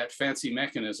matters is that fancy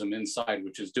mechanism inside,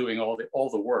 which is doing all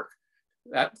the work.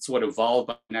 That's what evolved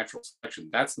by natural selection.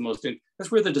 That's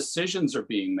that's where the decisions are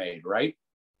being made, right?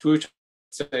 To which I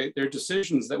say they're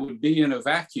decisions that would be in a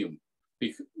vacuum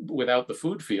without the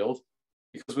food field,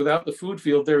 because without the food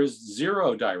field, there is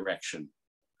zero direction.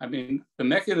 I mean, the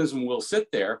mechanism will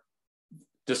sit there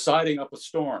deciding up a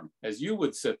storm, as you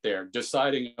would sit there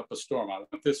deciding up a storm. I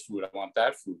want this food, I want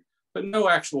that food, but no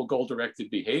actual goal-directed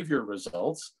behavior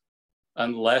results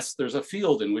unless there's a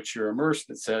field in which you're immersed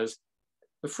that says,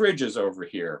 the fridge is over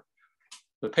here.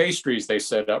 The pastries they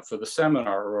set up for the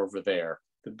seminar are over there.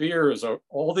 The beer is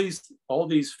all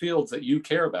these fields that you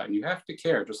care about, and you have to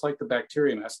care, just like the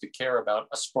bacterium has to care about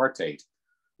aspartate,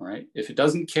 right? If it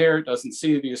doesn't care, it doesn't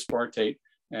see the aspartate,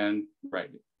 and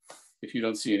right, if you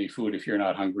don't see any food, if you're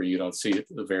not hungry, you don't see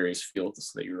the various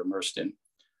fields that you're immersed in.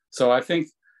 So I think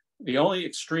the only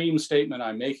extreme statement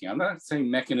I'm making, I'm not saying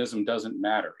mechanism doesn't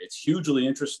matter. It's hugely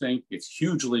interesting. It's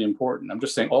hugely important. I'm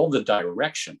just saying all the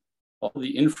direction, all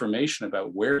the information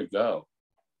about where to go,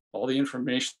 all the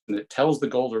information that tells the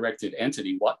goal-directed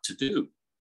entity what to do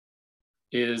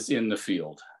is in the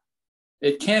field.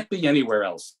 It can't be anywhere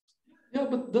else. Yeah,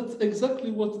 but that's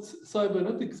exactly what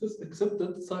cybernetics is, except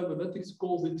that cybernetics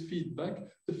calls it feedback.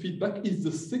 The feedback is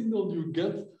the signal you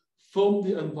get from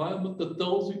the environment that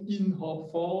tells you in how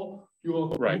far you are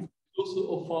right. closer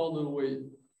or farther away.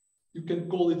 You can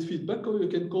call it feedback or you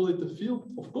can call it a field.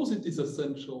 Of course, it is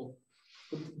essential.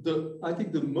 But I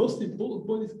think the most important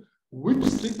point is which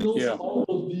signals out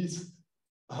of these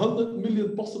 100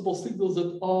 million possible signals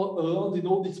that are around in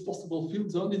all these possible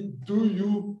fields around it, do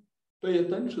you pay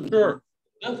attention to?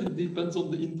 That it depends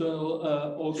on the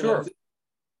internal Sure. organization.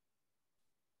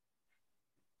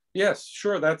 Yes,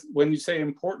 sure. That's when you say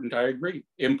important, I agree.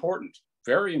 Important,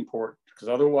 very important, because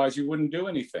otherwise you wouldn't do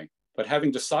anything. But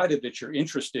having decided that you're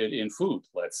interested in food,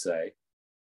 let's say,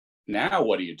 now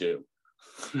what do you do?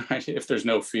 If there's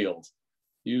no field,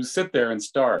 you sit there and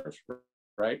starve,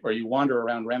 right? Or you wander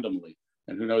around randomly,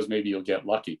 and who knows, maybe you'll get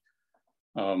lucky.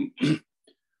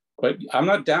 But I'm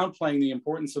not downplaying the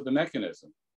importance of the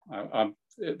mechanism.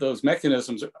 Those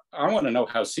mechanisms, I want to know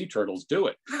how sea turtles do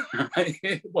it.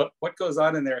 Right? What goes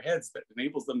on in their heads that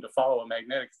enables them to follow a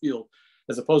magnetic field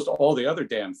as opposed to all the other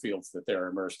damn fields that they're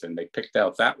immersed in. They picked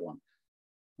out that one,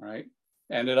 right?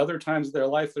 And at other times of their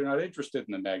life, they're not interested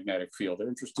in the magnetic field. They're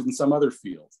interested in some other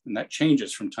field. And that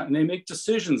changes from time. And they make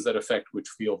decisions that affect which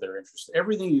field they're interested in.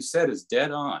 Everything you said is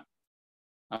dead on.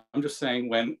 I'm just saying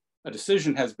when a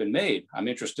decision has been made, I'm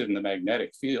interested in the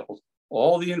magnetic field.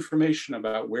 All the information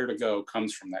about where to go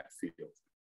comes from that field.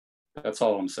 That's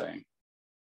all I'm saying.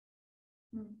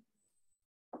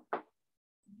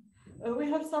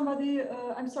 We have somebody,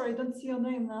 I'm sorry, I don't see your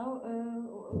name now.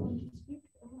 Want to speak?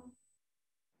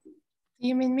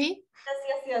 You mean me?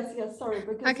 Yes, sorry.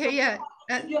 Okay, yeah.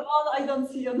 I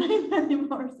don't see your name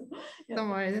anymore. So, yeah. Don't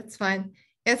worry, that's fine.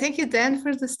 Yeah, thank you, Dan,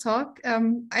 for this talk.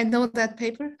 I know that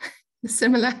paper,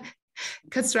 similar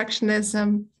construction as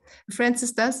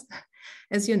Francis does,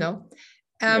 as you know.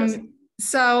 Yes.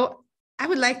 So I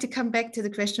would like to come back to the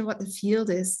question what the field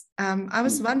is. I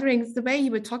was wondering, the way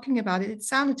you were talking about it, it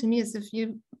sounded to me as if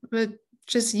you were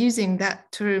just using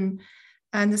that term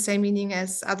and the same meaning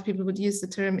as other people would use the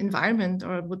term environment,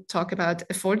 or would talk about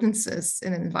affordances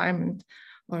in an environment.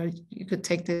 Or you could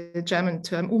take the German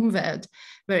term Umwelt,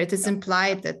 where it is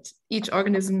implied that each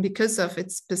organism, because of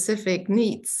its specific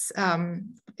needs,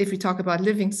 if we talk about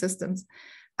living systems,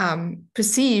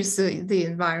 perceives the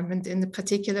environment in a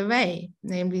particular way,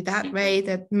 namely that way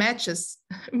that matches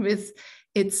with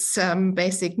its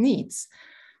basic needs.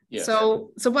 Yes.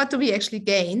 So what do we actually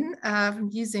gain from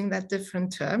using that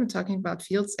different term, talking about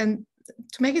fields? And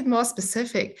to make it more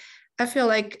specific, I feel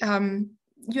like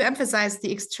you emphasize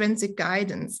the extrinsic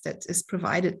guidance that is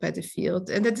provided by the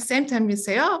field. And at the same time, you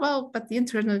say, oh, well, but the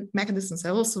internal mechanisms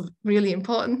are also really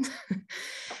important.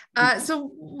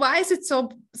 So why is it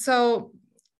so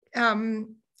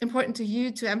important to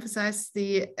you to emphasize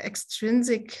the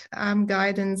extrinsic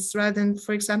guidance rather than,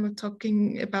 for example,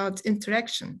 talking about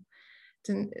interaction?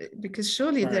 Because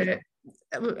surely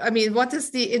I mean, what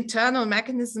is the internal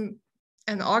mechanism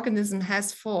an organism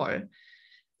has for?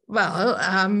 Well,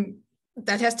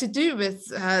 that has to do with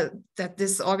that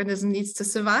this organism needs to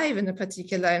survive in a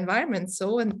particular environment.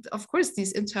 So, and of course,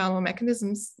 these internal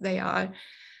mechanisms, they are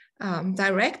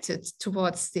directed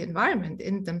towards the environment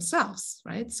in themselves,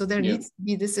 right? So there needs to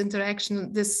be this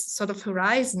interaction, this sort of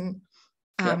horizon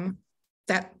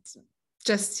that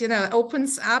just,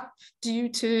 opens up due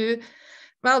to,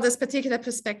 well, this particular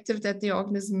perspective that the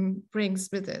organism brings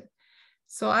with it.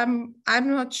 So I'm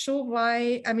not sure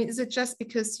why. I mean, is it just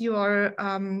because you are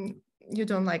you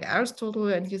don't like Aristotle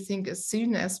and you think as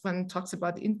soon as one talks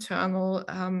about internal,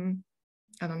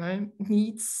 I don't know,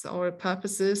 needs or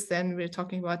purposes, then we're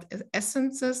talking about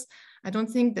essences? I don't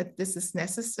think that this is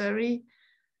necessary.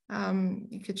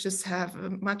 You could just have a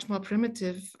much more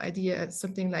primitive idea,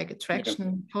 something like attraction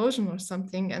and repulsion or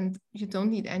something, and you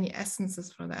don't need any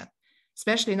essences for that,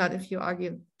 especially not if you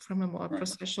argue from a more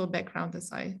processual background,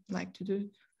 as I like to do.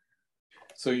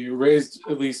 So you raised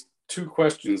at least 2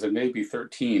 questions, and maybe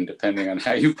 13, depending on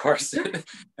how you parse it.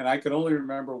 And I can only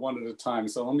remember one at a time.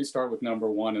 So let me start with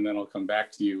number 1, and then I'll come back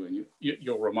to you, and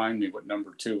you'll remind me what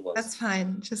number 2 was. That's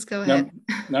fine. Just go ahead.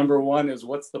 Number 1 is,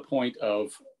 what's the point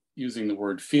of using the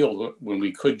word field when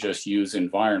we could just use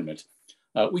environment?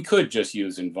 We could just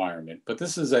use environment, but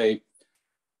this is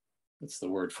what's the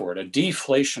word for it? A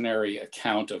deflationary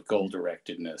account of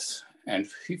goal-directedness. And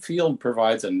field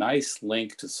provides a nice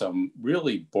link to some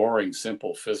really boring,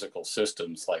 simple physical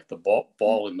systems, like the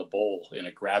ball in the bowl in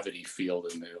a gravity field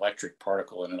and the electric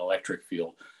particle in an electric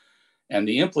field. And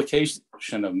the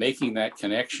implication of making that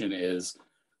connection is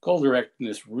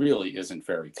goal-directedness really isn't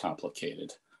very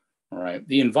complicated. All right.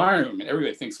 The environment,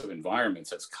 everybody thinks of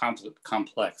environments as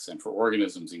complex, and for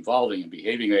organisms evolving and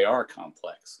behaving, they are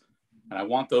complex. And I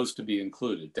want those to be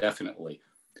included, definitely.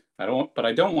 But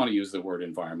I don't want to use the word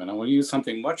environment. I want to use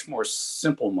something much more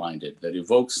simple-minded that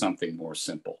evokes something more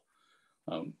simple.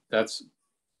 That's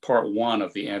part 1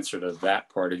 of the answer to that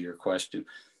part of your question.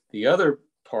 The other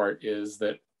part is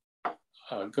that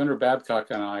Gunnar Babcock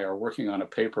and I are working on a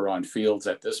paper on fields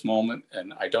at this moment,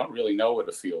 and I don't really know what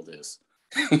a field is.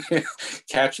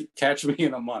 catch me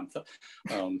in a month.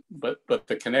 But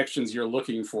the connections you're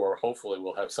looking for, hopefully,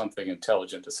 will have something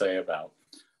intelligent to say about.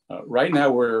 Right now,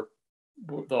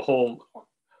 the whole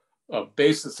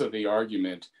basis of the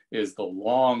argument is the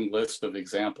long list of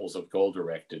examples of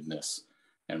goal-directedness.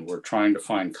 And we're trying to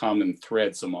find common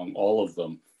threads among all of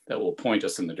them that will point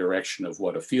us in the direction of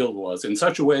what a field was, in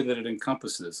such a way that it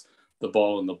encompasses the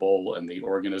ball in the bowl and the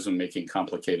organism making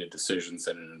complicated decisions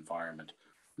in an environment,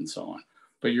 and so on.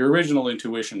 But your original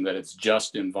intuition that it's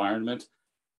just environment,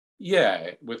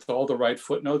 yeah, with all the right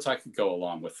footnotes, I could go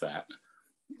along with that.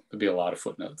 There'd be a lot of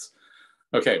footnotes.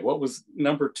 Okay, what was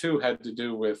number 2 had to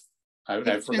do with, I've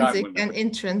forgotten. And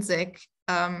intrinsic.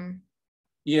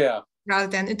 Rather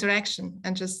than interaction,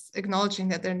 and just acknowledging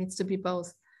that there needs to be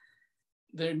both.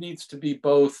 There needs to be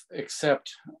both,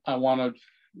 except I'm going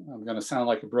to sound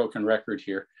like a broken record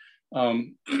here.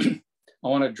 I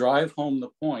want to drive home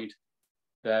the point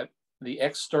that the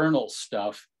external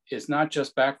stuff is not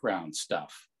just background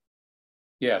stuff.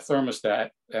 Yeah, thermostat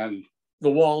and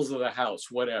the walls of the house,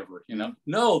 whatever,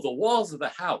 No, the walls of the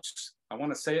house. I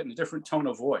want to say it in a different tone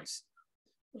of voice.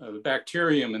 The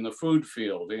bacterium in the food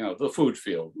field, the food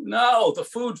field. No, the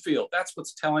food field. That's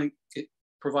what's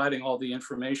providing all the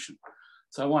information.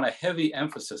 So I want a heavy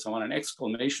emphasis. I want an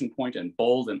exclamation point and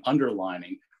bold and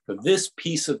underlining for this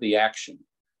piece of the action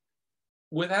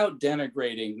without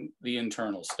denigrating the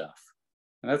internal stuff.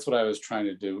 And that's what I was trying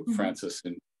to do, Francis,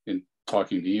 in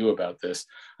talking to you about this.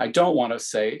 I don't want to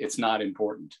say it's not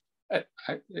important.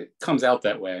 It comes out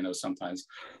that way, I know sometimes,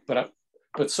 but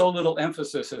so little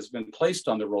emphasis has been placed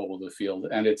on the role of the field,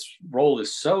 and its role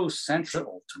is so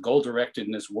central to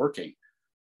goal-directedness working.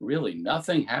 Really,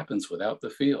 nothing happens without the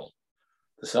field.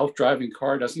 The self-driving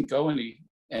car doesn't go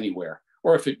anywhere,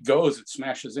 or if it goes, it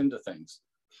smashes into things.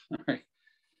 Right?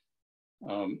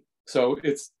 So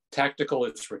it's tactical,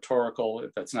 it's rhetorical.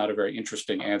 That's not a very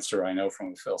interesting answer, I know,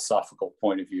 from a philosophical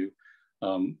point of view.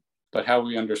 But how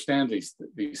we understand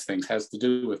these things has to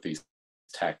do with these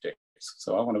tactics.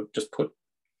 So I want to just put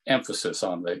emphasis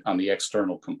on the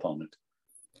external component.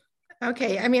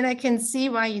 Okay, I mean, I can see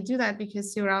why you do that,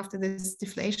 because you're after this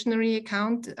deflationary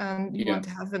account and you want to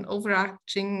have an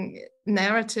overarching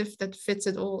narrative that fits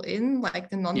it all in, like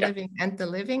the non-living and the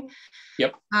living.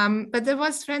 Yep. But there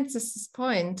was Francis's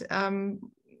point.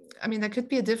 I mean, there could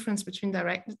be a difference between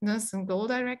directedness and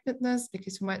goal-directedness,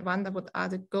 because you might wonder what are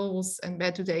the goals and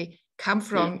where do they come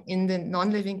from in the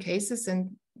non-living cases.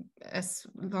 And as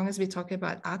long as we talk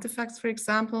about artifacts, for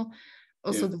example,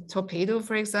 also the torpedo,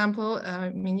 for example, I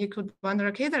mean, you could wonder,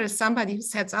 okay, there is somebody who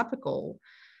sets up a goal,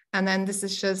 and then this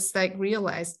is just like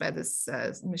realized by this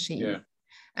machine. Yeah.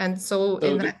 And so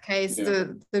in that case,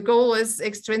 the goal is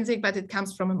extrinsic, but it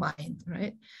comes from a mind,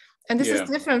 right? And this is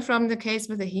different from the case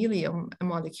with the helium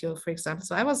molecule, for example.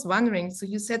 So I was wondering, so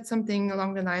you said something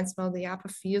along the lines, well, the upper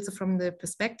field, so from the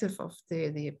perspective of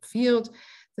the field,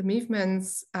 the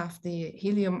movements of the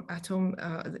helium atom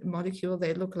molecule,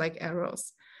 they look like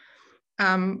arrows.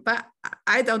 But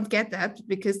I don't get that,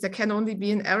 because there can only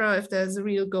be an error if there's a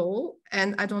real goal,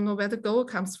 and I don't know where the goal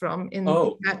comes from in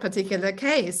that particular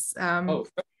case.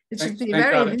 It should be a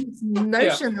very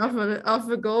notion of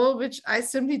a goal, which I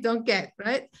simply don't get,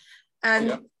 right?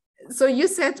 And so you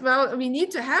said, well, we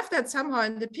need to have that somehow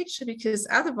in the picture, because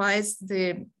otherwise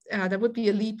there would be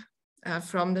a leap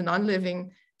from the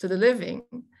non-living to the living.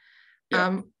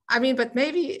 I mean, but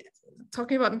maybe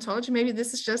talking about ontology, maybe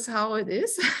this is just how it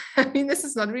is. I mean, this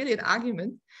is not really an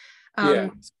argument.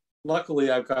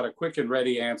 Luckily, I've got a quick and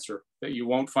ready answer that you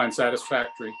won't find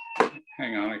satisfactory.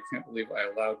 Hang on, I can't believe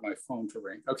I allowed my phone to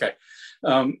ring. Okay,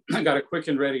 I got a quick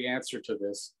and ready answer to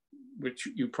this, which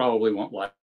you probably won't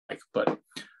like, but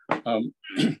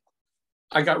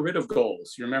I got rid of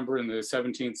goals. You remember in the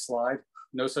 17th slide,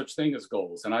 no such thing as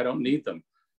goals, and I don't need them.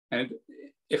 And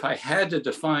if I had to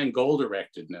define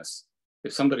goal-directedness,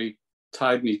 if somebody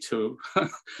tied me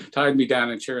down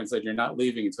in a chair and said, you're not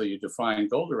leaving until you define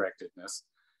goal-directedness,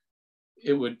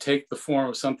 it would take the form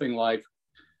of something like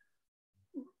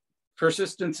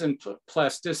persistence and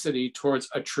plasticity towards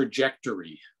a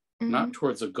trajectory, not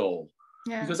towards a goal.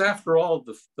 Because after all,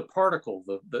 the particle,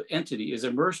 the entity is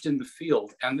immersed in the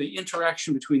field, and the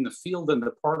interaction between the field and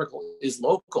the particle is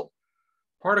local.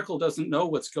 Particle doesn't know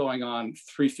what's going on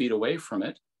 3 feet away from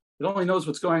it. It only knows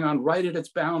what's going on right at its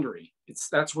boundary.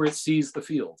 That's where it sees the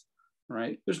field,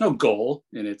 right? There's no goal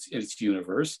in its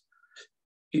universe.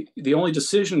 The only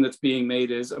decision that's being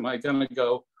made is, am I going to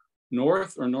go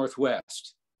north or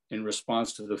northwest in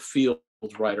response to the field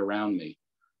right around me?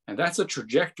 And that's a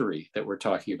trajectory that we're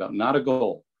talking about, not a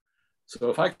goal. So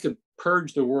if I could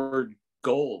purge the word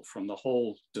goal from the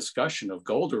whole discussion of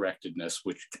goal-directedness,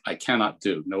 which I cannot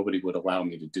do, nobody would allow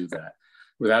me to do that,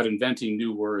 without inventing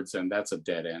new words, and that's a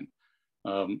dead end.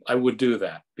 I would do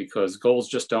that, because goals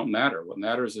just don't matter. What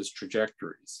matters is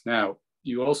trajectories. Now,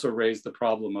 you also raised the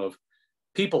problem of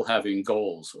people having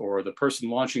goals, or the person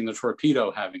launching the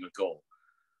torpedo having a goal.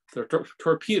 The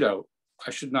torpedo,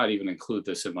 I should not even include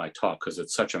this in my talk because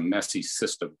it's such a messy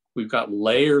system. We've got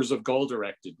layers of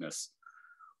goal-directedness.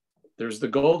 There's the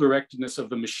goal-directedness of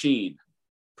the machine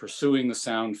pursuing the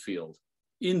sound field,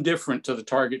 indifferent to the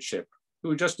target ship, who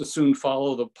would just as soon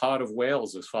follow the pod of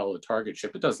whales as follow the target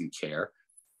ship. It doesn't care.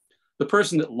 The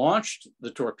person that launched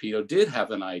the torpedo did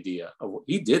have an idea.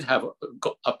 He did have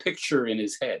a picture in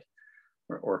his head,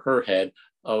 or her head,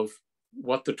 of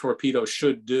what the torpedo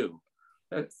should do.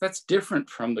 That's different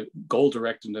from the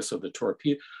goal-directedness of the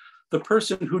torpedo. The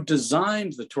person who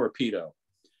designed the torpedo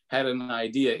had an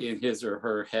idea in his or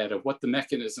her head of what the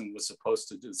mechanism was supposed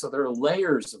to do. So there are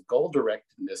layers of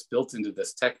goal-directedness built into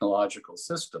this technological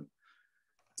system.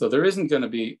 So there isn't going to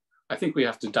be, I think we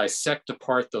have to dissect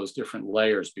apart those different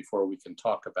layers before we can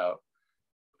talk about,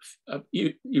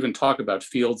 even talk about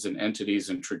fields and entities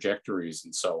and trajectories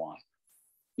and so on.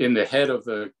 In the head of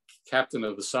the captain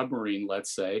of the submarine,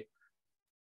 let's say,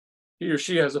 he or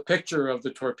she has a picture of the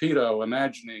torpedo,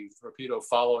 imagining the torpedo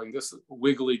following this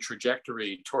wiggly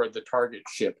trajectory toward the target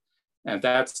ship. And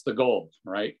that's the goal,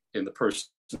 right, in the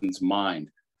person's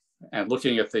mind. And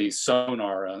looking at the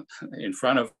sonar in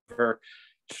front of her,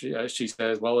 she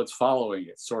says, well, it's following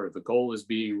it, sort of. The goal is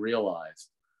being realized.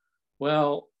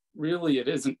 Well, really, it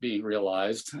isn't being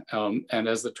realized. And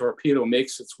as the torpedo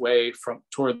makes its way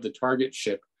toward the target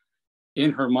ship,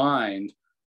 in her mind,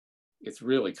 it's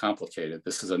really complicated.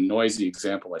 This is a noisy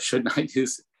example. I should not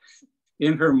use it.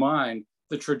 In her mind,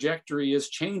 the trajectory is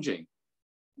changing.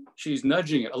 She's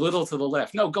nudging it a little to the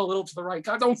left. No, go a little to the right.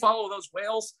 God, don't follow those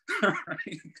whales.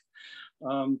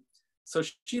 So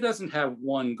she doesn't have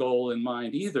one goal in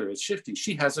mind either. It's shifting.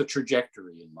 She has a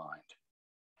trajectory in mind,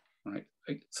 right?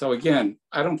 So again,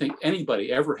 I don't think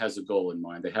anybody ever has a goal in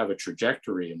mind. They have a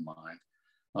trajectory in mind.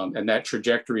 And that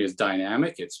trajectory is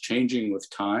dynamic. It's changing with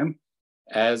time,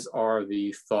 as are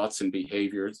the thoughts and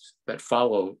behaviors that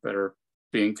follow, that are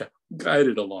being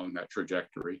guided along that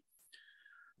trajectory.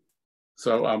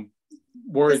 So I'm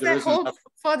worried there isn't enough.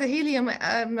 For the helium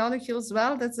molecule as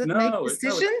well, does it make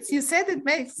decisions? You said it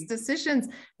makes decisions.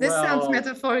 This sounds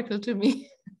metaphorical to me.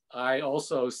 I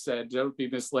also said, don't be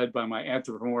misled by my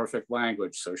anthropomorphic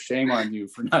language. So shame on you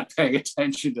for not paying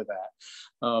attention to that.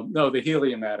 No, the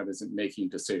helium atom isn't making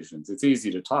decisions. It's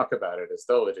easy to talk about it as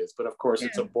though it is, but of course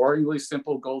it's a boringly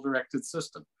simple goal-directed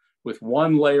system with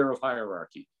one layer of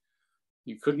hierarchy.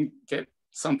 You couldn't get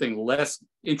something less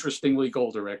interestingly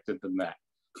goal-directed than that.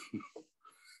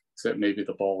 Except maybe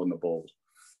the ball in the bowl.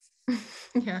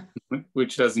 Yeah.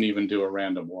 Which doesn't even do a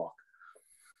random walk.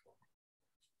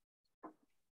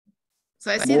 So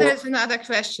I see there's another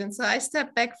question. So I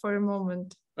step back for a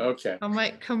moment. Okay. I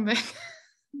might come back.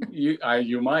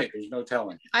 You might, there's no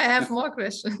telling. I have more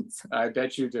questions. I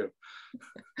bet you do.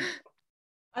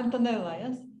 Antonella,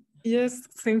 yes? Yes,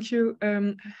 thank you.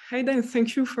 Hi, Dan,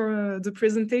 thank you for the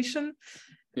presentation.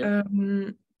 Yeah.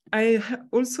 I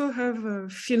also have a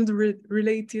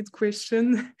field-related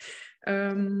question.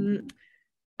 I'm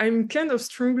kind of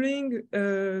struggling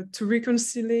to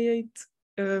reconcile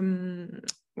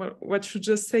what you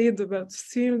just said about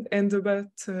field and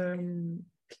about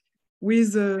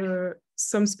with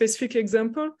some specific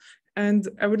example. And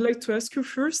I would like to ask you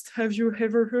first, have you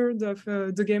ever heard of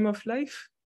the game of life?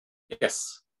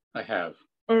 Yes, I have.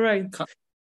 All right.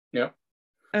 Yeah.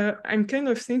 I'm kind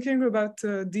of thinking about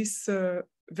this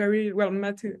very well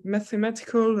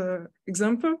mathematical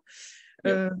example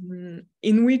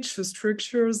in which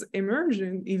structures emerge,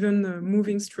 and even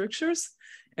moving structures,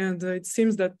 and it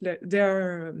seems that they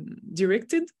are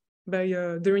directed by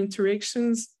their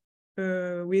interactions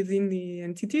within the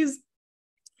entities.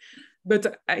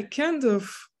 But I kind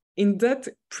of, in that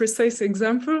precise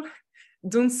example,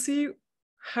 don't see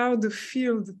how the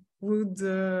field would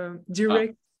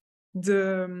direct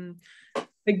the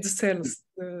cells.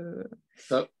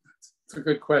 So it's a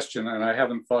good question, and I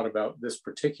haven't thought about this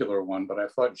particular one, but I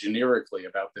thought generically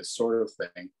about this sort of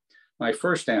thing. My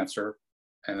first answer,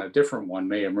 and a different one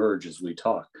may emerge as we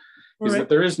talk, is that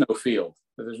there is no field.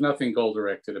 That there's nothing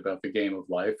goal-directed about the game of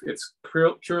life. It's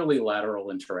purely lateral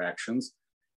interactions.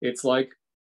 It's like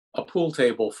a pool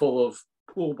table full of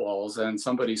pool balls, and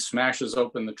somebody smashes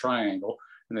open the triangle,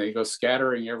 and they go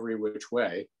scattering every which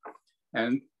way.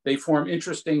 And they form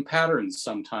interesting patterns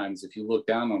sometimes if you look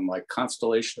down on like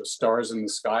constellation of stars in the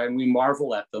sky, and we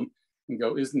marvel at them and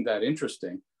go, isn't that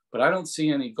interesting? But I don't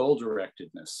see any goal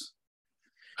directedness.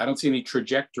 I don't see any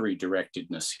trajectory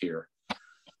directedness here.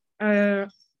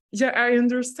 Yeah, I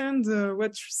understand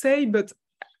what you say, but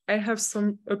I have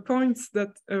some points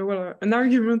that, an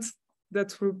argument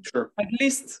that will at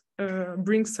least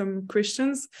bring some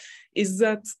questions, is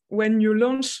that when you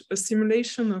launch a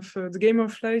simulation of the game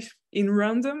of life in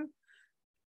random,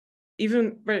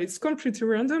 even, it's completely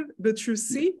random, but you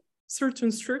see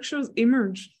certain structures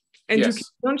emerge, and you can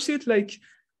launch it like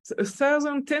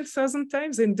 1,000, 10,000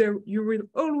 times, and there you will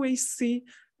always see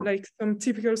like some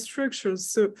typical structures.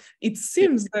 So it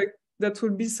seems like that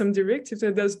will be some directive.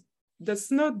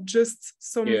 That's not just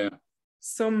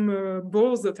some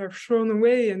balls that are thrown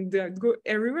away and they go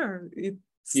everywhere.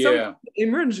 Some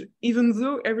emerge, even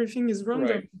though everything is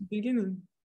random at the beginning.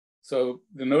 So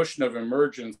the notion of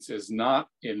emergence is not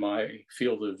in my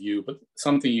field of view, but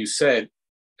something you said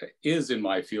is in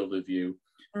my field of view,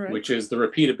 which is the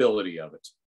repeatability of it.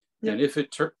 And if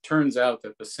it turns out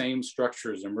that the same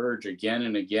structures emerge again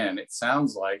and again, it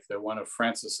sounds like they're one of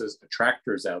Francis's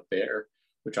attractors out there,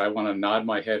 which I want to nod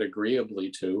my head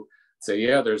agreeably to, say,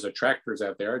 yeah, there's attractors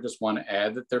out there. I just want to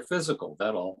add that they're physical.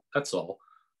 That's all.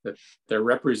 That they're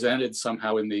represented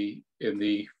somehow in the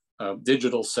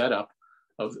digital setup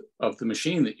of the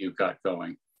machine that you've got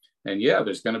going. And yeah,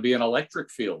 there's going to be an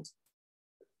electric field.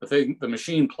 The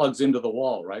machine plugs into the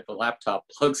wall, right? The laptop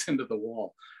plugs into the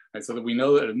wall. And so that we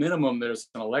know that at a minimum, there's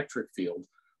an electric field.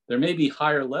 There may be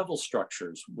higher level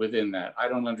structures within that. I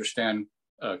don't understand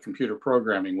computer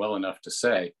programming well enough to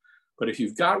say, but if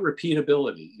you've got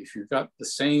repeatability, if you've got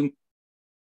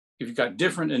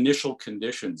different initial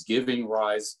conditions giving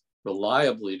rise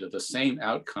reliably to the same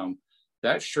outcome,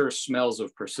 that sure smells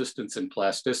of persistence and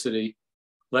plasticity.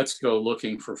 Let's go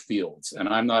looking for fields. And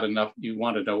I'm not enough, you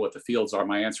want to know what the fields are.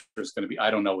 My answer is going to be,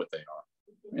 I don't know what they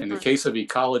are. In the case of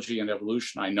ecology and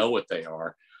evolution, I know what they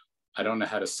are. I don't know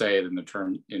how to say it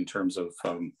in terms of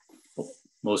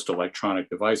most electronic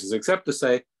devices, except to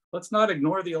say, let's not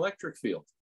ignore the electric field.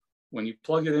 When you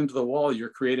plug it into the wall, you're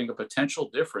creating a potential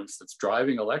difference that's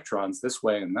driving electrons this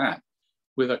way and that.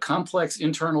 With a complex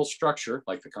internal structure,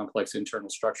 like the complex internal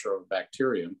structure of a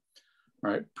bacterium,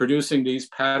 right, producing these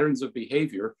patterns of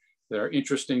behavior that are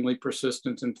interestingly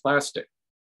persistent and plastic.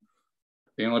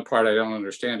 The only part I don't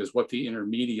understand is what the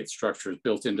intermediate structures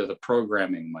built into the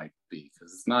programming might be,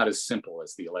 because it's not as simple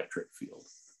as the electric field.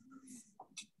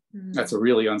 That's a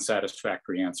really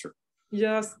unsatisfactory answer.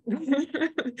 Yes.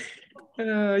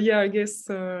 Yeah, I guess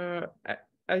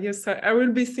I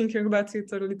will be thinking about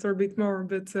it a little bit more,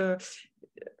 but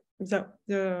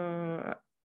yeah,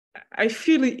 I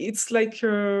feel it's like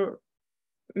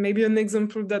maybe an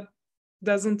example that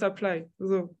doesn't apply,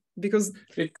 though, because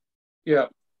yeah.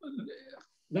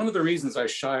 One of the reasons I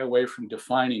shy away from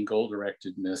defining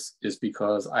goal-directedness is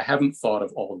because I haven't thought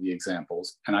of all of the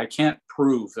examples, and I can't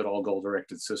prove that all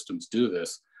goal-directed systems do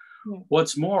this. Yeah.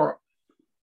 What's more,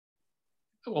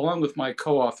 along with my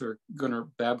co-author, Gunnar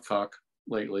Babcock,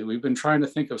 lately, we've been trying to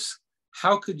think of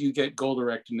how could you get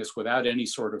goal-directedness without any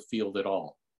sort of field at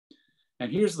all?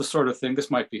 And here's the sort of thing, this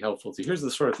might be helpful to you. Here's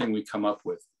the sort of thing we come up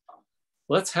with.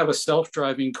 Let's have a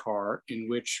self-driving car in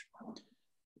which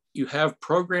you have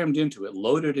programmed into it,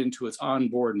 loaded into its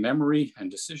onboard memory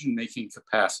and decision-making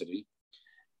capacity,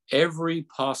 every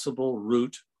possible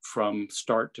route from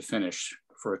start to finish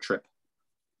for a trip.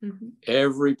 Mm-hmm.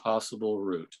 Every possible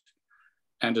route,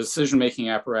 and a decision-making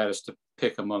apparatus to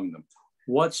pick among them.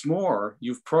 What's more,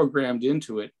 you've programmed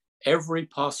into it every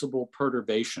possible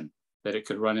perturbation that it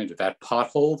could run into. That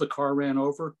pothole the car ran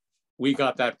over, we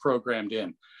got that programmed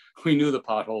in. We knew the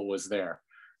pothole was there,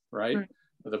 right?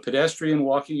 The pedestrian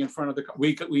walking in front of the car,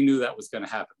 we knew that was going to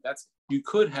happen. You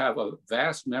could have a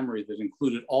vast memory that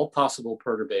included all possible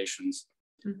perturbations,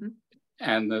 mm-hmm.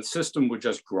 and the system would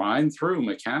just grind through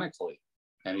mechanically,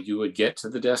 and you would get to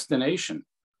the destination,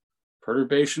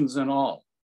 perturbations and all.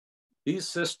 These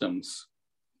systems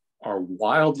are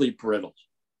wildly brittle.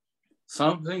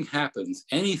 Something happens,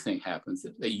 anything happens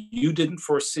that you didn't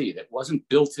foresee, that wasn't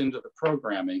built into the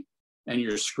programming, and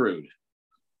you're screwed.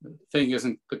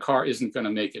 The car isn't going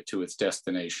to make it to its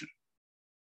destination,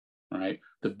 right?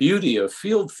 The beauty of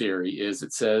field theory is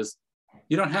it says,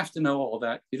 you don't have to know all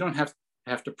that. You don't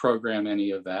have to program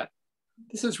any of that.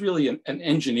 This is really an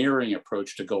engineering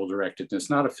approach to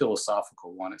goal-directedness, not a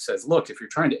philosophical one. It says, look, if you're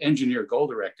trying to engineer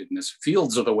goal-directedness,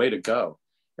 fields are the way to go.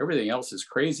 Everything else is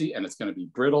crazy, and it's going to be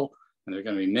brittle, and there are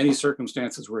going to be many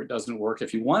circumstances where it doesn't work.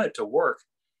 If you want it to work,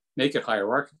 make it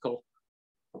hierarchical,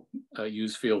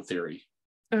 use field theory.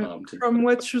 From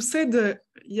what you said,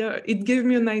 yeah, it gave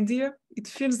me an idea. It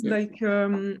feels like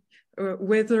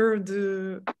whether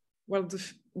the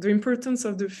importance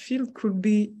of the field could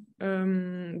be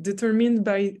determined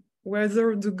by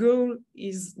whether the goal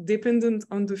is dependent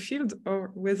on the field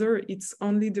or whether it's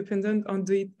only dependent on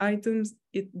the items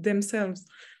themselves.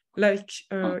 Like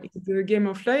in the game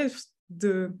of life,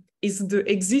 is the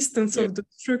existence of the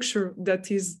structure that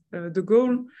is the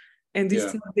goal, and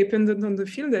it's not dependent on the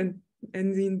field.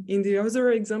 And in the other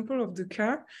example of the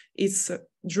car, it's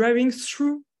driving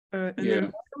through an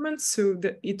environment so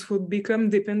that it would become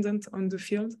dependent on the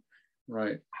field.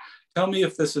 Right. Tell me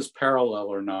if this is parallel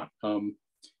or not.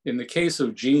 In the case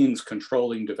of genes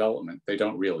controlling development, they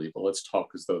don't really, but let's talk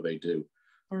as though they do.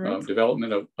 Right.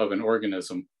 Development of an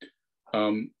organism.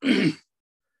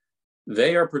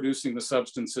 They are producing the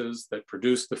substances that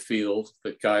produce the field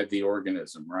that guide the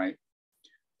organism, right?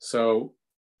 So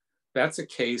that's a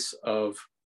case of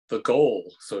the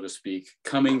goal, so to speak,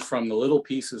 coming from the little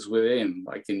pieces within,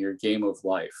 like in your game of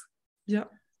life. Yeah,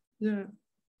 yeah.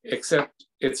 Except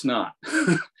it's not.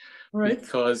 Right.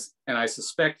 Because, and I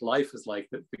suspect life is like,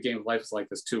 the game of life is like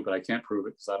this too, but I can't prove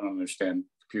it because I don't understand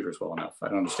computers well enough. I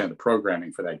don't understand the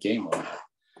programming for that game well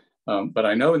enough. But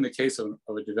I know in the case of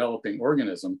a developing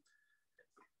organism,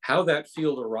 how that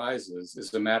field arises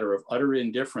is a matter of utter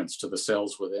indifference to the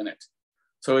cells within it.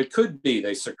 So it could be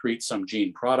they secrete some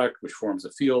gene product which forms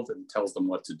a field and tells them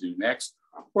what to do next,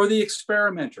 Or the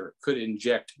experimenter could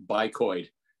inject bicoid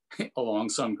along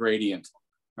some gradient,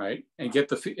 right? And get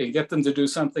them to do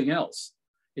something else.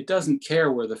 It doesn't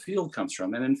care where the field comes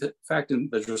from. And in fact, in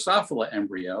the Drosophila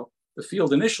embryo, the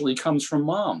field initially comes from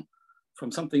mom,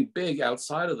 from something big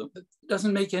outside of them. It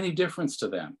doesn't make any difference to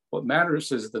them. What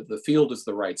matters is that the field is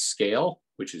the right scale,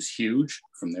 which is huge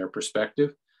from their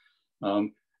perspective,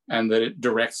 and that it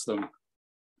directs them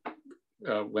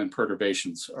when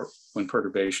perturbations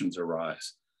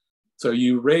arise. So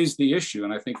you raised the issue,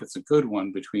 and I think it's a good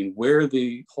one, between where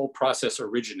the whole process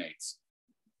originates.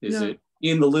 Is it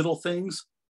in the little things,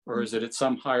 or is it at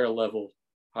some higher level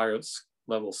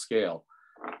scale?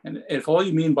 And if all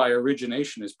you mean by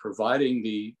origination is providing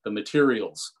the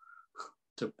materials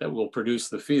that will produce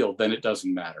the field, then it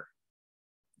doesn't matter.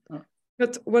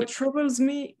 But what troubles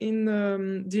me in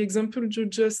the example you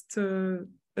just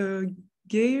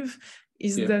gave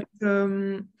is that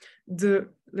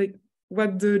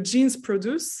what the genes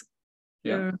produce,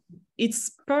 it's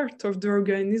part of the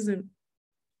organism.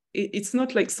 It's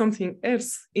not like something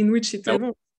else in which it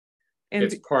evolves. And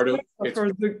it's part of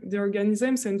the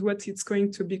organisms and what it's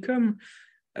going to become.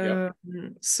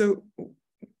 So,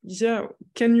 yeah,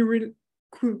 can you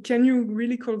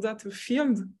really call that a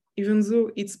field, even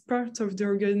though it's part of the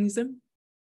organism?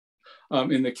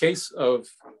 In the case of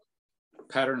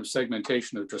pattern of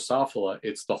segmentation of Drosophila,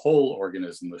 it's the whole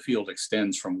organism. The field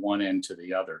extends from one end to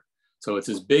the other. So it's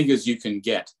as big as you can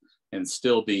get and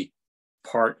still be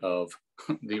part of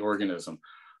the organism.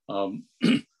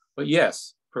 But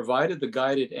yes, provided the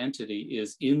guided entity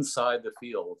is inside the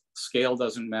field, scale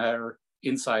doesn't matter,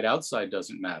 inside, outside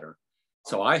doesn't matter.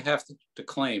 So I have to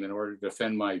claim, in order to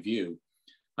defend my view,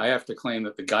 I have to claim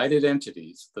that the guided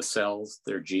entities, the cells,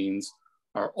 their genes,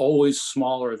 are always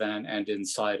smaller than and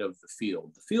inside of the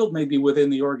field. The field may be within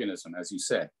the organism, as you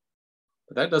said,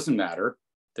 but that doesn't matter.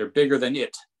 They're bigger than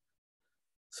it.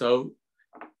 So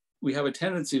we have a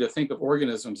tendency to think of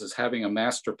organisms as having a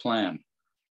master plan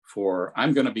for,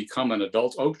 I'm going to become an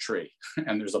adult oak tree,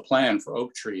 and there's a plan for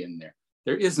oak tree in there.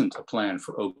 There isn't a plan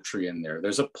for oak tree in there.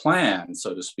 There's a plan,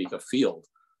 so to speak, a field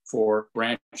for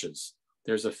branches.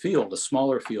 There's a field, a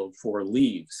smaller field for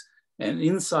leaves. And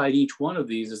inside each one of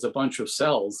these is a bunch of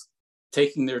cells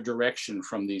taking their direction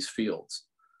from these fields.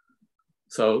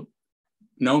 So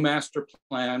no master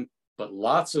plan, but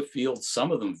lots of fields,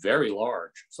 some of them very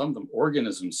large, some of them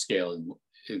organism scale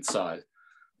inside.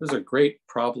 There's a great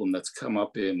problem that's come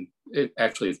up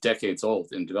actually it's decades old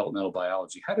in developmental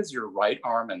biology. How does your right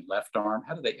arm and left arm,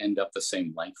 how do they end up the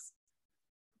same length?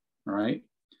 All right.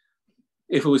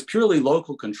 If it was purely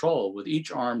local control with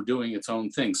each arm doing its own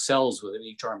thing, cells within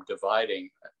each arm dividing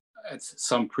at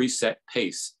some preset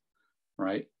pace,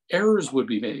 right? Errors would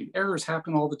be made. Errors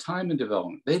happen all the time in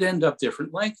development. They'd end up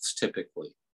different lengths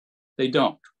typically. They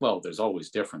don't. Well, there's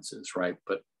always differences, right?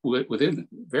 But within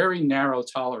very narrow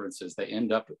tolerances, they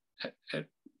end up at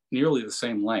nearly the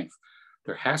same length.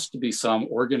 There has to be some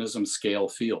organism scale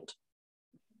field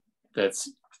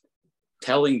that's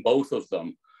telling both of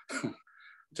them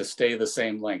to stay the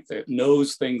same length. It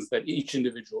knows things that each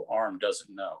individual arm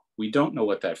doesn't know. We don't know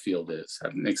what that field is.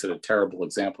 That makes it a terrible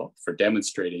example for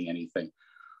demonstrating anything.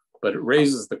 But it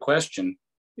raises the question,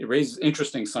 it raises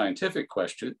interesting scientific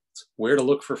questions, where to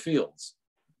look for fields.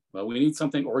 Well, we need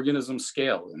something organism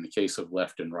scale in the case of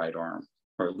left and right arm,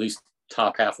 or at least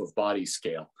top half of body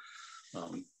scale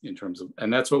in terms of,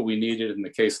 and that's what we needed in the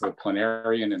case of the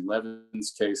planarian. In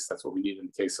Levin's case, that's what we need in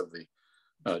the case of the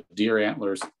deer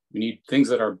antlers. We need things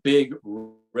that are big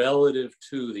relative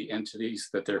to the entities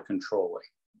that they're controlling.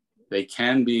 They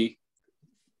can be,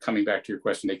 coming back to your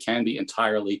question, they can be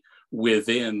entirely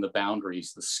within the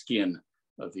boundaries, the skin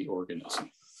of the organism.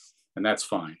 And that's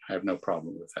fine. I have no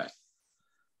problem with that.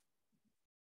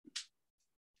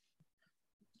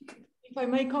 If I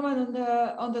may comment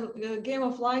on the game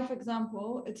of life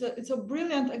example, it's a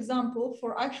brilliant example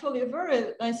for actually a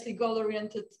very nicely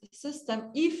goal-oriented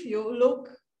system if you look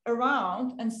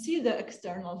around and see the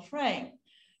external frame,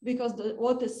 because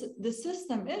what the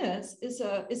system is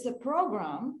a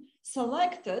program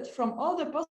selected from all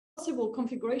the possible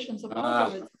configurations of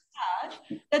algorithms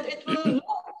that it will look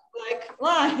like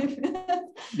life.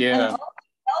 Yeah. And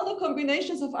all the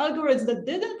combinations of algorithms that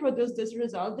didn't produce this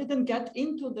result didn't get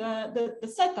into the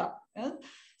setup. Yeah?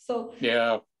 So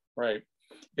yeah, right.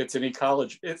 It's an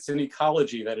ecology. It's an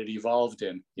ecology that it evolved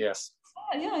in. Yes.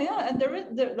 Yeah, and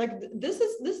there like this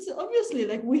is obviously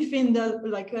like within the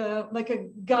like a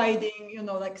guiding,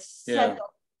 like set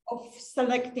of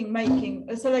selection making.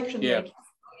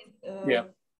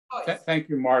 Thank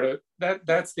you, Marta.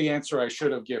 That's the answer I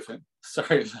should have given.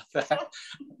 Sorry about that.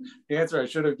 The answer I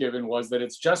should have given was that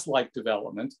it's just like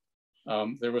development.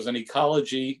 there was an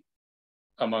ecology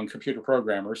among computer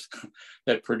programmers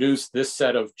that produced this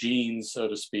set of genes, so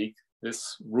to speak,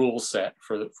 this rule set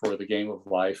for the game of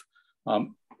life.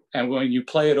 And when you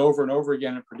play it over and over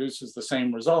again, it produces the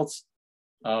same results.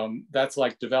 That's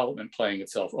like development playing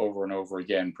itself over and over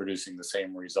again, producing the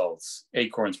same results.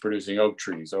 Acorns producing oak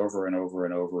trees over and over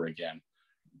and over again,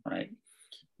 right?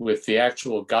 With the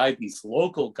actual guidance,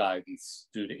 local guidance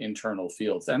due to internal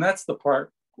fields. And that's the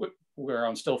part where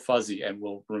I'm still fuzzy and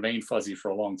will remain fuzzy for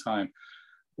a long time.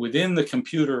 Within the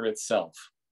computer itself,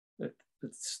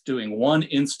 it's doing one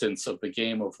instance of the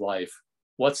game of life.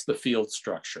 What's the field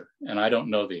structure? And I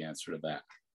don't know the answer to that.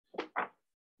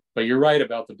 But you're right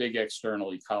about the big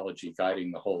external ecology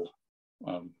guiding the whole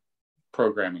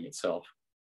programming itself.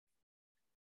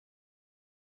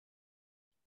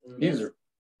 These are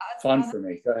fun for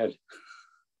me. Go ahead.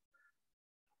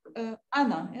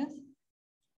 Anna, yes?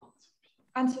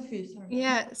 Anne-Sophie, sorry.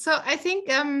 Yeah, so I think...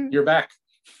 You're back.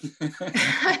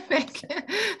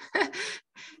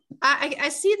 I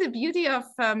see the beauty of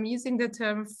using the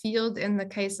term field in the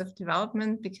case of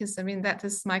development, because I mean, that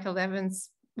is Michael Levin's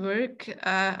work,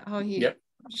 how he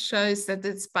shows that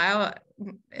it's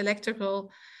bioelectrical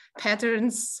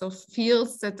patterns, so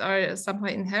fields that are somehow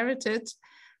inherited,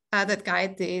 that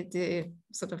guide the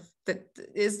sort of, that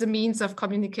is the means of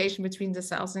communication between the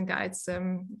cells and guides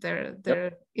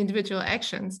their individual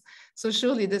actions. So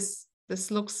surely this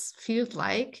looks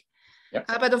field-like. Yep.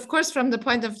 But of course, from the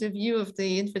point of the view of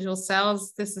the individual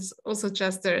cells, this is also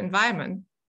just their environment,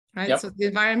 right? Yep. So the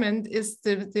environment is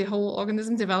the whole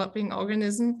organism, developing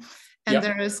organism, and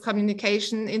there is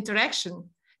communication, interaction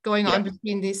going on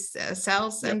between these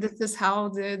cells, and this is how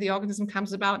the organism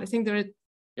comes about. I think there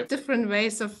are different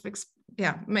ways of,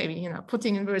 maybe,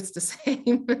 putting in words the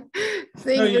same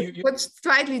thing, with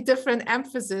slightly different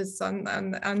emphasis on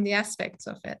the aspects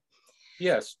of it.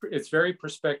 Yes, it's very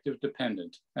perspective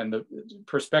dependent. And the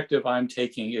perspective I'm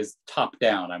taking is top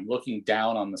down. I'm looking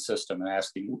down on the system and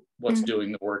asking what's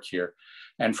doing the work here.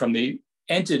 And from the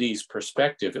entity's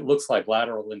perspective, it looks like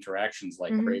lateral interactions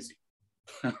like crazy,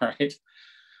 right?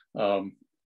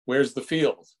 Where's the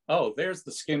field? Oh, there's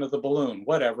the skin of the balloon,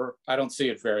 whatever. I don't see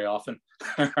it very often,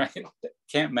 right?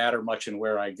 Can't matter much in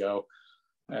where I go.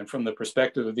 And from the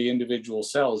perspective of the individual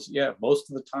cells,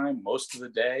 most of the time, most of the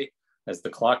day, as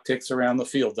the clock ticks around, the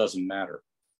field doesn't matter,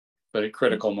 but at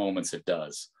critical moments it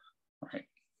does, right?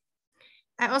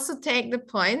 I also take the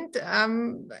point,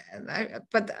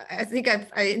 but I think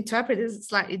I interpret it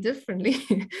slightly differently,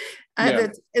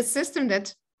 that a system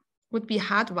that would be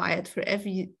hardwired for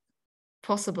every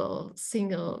possible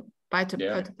single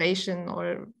perturbation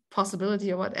or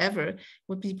possibility or whatever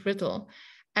would be brittle.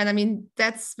 And I mean,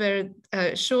 that's where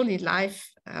surely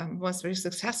life was very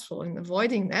successful in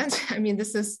avoiding that. I mean,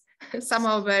 this is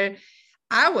somehow where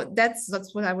that's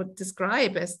what I would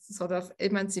describe as sort of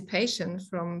emancipation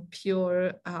from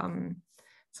pure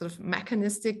sort of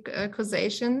mechanistic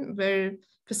causation, where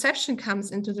perception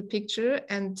comes into the picture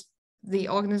and the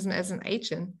organism as an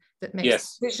agent that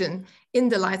makes decision in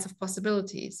the light of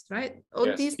possibilities, right?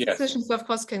 All these decisions, of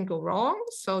course, can go wrong,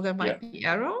 so there might be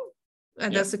error.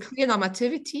 And there's a clear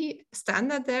normativity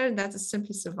standard there, and that is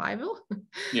simply survival.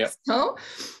 So,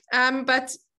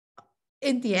 but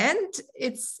in the end,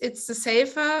 it's the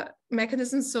safer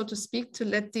mechanism, so to speak, to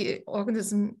let the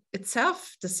organism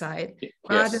itself decide,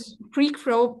 rather than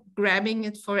pre-programming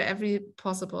it for every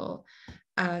possible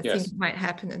thing that might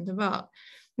happen in the world.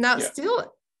 Now,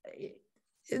 still,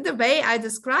 in the way I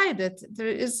described it, there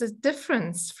is a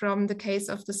difference from the case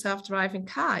of the self-driving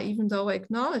car, even though I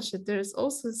acknowledge that there is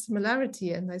also a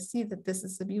similarity. And I see that this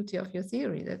is the beauty of your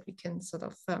theory, that we can sort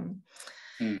of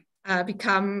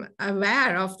become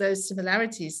aware of those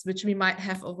similarities, which we might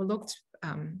have overlooked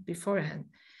beforehand.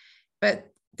 But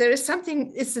there is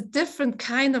something, it's a different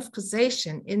kind of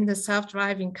causation in the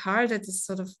self-driving car that is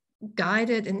sort of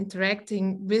guided and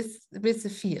interacting with the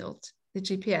field, the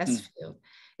GPS field.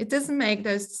 It doesn't make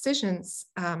those decisions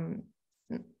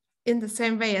in the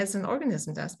same way as an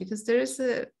organism does, because there is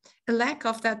a lack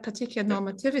of that particular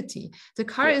normativity. The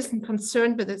car isn't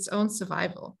concerned with its own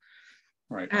survival.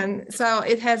 Right. And so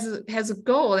it has a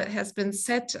goal that has been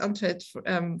set onto it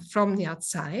from the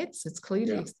outside. So it's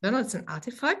clearly external, it's an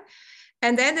artifact.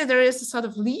 And then there is a sort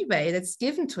of leeway that's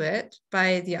given to it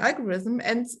by the algorithm.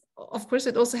 And of course,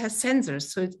 it also has sensors.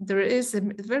 So there is a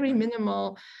very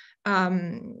minimal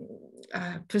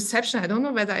perception. I don't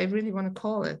know whether I really want to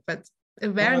call it, but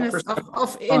awareness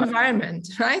of environment,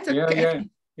 right? Okay.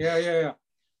 Yeah.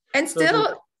 And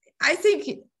still, I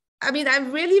think, I mean,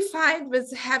 I'm really fine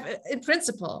with in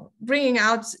principle, bringing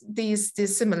out these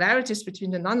similarities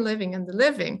between the non-living and the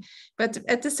living. But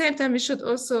at the same time, we should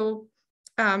also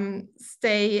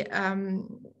stay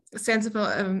sensible,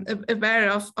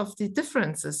 aware of the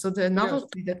differences. So the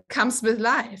novelty that comes with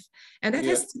life, and that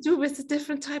has to do with a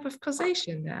different type of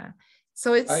causation there.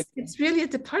 So it's really a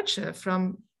departure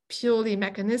from purely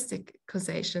mechanistic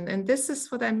causation, and this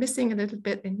is what I'm missing a little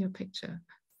bit in your picture.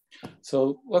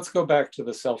 So let's go back to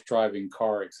the self-driving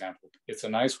car example. It's a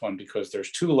nice one because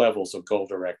there's two levels of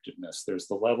goal-directedness. There's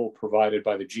the level provided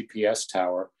by the GPS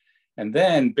tower, and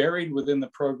then buried within the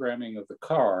programming of the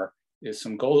car is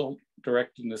some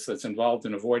goal-directedness that's involved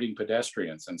in avoiding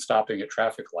pedestrians and stopping at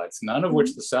traffic lights, none of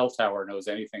which the cell tower knows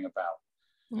anything about.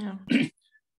 Yeah.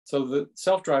 So the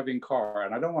self-driving car,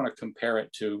 and I don't want to compare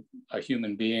it to a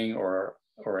human being or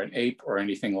an ape or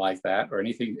anything like that, or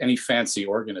any fancy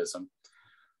organism,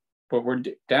 but we're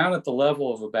down at the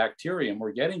level of a bacterium.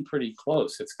 We're getting pretty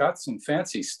close. It's got some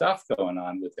fancy stuff going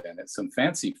on within it, some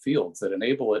fancy fields that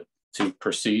enable it to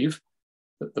perceive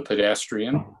the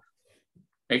pedestrian,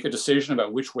 make a decision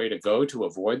about which way to go to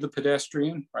avoid the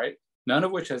pedestrian, right? None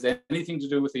of which has anything to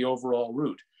do with the overall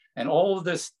route. And all of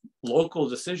this local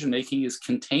decision-making is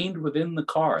contained within the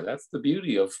car. That's the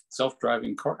beauty of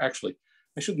self-driving car. Actually,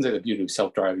 I shouldn't say the beauty of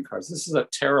self-driving cars. This is a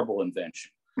terrible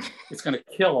invention. It's going to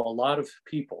kill a lot of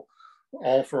people,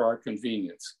 all for our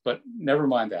convenience. But never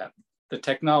mind that. The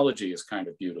technology is kind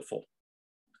of beautiful,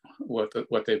 what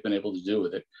they've been able to do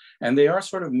with it. And they are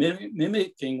sort of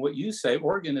mimicking what you say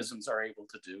organisms are able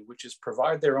to do, which is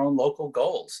provide their own local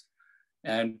goals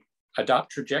and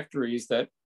adopt trajectories that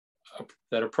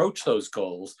approach those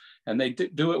goals. And they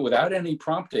do it without any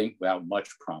prompting, without much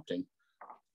prompting.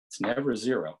 It's never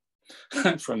zero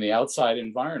from the outside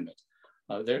environment.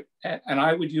 And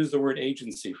I would use the word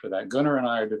agency for that. Gunnar and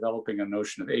I are developing a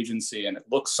notion of agency, and it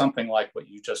looks something like what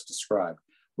you just described,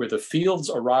 where the fields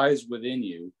arise within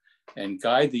you and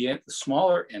guide the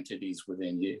smaller entities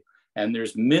within you. And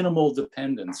there's minimal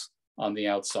dependence on the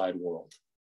outside world.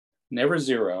 Never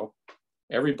zero.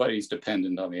 Everybody's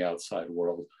dependent on the outside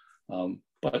world.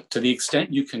 But to the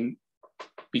extent you can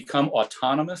become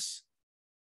autonomous,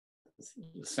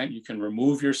 the extent you can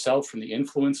remove yourself from the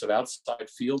influence of outside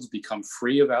fields, become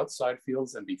free of outside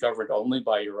fields, and be governed only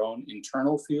by your own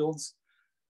internal fields,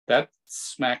 that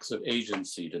smacks of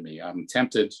agency to me. I'm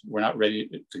tempted, we're not ready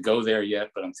to go there yet,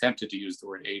 but I'm tempted to use the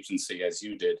word agency as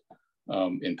you did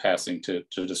in passing to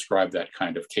describe that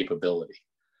kind of capability.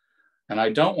 And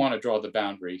I don't want to draw the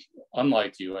boundary,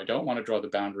 unlike you, I don't want to draw the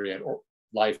boundary at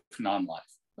life, non-life.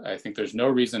 I think there's no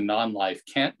reason non-life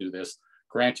can't do this.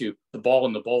 Grant you, the ball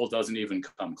in the bowl doesn't even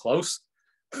come close.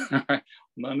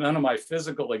 None of my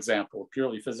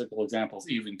purely physical examples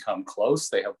even come close.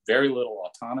 They have very little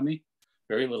autonomy,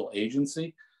 very little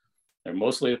agency. They're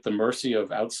mostly at the mercy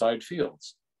of outside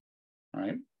fields,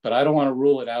 right? But I don't want to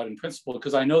rule it out in principle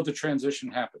because I know the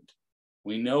transition happened.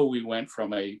 We know we went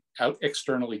from a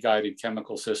externally guided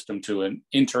chemical system to an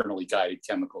internally guided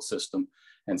chemical system.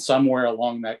 And somewhere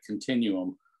along that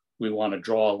continuum, we want to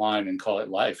draw a line and call it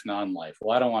life, non-life.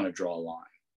 Well, I don't want to draw a line.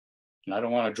 And I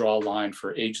don't want to draw a line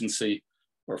for agency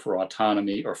or for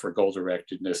autonomy or for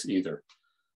goal-directedness either.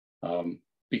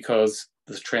 Because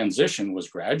this transition was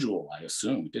gradual, I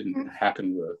assume. It didn't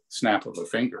happen with a snap of the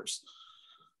fingers.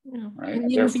 Yeah. Right?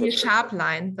 And even be a sharp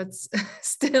line, but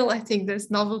still, I think there's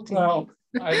novelty. Well,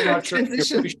 I'm not sure if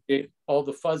you appreciate all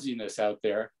the fuzziness out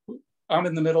there. I'm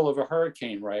in the middle of a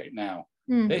hurricane right now.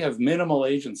 They have minimal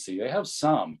agency. They have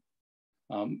some.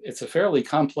 It's a fairly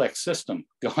complex system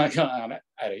going on at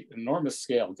an enormous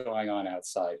scale going on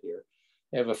outside here.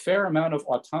 They have a fair amount of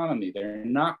autonomy. They're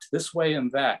knocked this way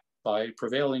and that by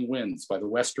prevailing winds, by the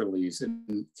westerlies. In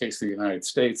the case of the United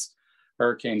States,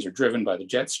 hurricanes are driven by the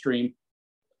jet stream,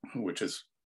 which is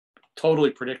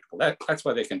totally predictable. That's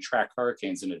why they can track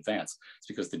hurricanes in advance. It's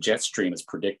because the jet stream is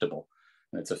predictable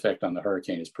and its effect on the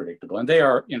hurricane is predictable. And they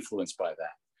are influenced by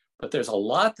that. But there's a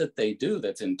lot that they do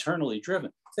that's internally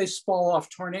driven. They spall off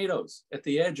tornadoes at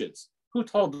the edges. Who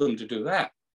told them to do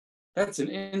that? That's an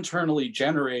internally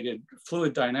generated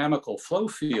fluid dynamical flow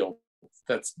field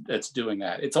that's doing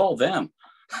that. It's all them.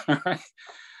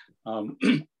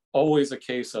 Always a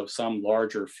case of some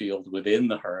larger field within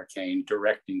the hurricane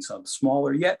directing some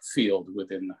smaller yet field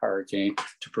within the hurricane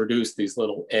to produce these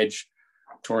little edge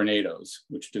tornadoes,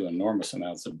 which do enormous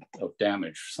amounts of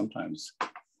damage, sometimes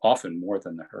often more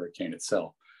than the hurricane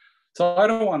itself. So I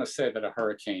don't want to say that a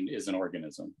hurricane is an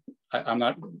organism. I'm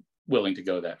not willing to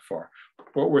go that far.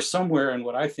 But we're somewhere in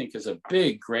what I think is a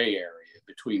big gray area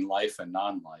between life and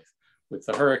non-life, with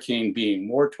the hurricane being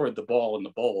more toward the ball in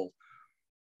the bowl,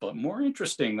 but more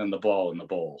interesting than the ball in the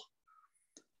bowl.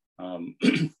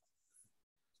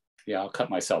 Yeah, I'll cut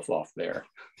myself off there.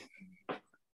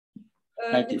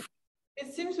 Thank you.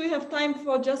 It seems we have time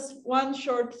for just one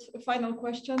short final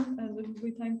question, and it will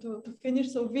be time to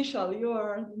finish. So Vishal, you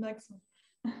are the next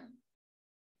one.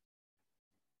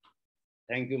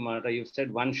 Thank you, Marta. You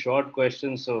said one short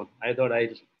question, so I thought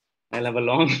I'll have a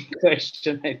long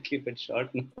question. I'll keep it short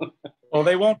now. Well,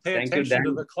 they won't pay attention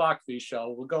to the clock,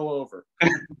 Vishal. We'll go over.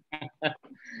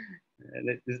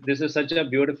 This is such a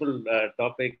beautiful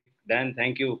topic, Dan.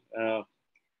 Thank you.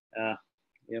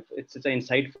 It's such an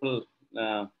insightful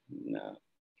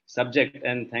subject,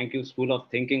 and thank you, School of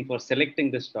Thinking, for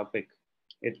selecting this topic.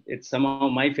 It's somehow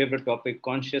my favorite topic,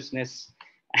 consciousness,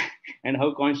 and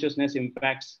how consciousness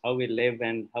impacts how we live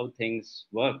and how things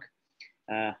work.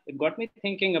 It got me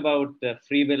thinking about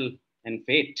free will and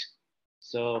fate.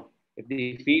 So if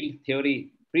the field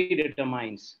theory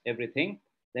predetermines everything,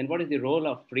 then what is the role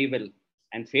of free will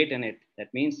and fate in it?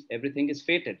 That means everything is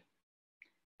fated.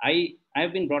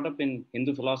 I've been brought up in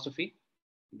Hindu philosophy,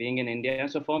 being in India.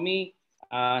 So for me,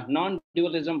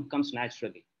 non-dualism comes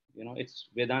naturally. You know, it's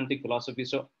Vedantic philosophy.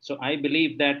 So I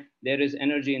believe that there is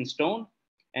energy in stone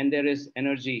and there is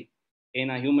energy in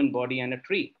a human body and a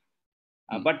tree.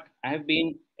 But I have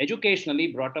been educationally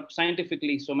brought up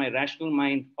scientifically. So my rational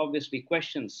mind obviously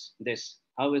questions this.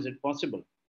 How is it possible?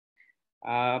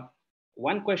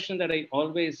 One question that I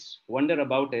always wonder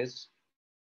about is,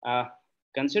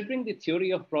 considering the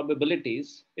theory of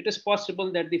probabilities, it is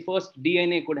possible that the first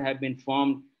DNA could have been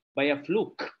formed by a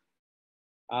fluke.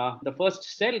 The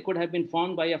first cell could have been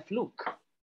formed by a fluke.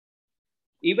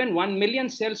 Even 1 million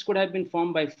cells could have been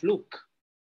formed by fluke.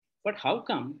 But how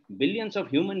come billions of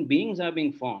human beings are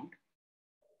being formed?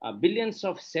 Billions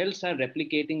of cells are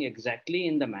replicating exactly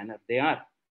in the manner they are.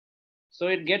 So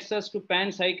it gets us to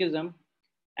panpsychism,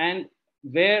 and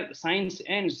where science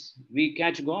ends, we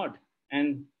catch God.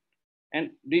 And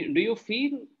do you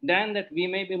feel, Dan, that we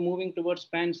may be moving towards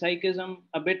panpsychism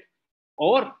a bit,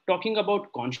 or talking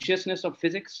about consciousness of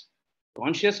physics,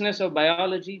 consciousness of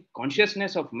biology,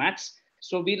 consciousness of maths?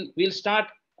 So we'll start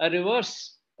a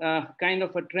reverse kind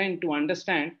of a trend to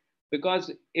understand,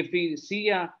 because if we see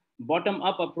a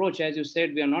bottom-up approach, as you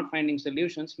said, we are not finding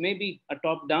solutions, maybe a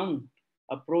top-down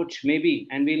approach, maybe,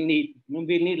 and we'll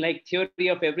need like theory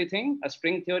of everything, a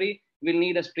string theory. We'll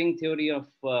need a string theory of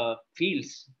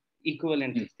fields,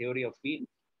 equivalent theory of fields.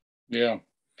 Yeah.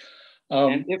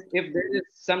 And if there is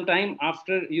some time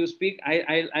after you speak,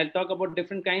 I'll talk about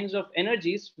different kinds of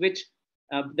energies which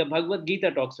the Bhagavad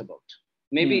Gita talks about.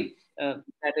 Maybe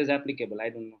that is applicable. I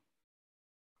don't know.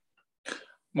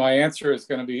 My answer is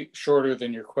going to be shorter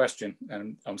than your question,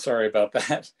 and I'm sorry about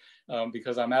that,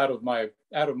 because I'm out of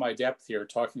my depth here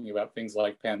talking about things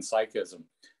like panpsychism.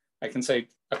 I can say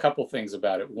a couple things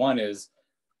about it. One is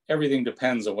everything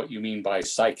depends on what you mean by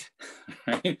psych,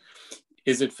 right?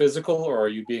 Is it physical, or are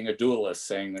you being a dualist,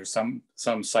 saying there's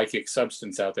some psychic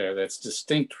substance out there that's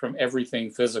distinct from everything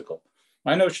physical?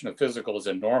 My notion of physical is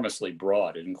enormously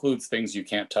broad. It includes things you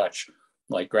can't touch,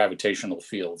 like gravitational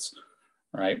fields,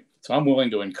 right? So I'm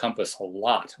willing to encompass a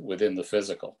lot within the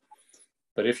physical.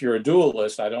 But if you're a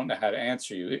dualist, I don't know how to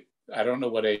answer you. I don't know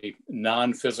what a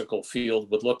non-physical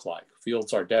field would look like.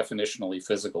 Fields are definitionally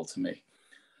physical to me.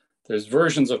 There's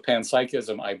versions of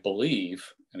panpsychism, I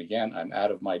believe, and again, I'm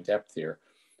out of my depth here,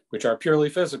 which are purely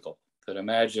physical, that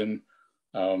imagine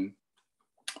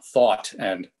thought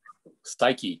and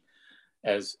psyche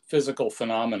as physical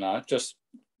phenomena, just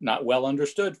not well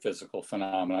understood physical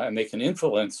phenomena, and they can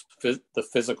influence the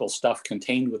physical stuff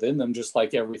contained within them just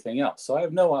like everything else. So I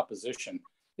have no opposition,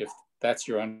 if that's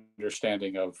your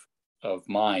understanding of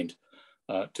mind,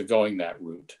 to going that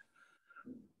route.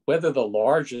 Whether the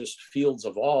largest fields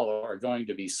of all are going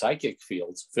to be psychic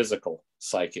fields, physical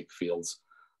psychic fields,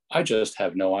 I just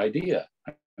have no idea.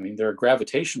 I mean, there are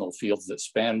gravitational fields that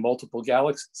span multiple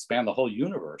galaxies, span the whole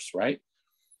universe, right?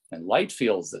 And light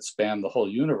fields that span the whole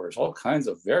universe, all kinds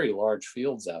of very large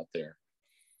fields out there.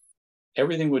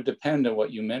 Everything would depend on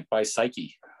what you meant by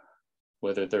psyche,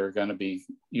 whether they're going to be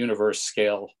universe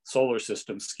scale, solar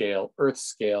system scale, Earth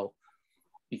scale,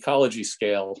 ecology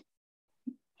scale,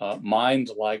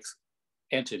 mind-like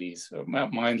entities,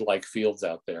 mind-like fields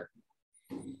out there.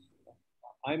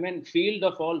 I meant field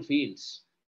of all fields,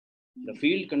 the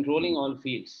field controlling all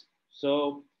fields.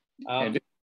 So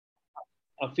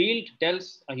a field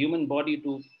tells a human body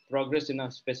to progress in a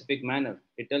specific manner.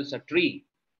 It tells a tree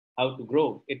how to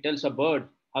grow. It tells a bird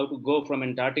how to go from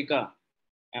Antarctica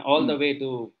all the way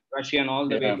to Russia and all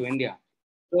the way to India.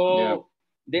 So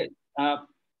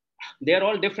they are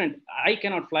all different. I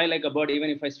cannot fly like a bird. Even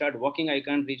if I start walking, I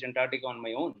can't reach Antarctica on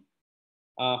my own.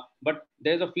 But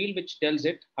there's a field which tells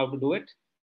it how to do it.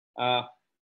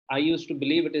 I used to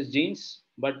believe it is genes,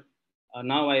 but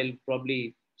now I'll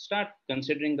probably start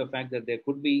considering the fact that there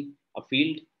could be a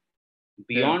field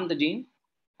beyond the gene.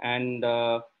 And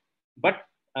but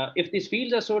if these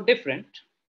fields are so different,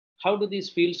 how do these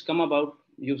fields come about?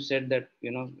 You've said that,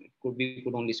 you know, we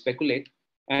could only speculate,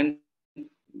 and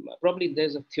probably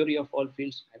there's a theory of all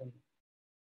fields. I don't know.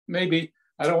 Maybe.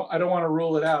 I don't want to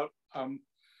rule it out.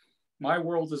 My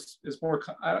world is more,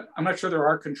 I'm not sure there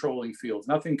are controlling fields.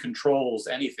 Nothing controls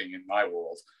anything in my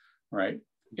world, right?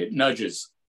 It nudges.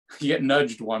 You get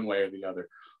nudged one way or the other.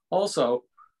 Also,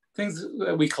 things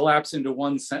that we collapse into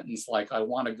one sentence, like I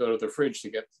want to go to the fridge to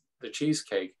get the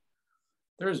cheesecake.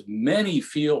 There's many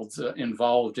fields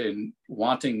involved in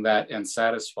wanting that and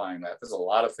satisfying that. There's a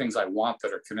lot of things I want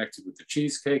that are connected with the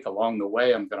cheesecake. Along the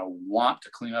way, I'm going to want to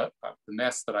clean up the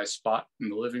mess that I spot in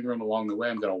the living room. Along the way,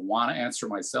 I'm going to want to answer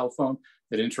my cell phone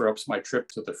that interrupts my trip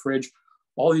to the fridge.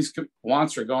 All these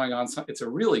wants are going on. It's a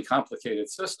really complicated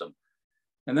system.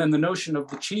 And then the notion of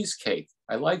the cheesecake.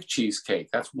 I like cheesecake.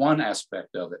 That's one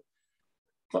aspect of it.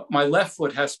 But my left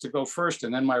foot has to go first,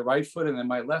 and then my right foot, and then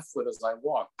my left foot as I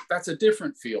walk. That's a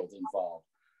different field involved.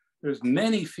 There's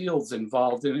many fields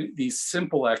involved in these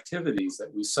simple activities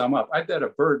that we sum up. I bet a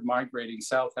bird migrating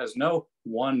south has no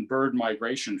one bird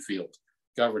migration field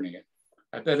governing it.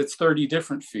 I bet it's 30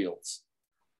 different fields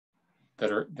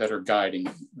that are guiding,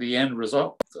 the end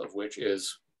result of which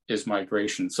is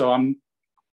migration. So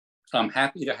I'm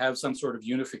happy to have some sort of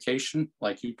unification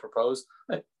like you propose.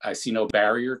 I see no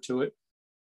barrier to it.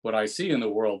 What I see in the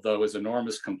world, though, is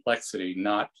enormous complexity,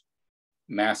 not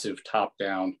massive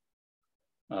top-down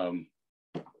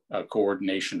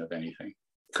coordination of anything.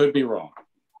 Could be wrong.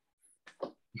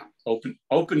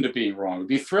 Open to being wrong. It'd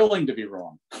be thrilling to be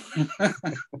wrong.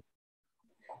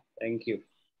 Thank you.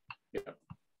 Yeah.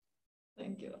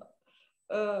 Thank you.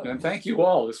 And thank you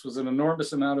all. This was an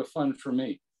enormous amount of fun for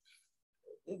me.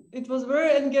 It was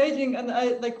very engaging, and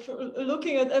I like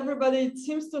looking at everybody. It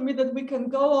seems to me that we can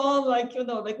go on, like, you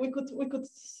know, like we could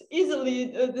easily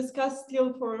discuss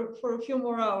still for a few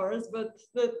more hours, but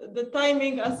the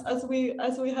timing as we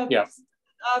have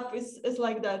up is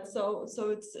like that. So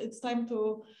it's time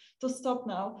to stop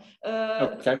now.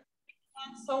 Okay.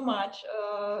 Thanks so much.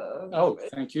 Oh,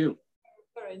 thank you.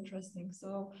 Very interesting.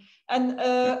 So, and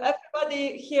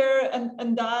everybody here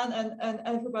and Dan and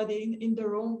everybody in the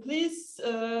room, please,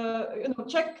 you know,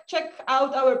 check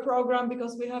out our program,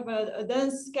 because we have a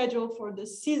dense schedule for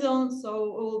this season.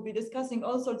 So we'll be discussing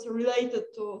all sorts of related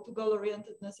to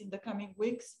goal-orientedness in the coming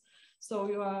weeks. So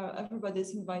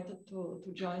everybody's invited to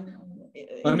join.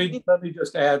 Let me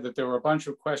just add that there were a bunch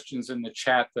of questions in the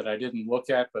chat that I didn't look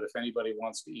at, but if anybody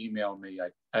wants to email me,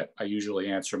 I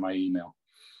usually answer my email.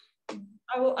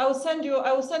 I will send you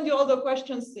all the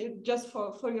questions just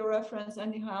for your reference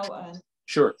anyhow. And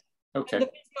sure. Okay. And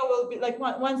the video will be like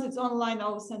once it's online, I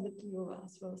will send it to you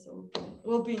as well. So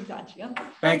we'll be in touch. Yeah.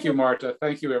 Thank you, Marta.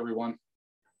 Thank you, everyone.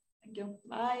 Thank you.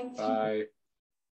 Bye. Bye.